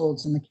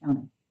households in the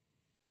county.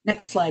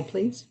 Next slide,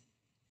 please.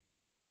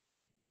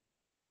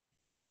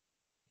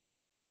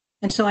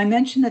 And so I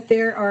mentioned that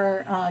there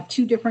are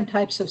two different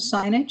types of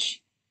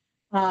signage.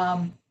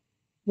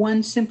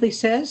 One simply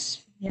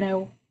says,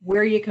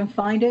 where you can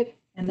find it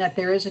and that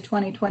there is a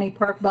 2020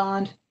 park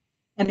bond,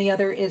 and the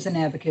other is an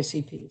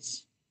advocacy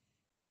piece.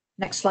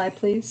 Next slide,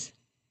 please.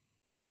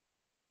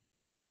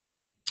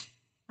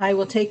 I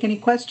will take any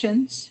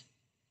questions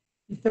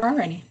if there are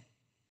any.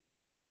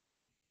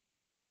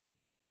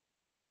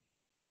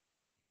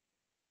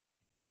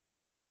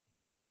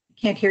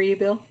 Can't hear you,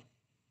 Bill.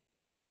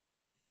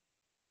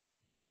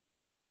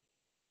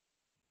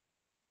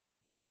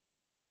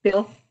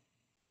 Bill?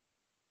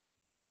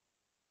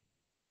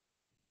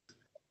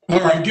 All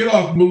right, get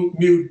off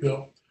mute,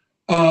 Bill.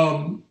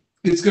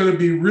 It's going to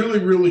be really,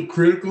 really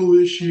critical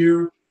this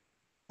year,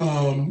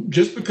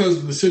 just because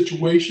of the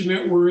situation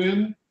that we're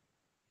in.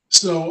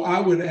 So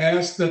I would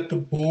ask that the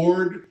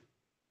board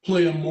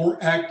play a more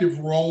active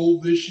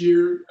role this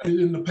year.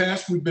 In the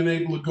past, we've been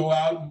able to go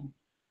out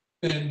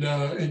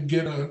and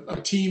get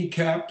a team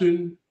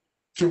captain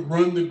to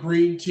run the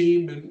green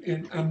team,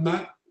 and I'm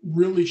not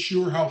really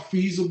sure how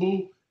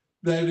feasible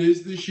that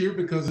is this year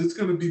because it's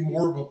going to be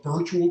more of a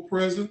virtual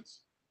presence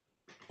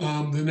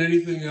than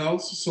anything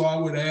else. So I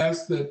would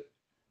ask that,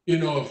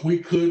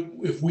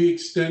 if we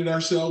extend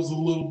ourselves a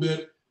little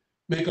bit,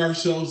 make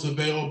ourselves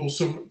available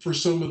for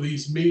some of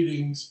these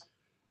meetings,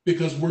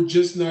 because we're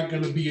just not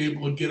going to be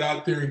able to get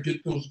out there and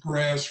get those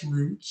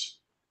grassroots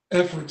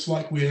efforts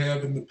like we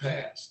have in the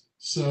past.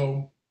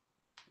 So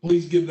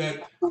please give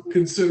that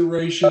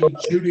consideration.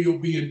 Judy will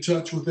be in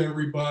touch with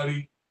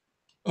everybody.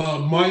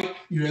 Mike,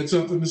 you had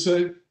something to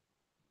say?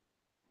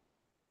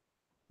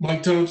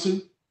 Mike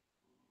Thompson?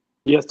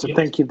 Yes, sir.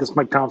 Thank you. This is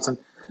Mike Thompson.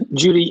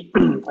 Judy,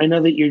 I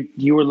know that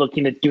you were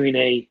looking at doing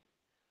a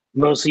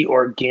mostly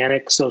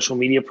organic social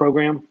media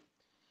program.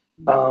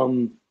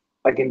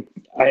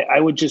 I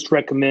would just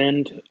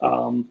recommend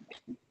that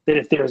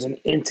if there's an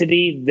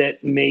entity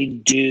that may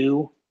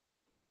do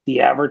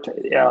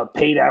the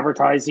paid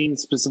advertising,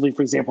 specifically,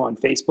 for example, on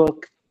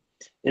Facebook,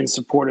 in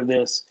support of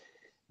this,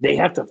 they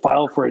have to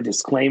file for a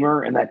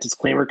disclaimer, and that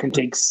disclaimer can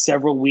take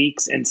several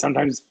weeks, and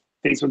sometimes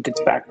Facebook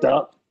gets backed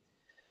up.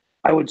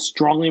 I would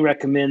strongly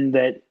recommend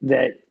that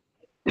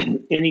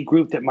any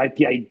group that might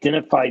be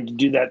identified to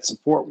do that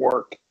support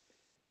work,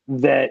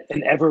 that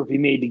an effort be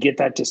made to get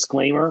that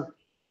disclaimer.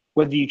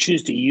 Whether you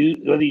choose to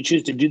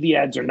do the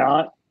ads or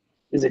not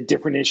is a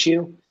different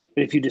issue.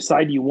 But if you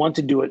decide you want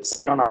to do it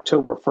on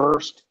October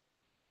 1st,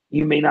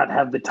 you may not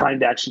have the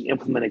time to actually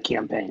implement a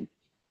campaign.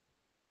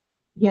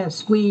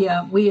 Yes, we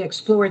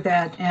explored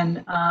that,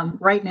 and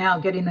right now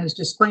getting those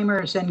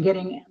disclaimers and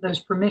getting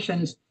those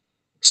permissions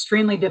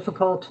extremely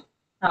difficult.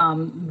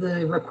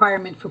 The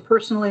requirement for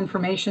personal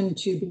information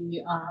to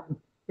be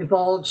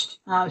divulged.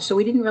 So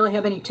we didn't really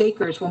have any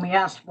takers when we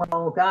asked,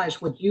 well,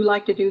 guys, would you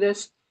like to do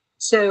this?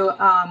 So,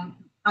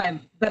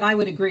 but I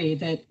would agree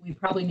that we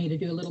probably need to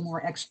do a little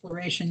more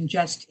exploration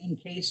just in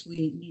case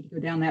we need to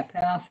go down that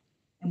path,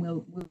 and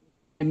we'll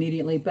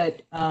immediately.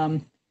 But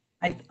I'm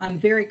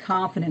very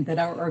confident that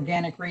our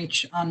organic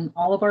reach on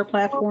all of our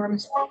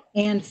platforms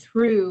and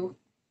through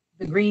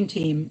the Green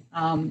Team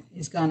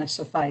is going to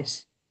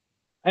suffice.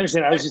 I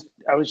understand.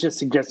 I was just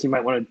suggesting you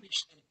might want to.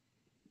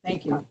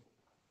 Thank you.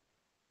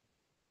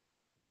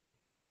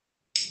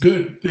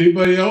 Good.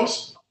 Anybody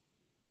else?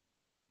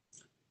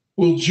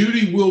 Well,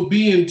 Judy will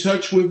be in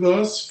touch with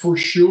us for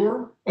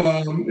sure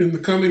in the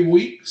coming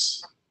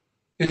weeks,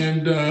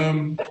 and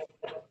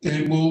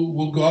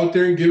we'll go out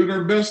there and give it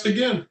our best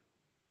again.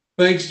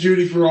 Thanks,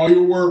 Judy, for all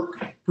your work.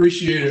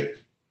 Appreciate it.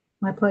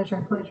 My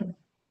pleasure.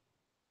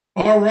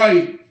 All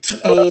right,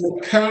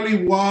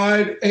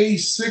 countywide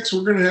A6,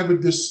 we're going to have a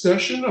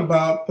discussion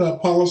about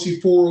policy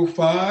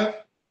 405,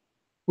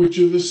 which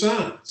are the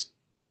signs.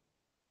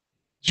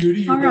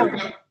 Judy, you're All going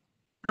right.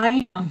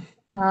 I am.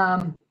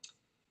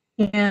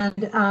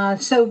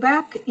 So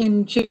back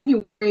in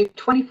January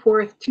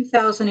 24th,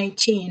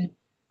 2018,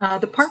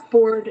 the Park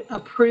Board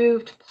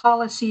approved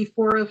policy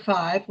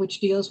 405,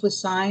 which deals with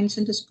signs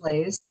and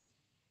displays.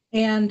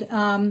 And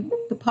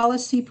the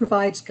policy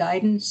provides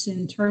guidance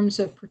in terms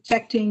of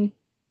protecting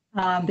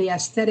the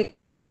aesthetic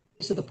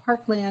of the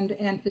parkland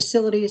and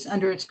facilities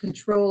under its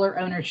control or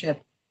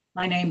ownership.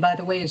 My name, by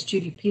the way, is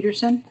Judy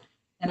Peterson,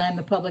 and I'm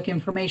the Public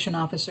Information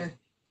Officer.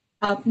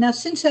 Now,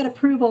 since that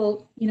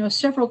approval,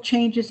 several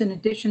changes and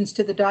additions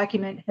to the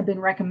document have been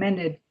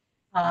recommended.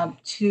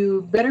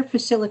 to better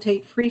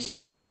facilitate free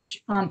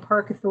speech on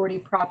Park Authority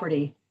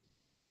property.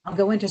 I'll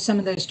go into some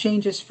of those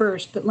changes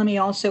first, but let me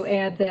also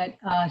add that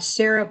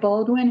Sarah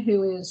Baldwin,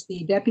 who is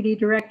the Deputy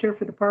Director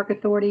for the Park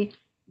Authority,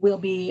 will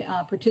be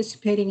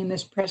participating in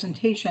this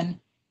presentation.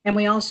 And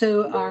we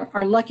also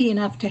are lucky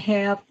enough to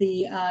have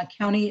the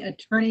County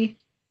Attorney,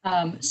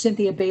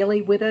 Cynthia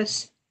Bailey, with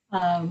us.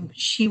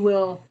 She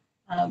will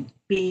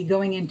be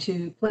going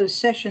into closed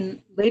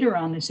session later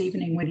on this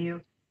evening with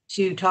you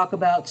to talk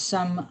about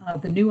some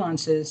of the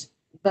nuances.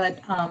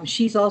 But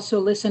she's also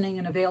listening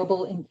and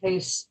available in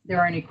case there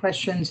are any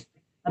questions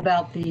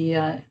about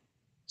the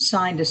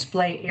sign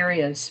display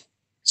areas.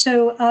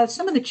 So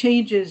some of the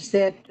changes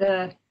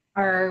that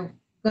are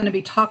going to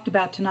be talked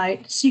about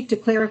tonight seek to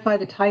clarify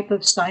the type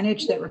of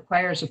signage that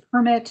requires a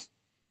permit,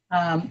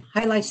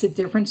 highlights the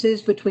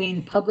differences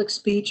between public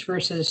speech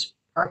versus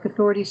Park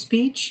Authority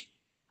speech,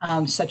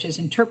 such as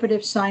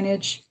interpretive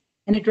signage,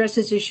 and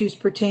addresses issues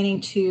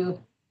pertaining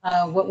to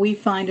what we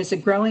find as a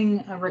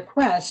growing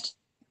request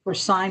for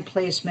sign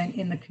placement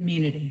in the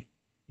community.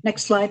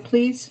 Next slide,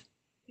 please.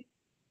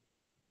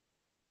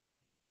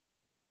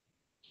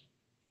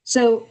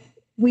 So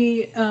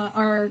we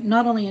are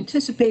not only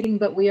anticipating,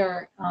 but we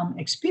are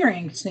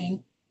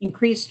experiencing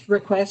increased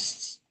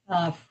requests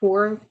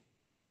for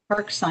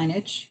park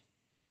signage.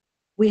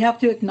 We have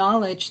to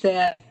acknowledge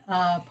that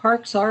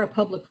parks are a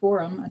public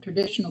forum, a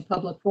traditional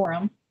public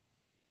forum.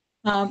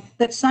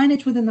 That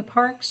signage within the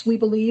parks, we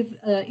believe,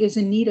 is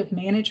in need of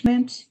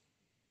management.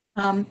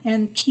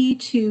 And key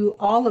to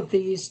all of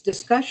these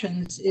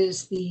discussions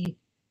is the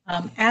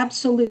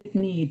absolute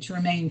need to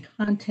remain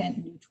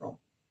content neutral.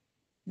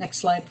 Next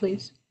slide,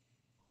 please.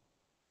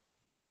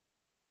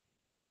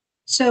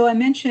 So I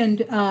mentioned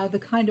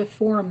the kind of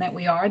forum that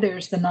we are.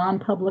 There's the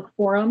non-public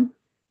forum,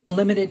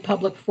 limited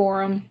public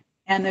forum,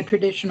 and the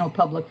traditional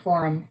public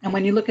forum. And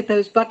when you look at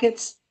those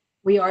buckets,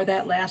 we are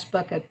that last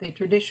bucket, the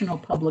traditional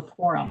public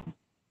forum.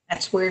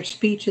 That's where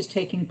speech is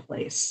taking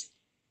place.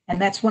 And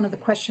that's one of the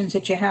questions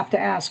that you have to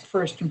ask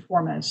first and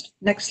foremost.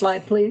 Next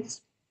slide,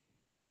 please.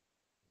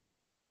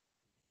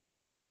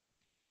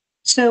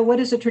 So what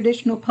is a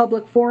traditional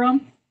public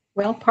forum?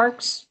 Well,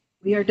 parks,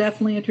 we are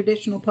definitely a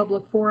traditional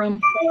public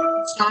forum.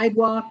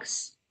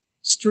 Sidewalks,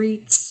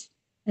 streets,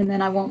 and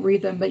then I won't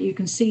read them, but you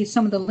can see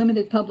some of the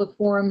limited public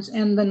forums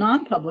and the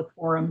non-public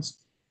forums.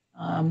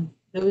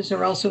 Those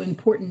are also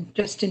important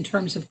just in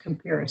terms of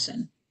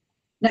comparison.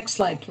 Next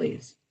slide,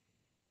 please.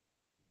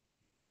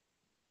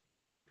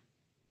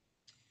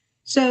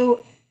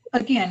 So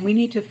again, we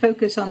need to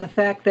focus on the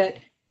fact that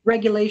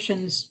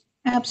regulations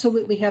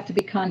absolutely have to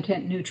be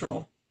content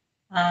neutral.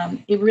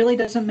 It really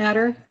doesn't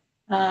matter,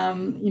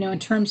 in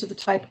terms of the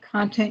type of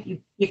content,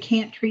 you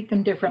can't treat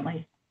them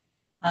differently.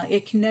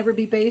 It can never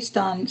be based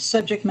on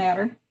subject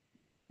matter,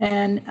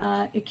 and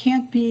it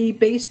can't be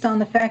based on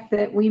the fact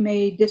that we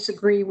may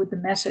disagree with the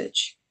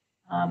message.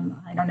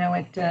 I don't know,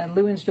 at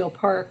Lewinsville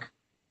Park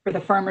for the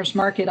farmer's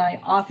market,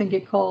 I often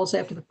get calls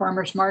after the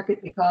farmer's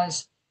market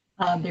because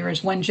there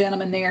is one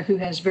gentleman there who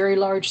has very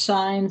large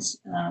signs,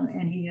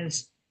 and he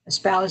is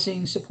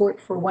espousing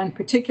support for one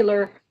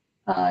particular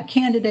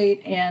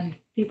candidate, and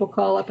people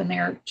call up and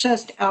they're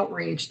just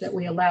outraged that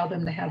we allow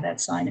them to have that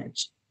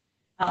signage.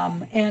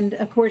 And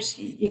of course,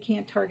 you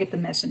can't target the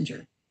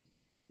messenger.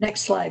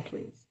 Next slide,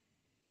 please.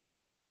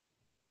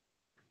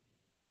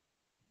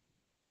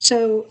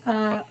 So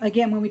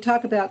again, when we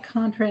talk about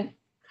content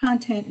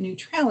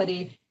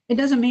neutrality, it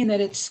doesn't mean that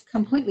it's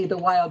completely the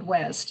Wild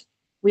West.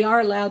 We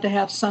are allowed to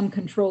have some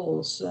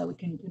controls. We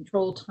can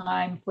control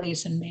time,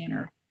 place, and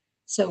manner.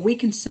 So we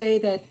can say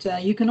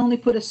that you can only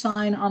put a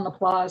sign on the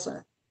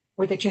plaza,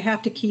 or that you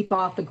have to keep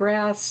off the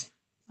grass,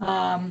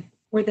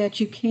 or that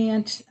you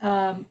can't,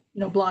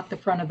 block the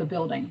front of the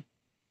building.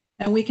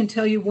 And we can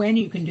tell you when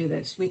you can do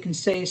this. We can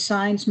say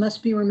signs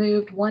must be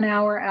removed 1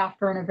 hour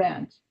after an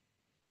event.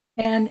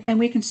 And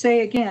we can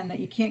say again that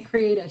you can't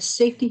create a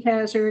safety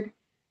hazard,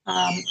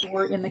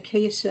 or in the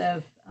case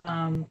of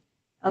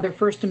other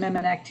First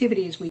Amendment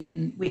activities, we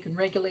can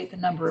regulate the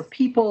number of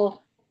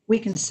people. We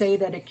can say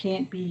that it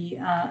can't be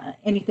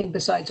anything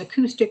besides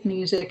acoustic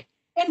music,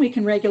 and we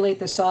can regulate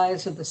the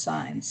size of the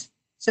signs.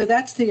 So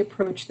that's the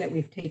approach that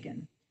we've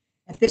taken.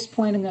 At this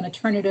point, I'm going to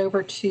turn it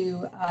over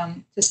to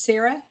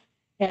Sarah,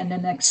 and the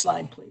next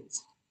slide,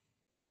 please.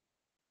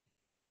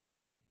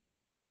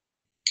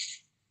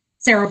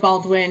 Sarah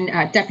Baldwin,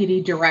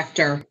 Deputy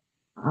Director.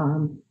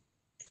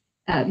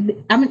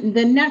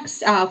 The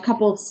next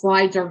couple of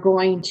slides are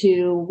going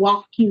to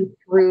walk you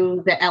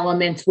through the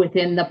elements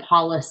within the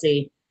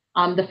policy.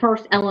 The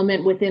first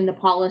element within the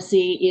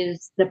policy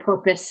is the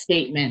purpose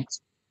statement.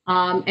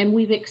 And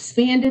we've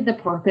expanded the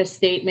purpose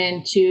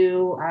statement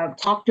to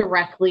talk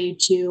directly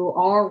to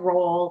our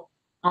role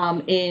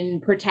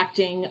in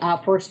protecting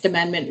First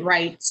Amendment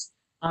rights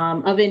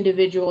of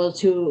individuals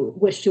who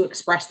wish to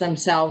express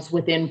themselves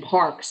within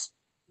parks,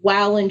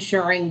 while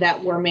ensuring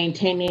that we're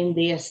maintaining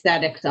the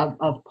aesthetics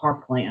of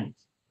parkland.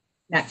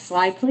 Next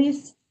slide,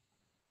 please.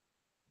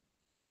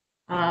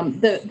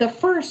 The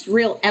first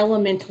real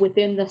element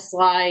within the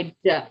slide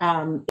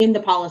in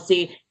the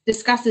policy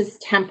discusses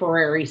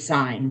temporary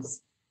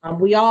signs.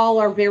 We all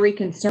are very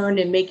concerned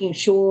in making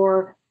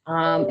sure,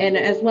 and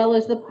as well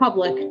as the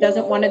public,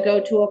 doesn't want to go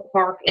to a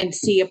park and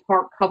see a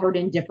park covered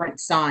in different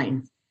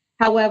signs.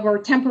 However,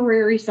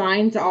 temporary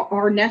signs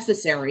are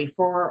necessary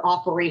for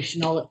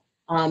operational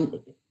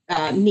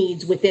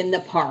needs within the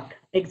park.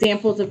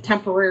 Examples of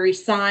temporary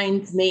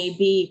signs may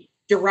be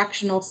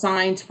directional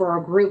signs for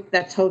a group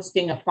that's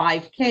hosting a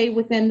 5K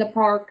within the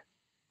park,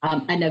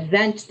 an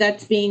event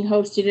that's being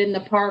hosted in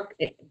the park.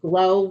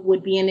 Glow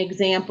would be an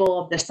example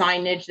of the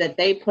signage that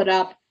they put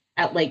up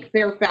at Lake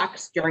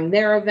Fairfax during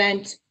their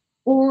event,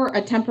 or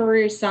a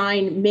temporary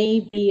sign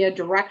may be a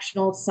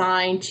directional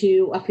sign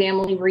to a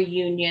family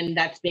reunion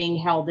that's being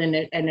held in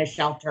a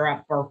shelter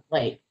at Burke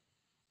Lake.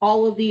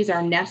 All of these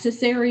are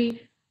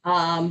necessary,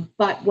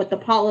 but what the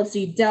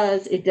policy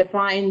does, it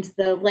defines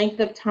the length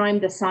of time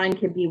the sign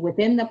can be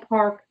within the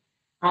park,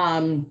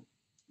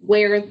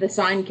 where the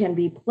sign can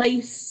be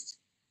placed,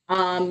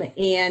 and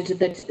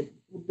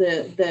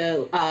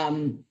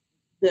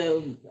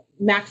the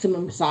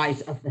maximum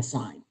size of the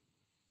sign.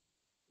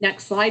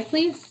 Next slide,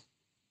 please.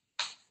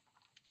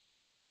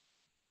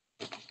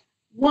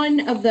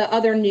 One of the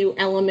other new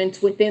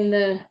elements within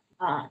the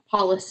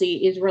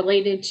policy is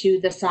related to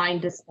the sign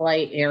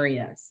display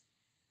areas.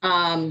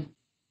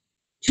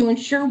 To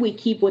ensure we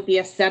keep with the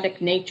aesthetic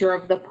nature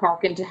of the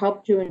park and to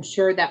help to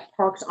ensure that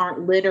parks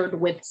aren't littered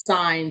with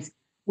signs,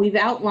 we've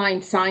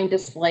outlined sign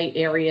display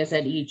areas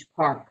at each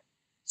park.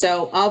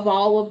 So of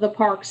all of the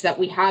parks that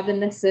we have in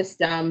the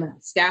system,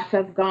 staff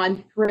have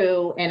gone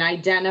through and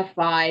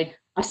identified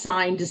a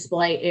sign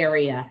display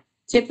area.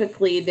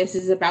 Typically, this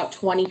is about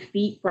 20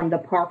 feet from the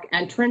park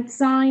entrance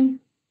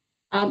sign.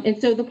 And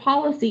so the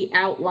policy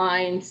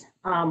outlines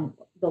the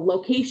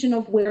location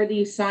of where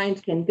these signs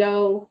can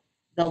go,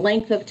 the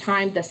length of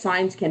time the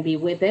signs can be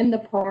within the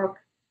park,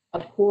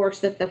 of course,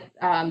 that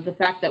the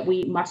fact that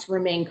we must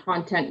remain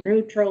content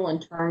neutral in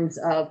terms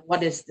of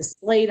what is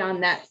displayed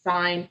on that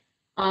sign.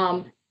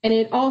 And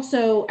it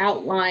also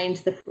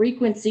outlines the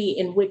frequency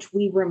in which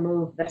we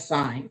remove the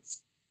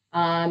signs.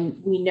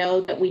 We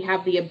know that we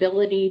have the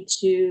ability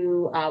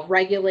to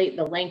regulate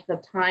the length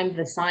of time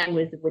the sign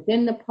was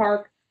within the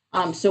park.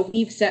 So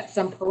we've set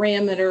some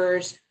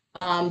parameters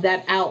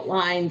that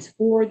outlines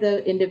for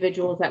the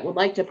individuals that would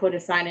like to put a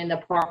sign in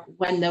the park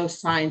when those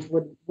signs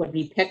would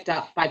be picked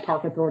up by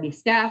Park Authority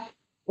staff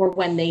or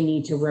when they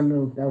need to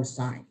remove those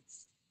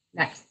signs.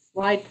 Next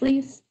slide,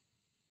 please.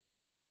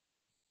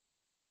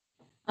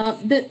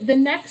 The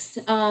next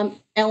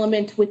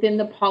element within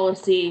the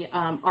policy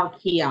are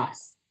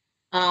kiosks.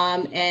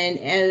 And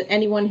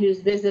anyone who's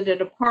visited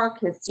a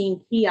park has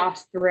seen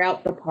kiosks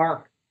throughout the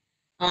park.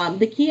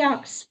 The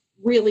kiosks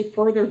really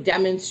further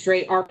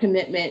demonstrate our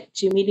commitment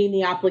to meeting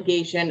the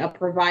obligation of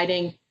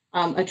providing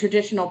a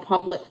traditional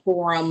public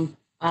forum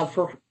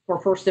for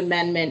First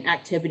Amendment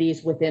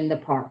activities within the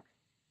park.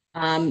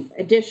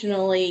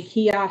 Additionally,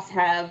 kiosks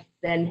have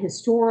been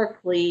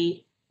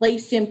historically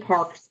placed in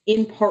parks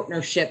in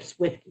partnerships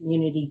with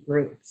community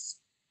groups.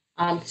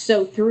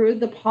 So through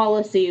the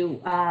policy,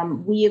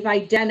 we have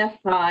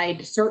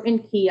identified certain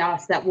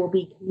kiosks that will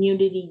be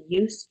community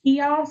use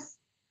kiosks.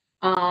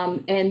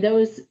 And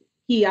those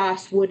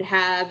kiosks would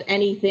have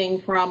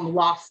anything from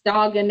lost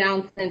dog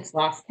announcements,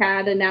 lost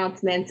cat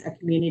announcements, a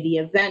community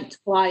event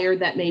flyer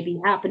that may be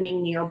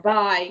happening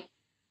nearby.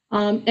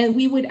 And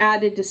we would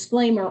add a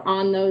disclaimer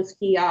on those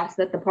kiosks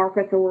that the Park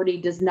Authority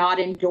does not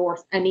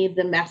endorse any of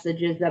the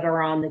messages that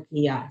are on the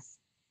kiosks.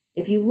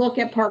 If you look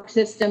at park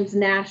systems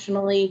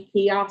nationally,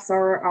 kiosks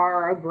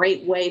are a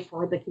great way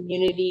for the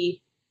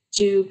community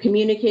to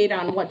communicate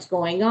on what's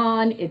going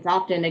on. It's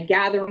often a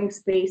gathering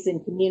space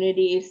in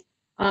communities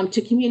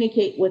to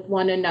communicate with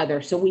one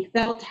another. So we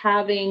felt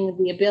having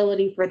the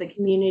ability for the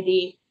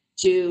community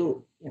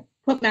to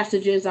put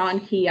messages on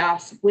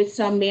kiosks with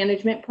some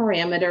management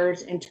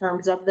parameters in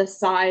terms of the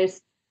size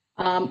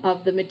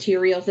of the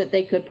materials that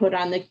they could put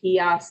on the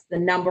kiosk, the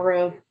number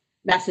of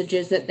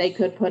messages that they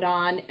could put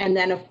on, and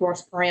then of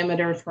course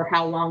parameters for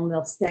how long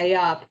they'll stay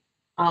up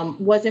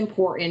was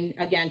important,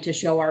 again, to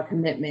show our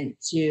commitment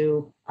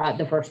to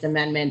the First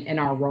Amendment and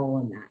our role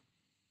in that.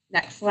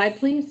 Next slide,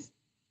 please.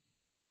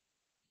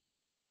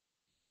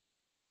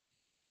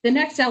 The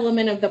next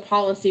element of the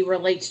policy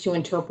relates to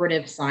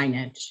interpretive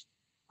signage.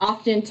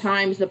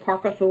 Oftentimes, the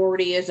Park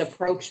Authority is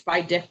approached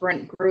by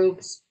different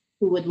groups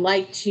who would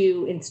like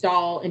to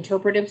install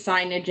interpretive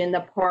signage in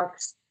the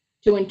parks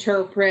to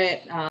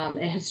interpret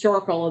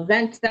historical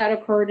events that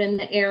occurred in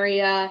the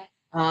area,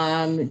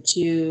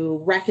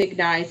 to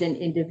recognize an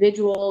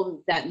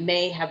individual that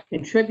may have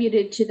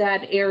contributed to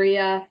that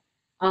area,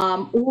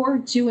 or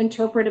to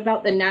interpret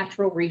about the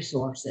natural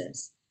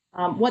resources.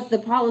 What the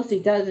policy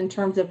does in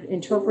terms of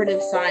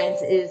interpretive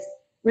signs is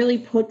really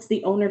puts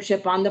the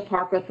ownership on the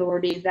Park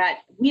Authority that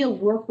we'll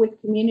work with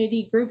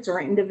community groups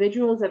or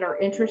individuals that are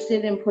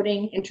interested in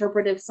putting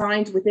interpretive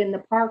signs within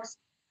the parks,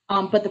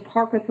 but the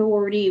Park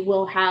Authority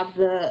will have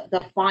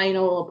the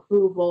final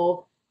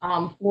approval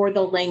for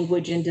the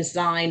language and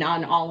design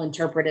on all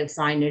interpretive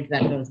signage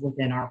that goes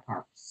within our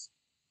parks.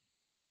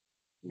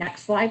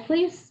 Next slide,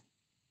 please.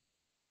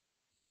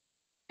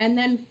 And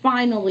then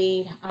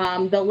finally,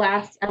 the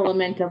last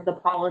element of the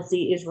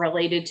policy is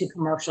related to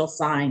commercial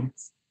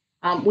signs.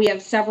 We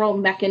have several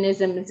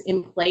mechanisms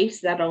in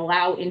place that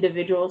allow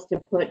individuals to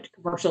put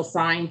commercial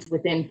signs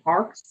within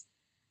parks.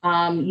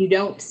 You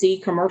don't see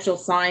commercial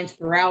signs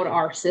throughout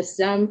our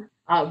system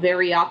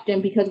very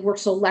often because we're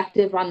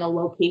selective on the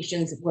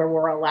locations where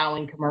we're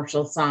allowing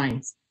commercial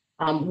signs.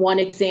 One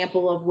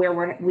example of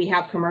where we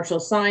have commercial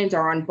signs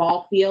are on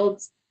ball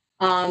fields,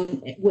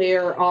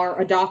 where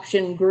our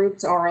adoption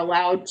groups are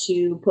allowed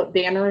to put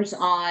banners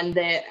on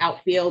the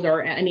outfield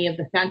or any of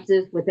the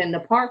fences within the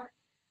park,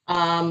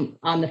 on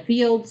the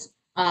fields,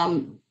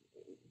 to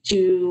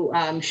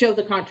show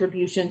the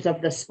contributions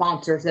of the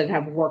sponsors that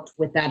have worked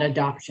with that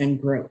adoption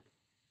group.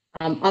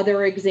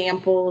 Other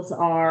examples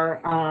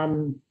are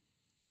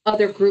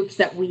other groups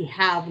that we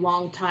have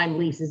long-time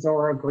leases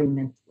or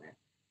agreements with.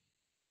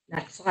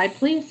 Next slide,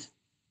 please.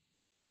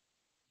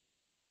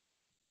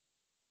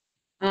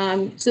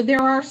 So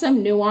there are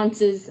some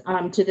nuances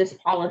to this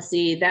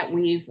policy that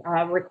we've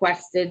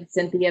requested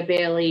Cynthia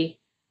Bailey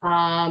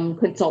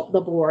consult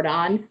the board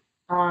on.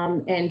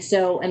 And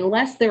so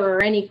unless there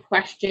are any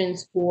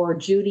questions for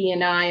Judy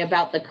and I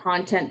about the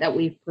content that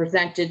we've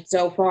presented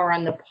so far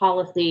on the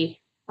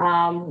policy,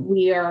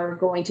 we are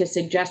going to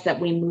suggest that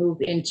we move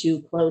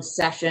into closed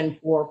session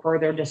for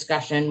further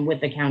discussion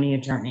with the county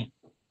attorney.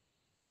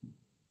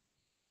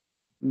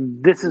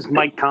 This is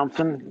Mike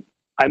Thompson.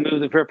 I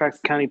move the Fairfax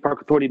County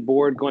Park Authority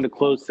Board go into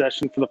closed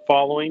session for the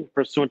following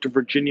pursuant to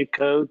Virginia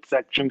Code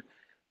Section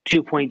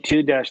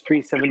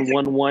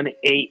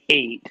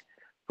 2.2-3711A8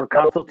 for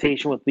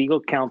consultation with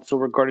legal counsel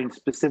regarding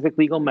specific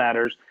legal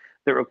matters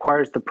that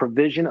requires the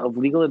provision of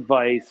legal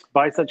advice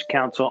by such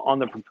counsel on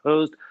the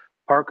proposed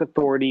Park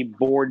Authority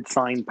Board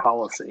sign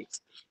policy.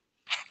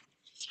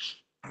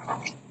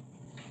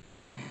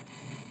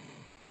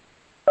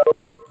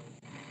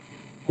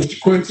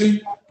 Mr.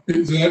 Quincy,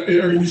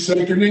 are you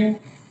seconding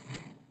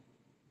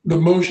the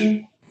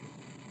motion?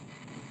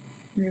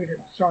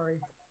 Muted,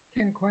 sorry.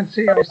 Ken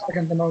Quincy, I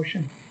second the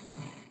motion.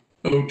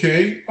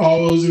 Okay,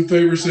 all those in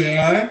favor say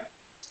aye.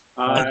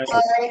 Aye.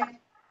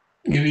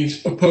 Any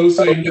opposed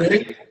say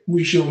nay.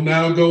 We shall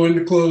now go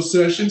into closed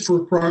session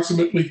for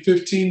approximately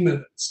 15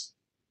 minutes.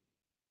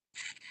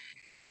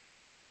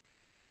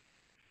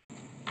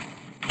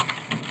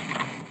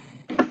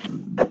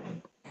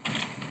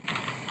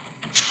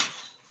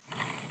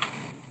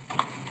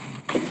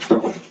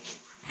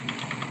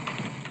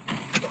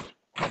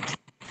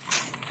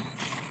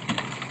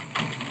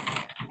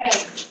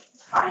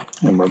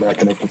 And we're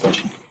back in open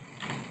session.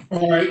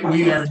 All right,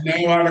 we are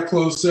now out of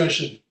closed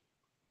session.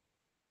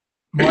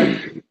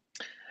 Mike?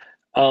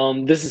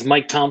 This is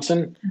Mike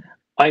Thompson.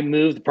 I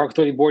move the Park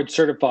Authority Board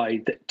certify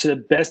that to the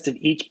best of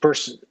each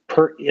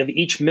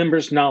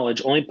member's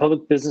knowledge, only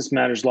public business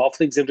matters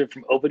lawfully exempted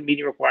from open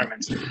meeting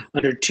requirements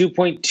under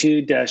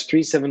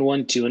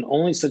 2.2-3712 and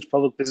only such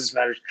public business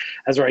matters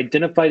as are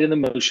identified in the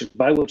motion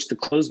by which the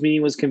closed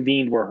meeting was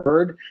convened were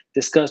heard,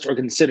 discussed, or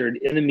considered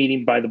in the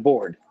meeting by the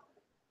board.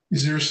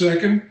 Is there a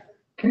second?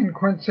 Ken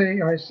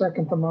Quincy, I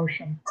second the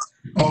motion.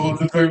 All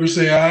those in favor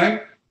say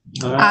aye.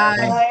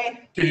 Aye.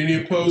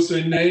 Any opposed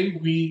say nay.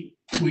 We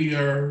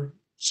are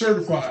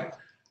certified.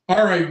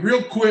 All right,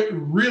 real quick,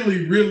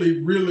 really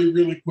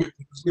quickly,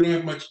 because we don't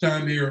have much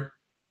time here.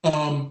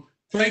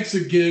 Thanks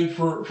again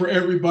for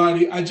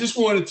everybody. I just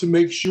wanted to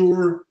make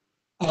sure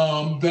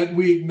that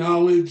we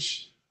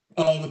acknowledge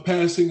the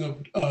passing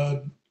of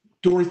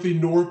Dorothy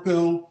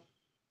Norpel,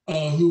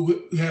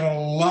 who had a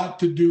lot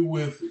to do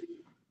with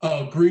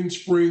Green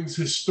Springs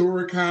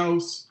Historic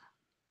House.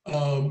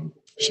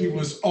 She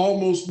was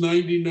almost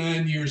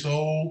 99 years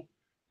old.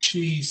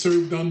 She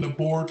served on the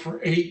board for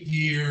 8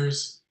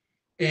 years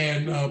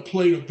and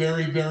played a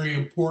very, very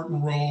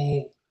important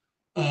role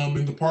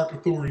in the Park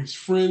Authority's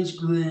friends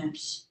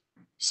groups.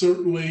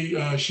 Certainly,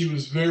 she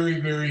was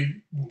very,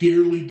 very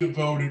dearly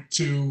devoted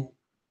to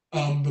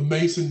the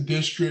Mason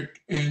District,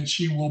 and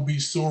she will be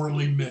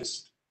sorely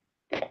missed.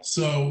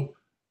 So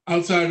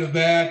outside of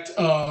that,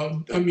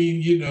 I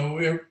mean, you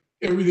know,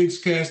 everything's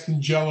cast in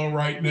jello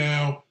right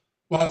now.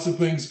 Lots of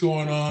things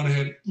going on. I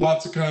had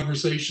lots of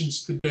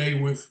conversations today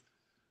with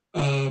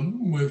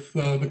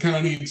the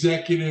county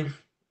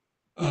executive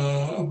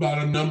about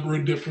a number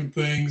of different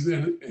things.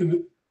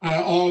 And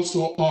I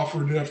also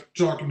offered, after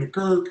talking to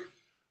Kirk,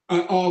 I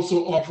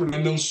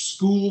know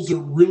schools are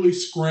really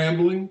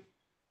scrambling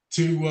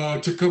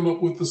to come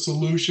up with a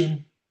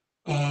solution.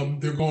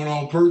 They're going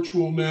all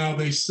virtual now,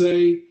 they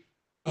say,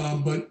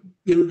 but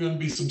there are going to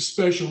be some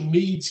special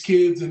needs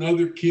kids and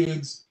other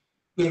kids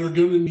that are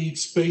going to need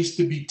space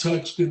to be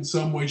touched in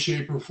some way,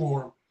 shape, or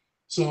form.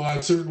 So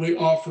I certainly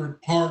offered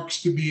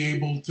parks to be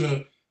able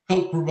to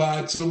help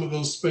provide some of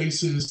those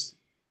spaces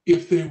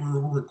if they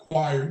were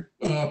required.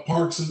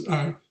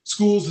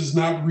 Schools has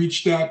not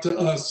reached out to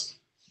us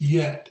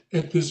yet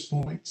at this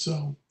point.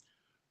 So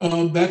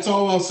that's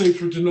all I'll say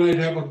for tonight.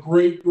 Have a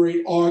great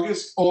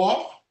August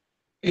off.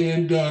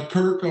 And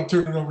Kirk, I'll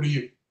turn it over to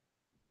you.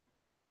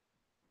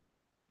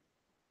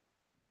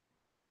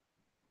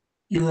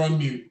 You're on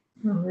mute.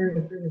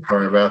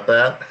 Sorry about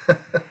that.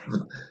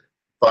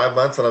 5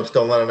 months and I'm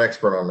still not an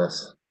expert on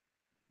this.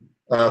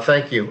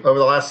 Thank you. Over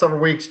the last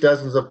several weeks,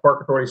 dozens of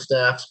Park Authority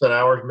staff spent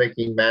hours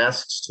making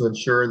masks to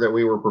ensure that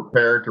we were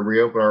prepared to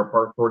reopen our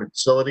Park Authority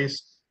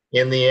facilities.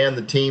 In the end,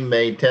 the team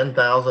made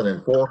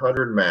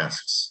 10,400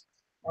 masks.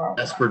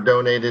 Masks were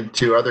donated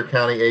to other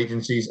county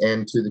agencies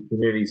and to the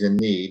communities in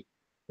need.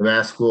 The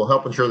masks will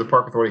help ensure the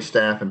Park Authority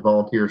staff and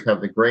volunteers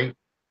have the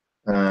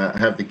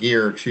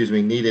gear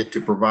needed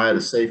to provide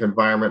a safe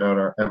environment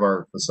at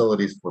our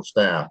facilities for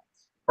staff.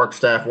 Park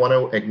staff want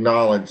to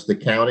acknowledge the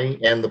county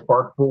and the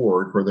park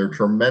board for their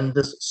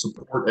tremendous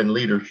support and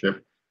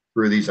leadership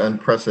through these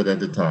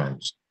unprecedented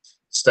times.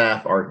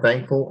 Staff are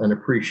thankful and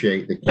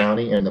appreciate the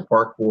county and the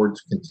park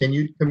board's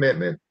continued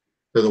commitment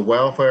to the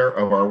welfare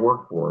of our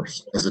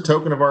workforce. As a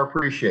token of our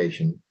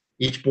appreciation,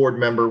 each board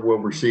member will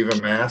receive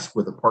a mask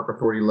with a Park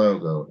Authority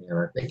logo. And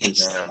I think we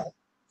have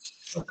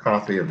a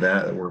copy of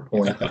that we're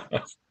pulling up.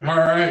 All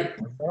right.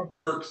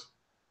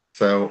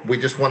 So we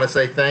just want to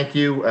say thank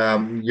you.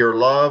 Your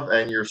love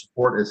and your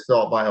support is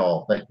felt by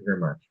all. Thank you very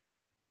much.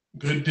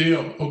 Good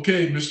deal.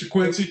 Okay, Mr.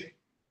 Quincy.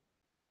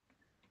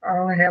 I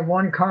only have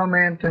one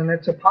comment, and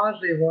it's a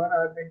positive one.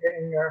 I've been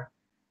getting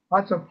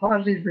lots of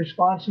positive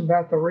response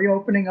about the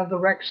reopening of the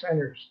rec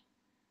centers.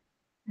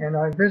 And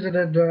I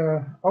visited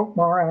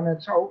Oakmar on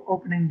its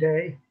opening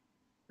day.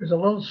 It was a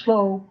little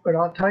slow, but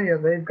I'll tell you,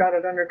 they've got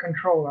it under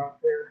control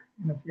out there.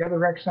 And if the other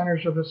rec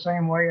centers are the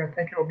same way, I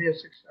think it'll be a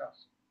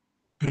success.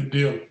 Good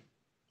deal.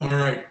 All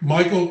right,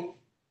 Michael.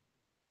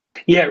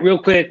 Yeah, real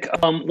quick.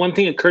 One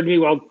thing occurred to me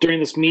while during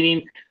this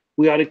meeting,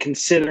 we ought to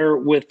consider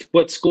with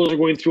what schools are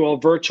going through all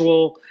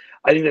virtual.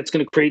 I think that's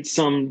going to create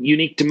some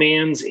unique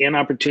demands and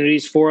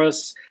opportunities for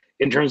us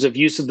in terms of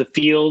use of the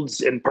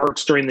fields and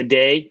parks during the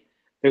day.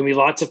 There will be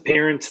lots of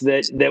parents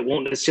that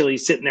won't necessarily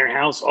sit in their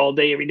house all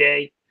day, every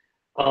day.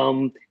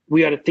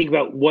 We ought to think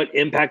about what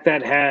impact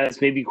that has,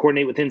 maybe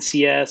coordinate with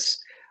NCS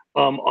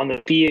on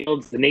the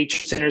fields, the nature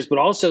centers, but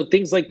also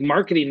things like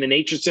marketing the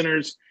nature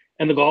centers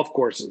and the golf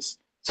courses.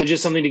 So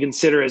just something to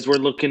consider as we're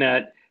looking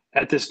at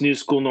this new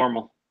school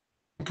normal.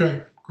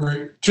 Okay,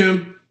 great.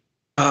 Tim?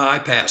 I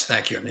pass.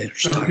 Thank you.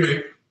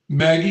 Okay.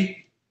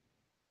 Maggie?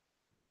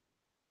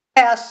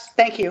 Pass.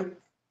 Thank you.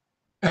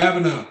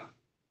 Avana?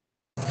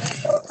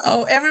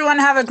 Oh, everyone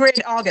have a great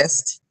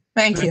August.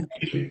 Thank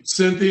you.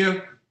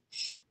 Cynthia?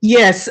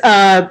 Yes,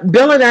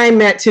 Bill and I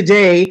met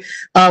today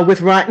with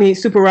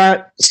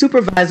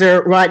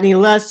Supervisor Rodney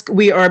Lusk.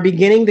 We are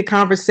beginning the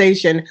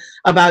conversation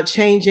about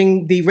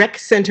changing the rec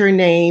center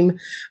name,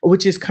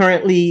 which is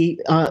currently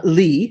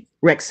Lee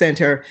Rec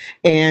Center,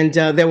 and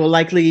there will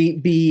likely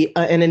be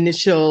an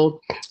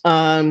initial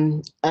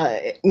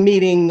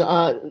meeting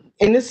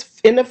in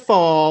the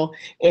fall,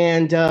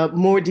 and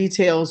more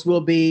details will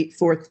be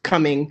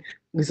forthcoming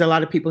because a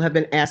lot of people have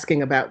been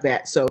asking about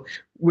that. So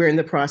we're in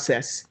the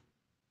process.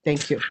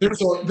 Thank you.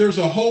 There's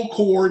a whole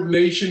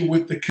coordination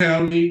with the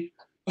county.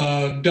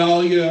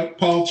 Dahlia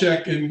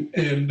Palchek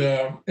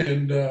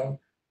and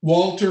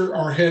Walter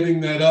are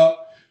heading that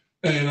up,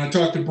 and I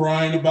talked to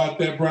Brian about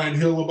that, Brian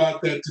Hill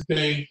about that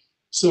today.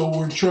 So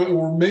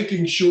we're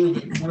making sure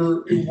that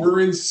we're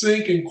in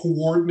sync and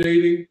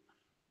coordinating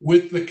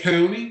with the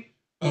county.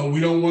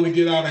 We don't want to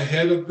get out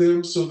ahead of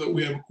them, so that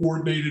we have a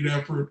coordinated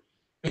effort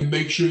and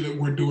make sure that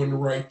we're doing the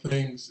right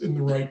things in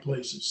the right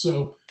places.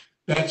 So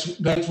that's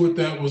what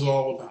that was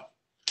all about.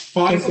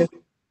 Final?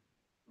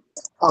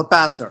 I'll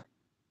pass, sir.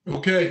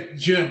 Okay,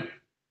 Jim.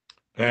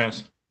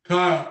 Pass.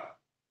 Kyle.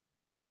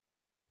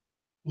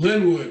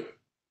 Linwood.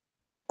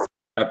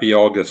 Happy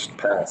August.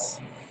 Pass.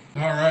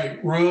 All right,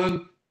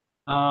 Ron.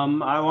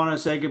 I want to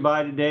say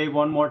goodbye to Dave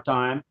one more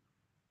time.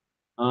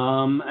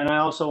 And I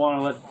also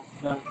want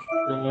to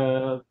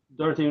let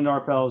Dorothy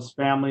Norpel's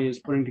family is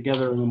putting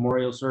together a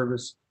memorial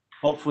service,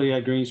 hopefully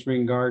at Green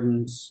Spring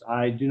Gardens.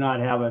 I do not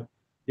have a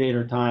date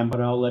or time,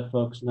 but I'll let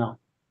folks know.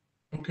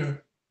 Okay,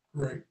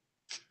 great.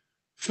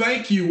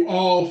 Thank you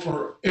all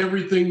for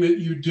everything that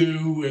you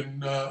do,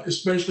 and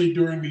especially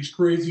during these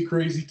crazy,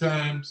 crazy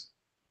times.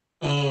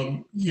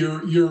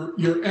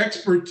 Your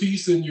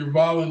expertise and your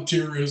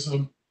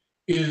volunteerism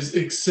is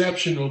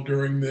exceptional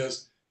during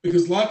this,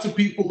 because lots of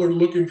people are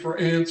looking for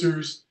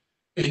answers,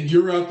 and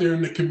you're out there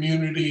in the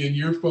community, and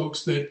you're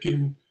folks that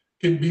can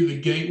be the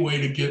gateway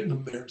to getting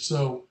them there.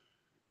 So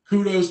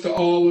kudos to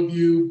all of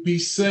you. Be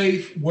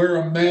safe, wear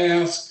a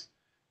mask,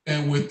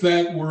 and with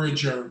that, we're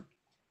adjourned.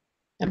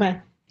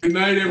 Bye-bye. Good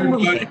night,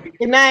 everybody.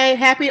 Good night.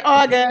 Happy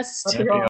August. Happy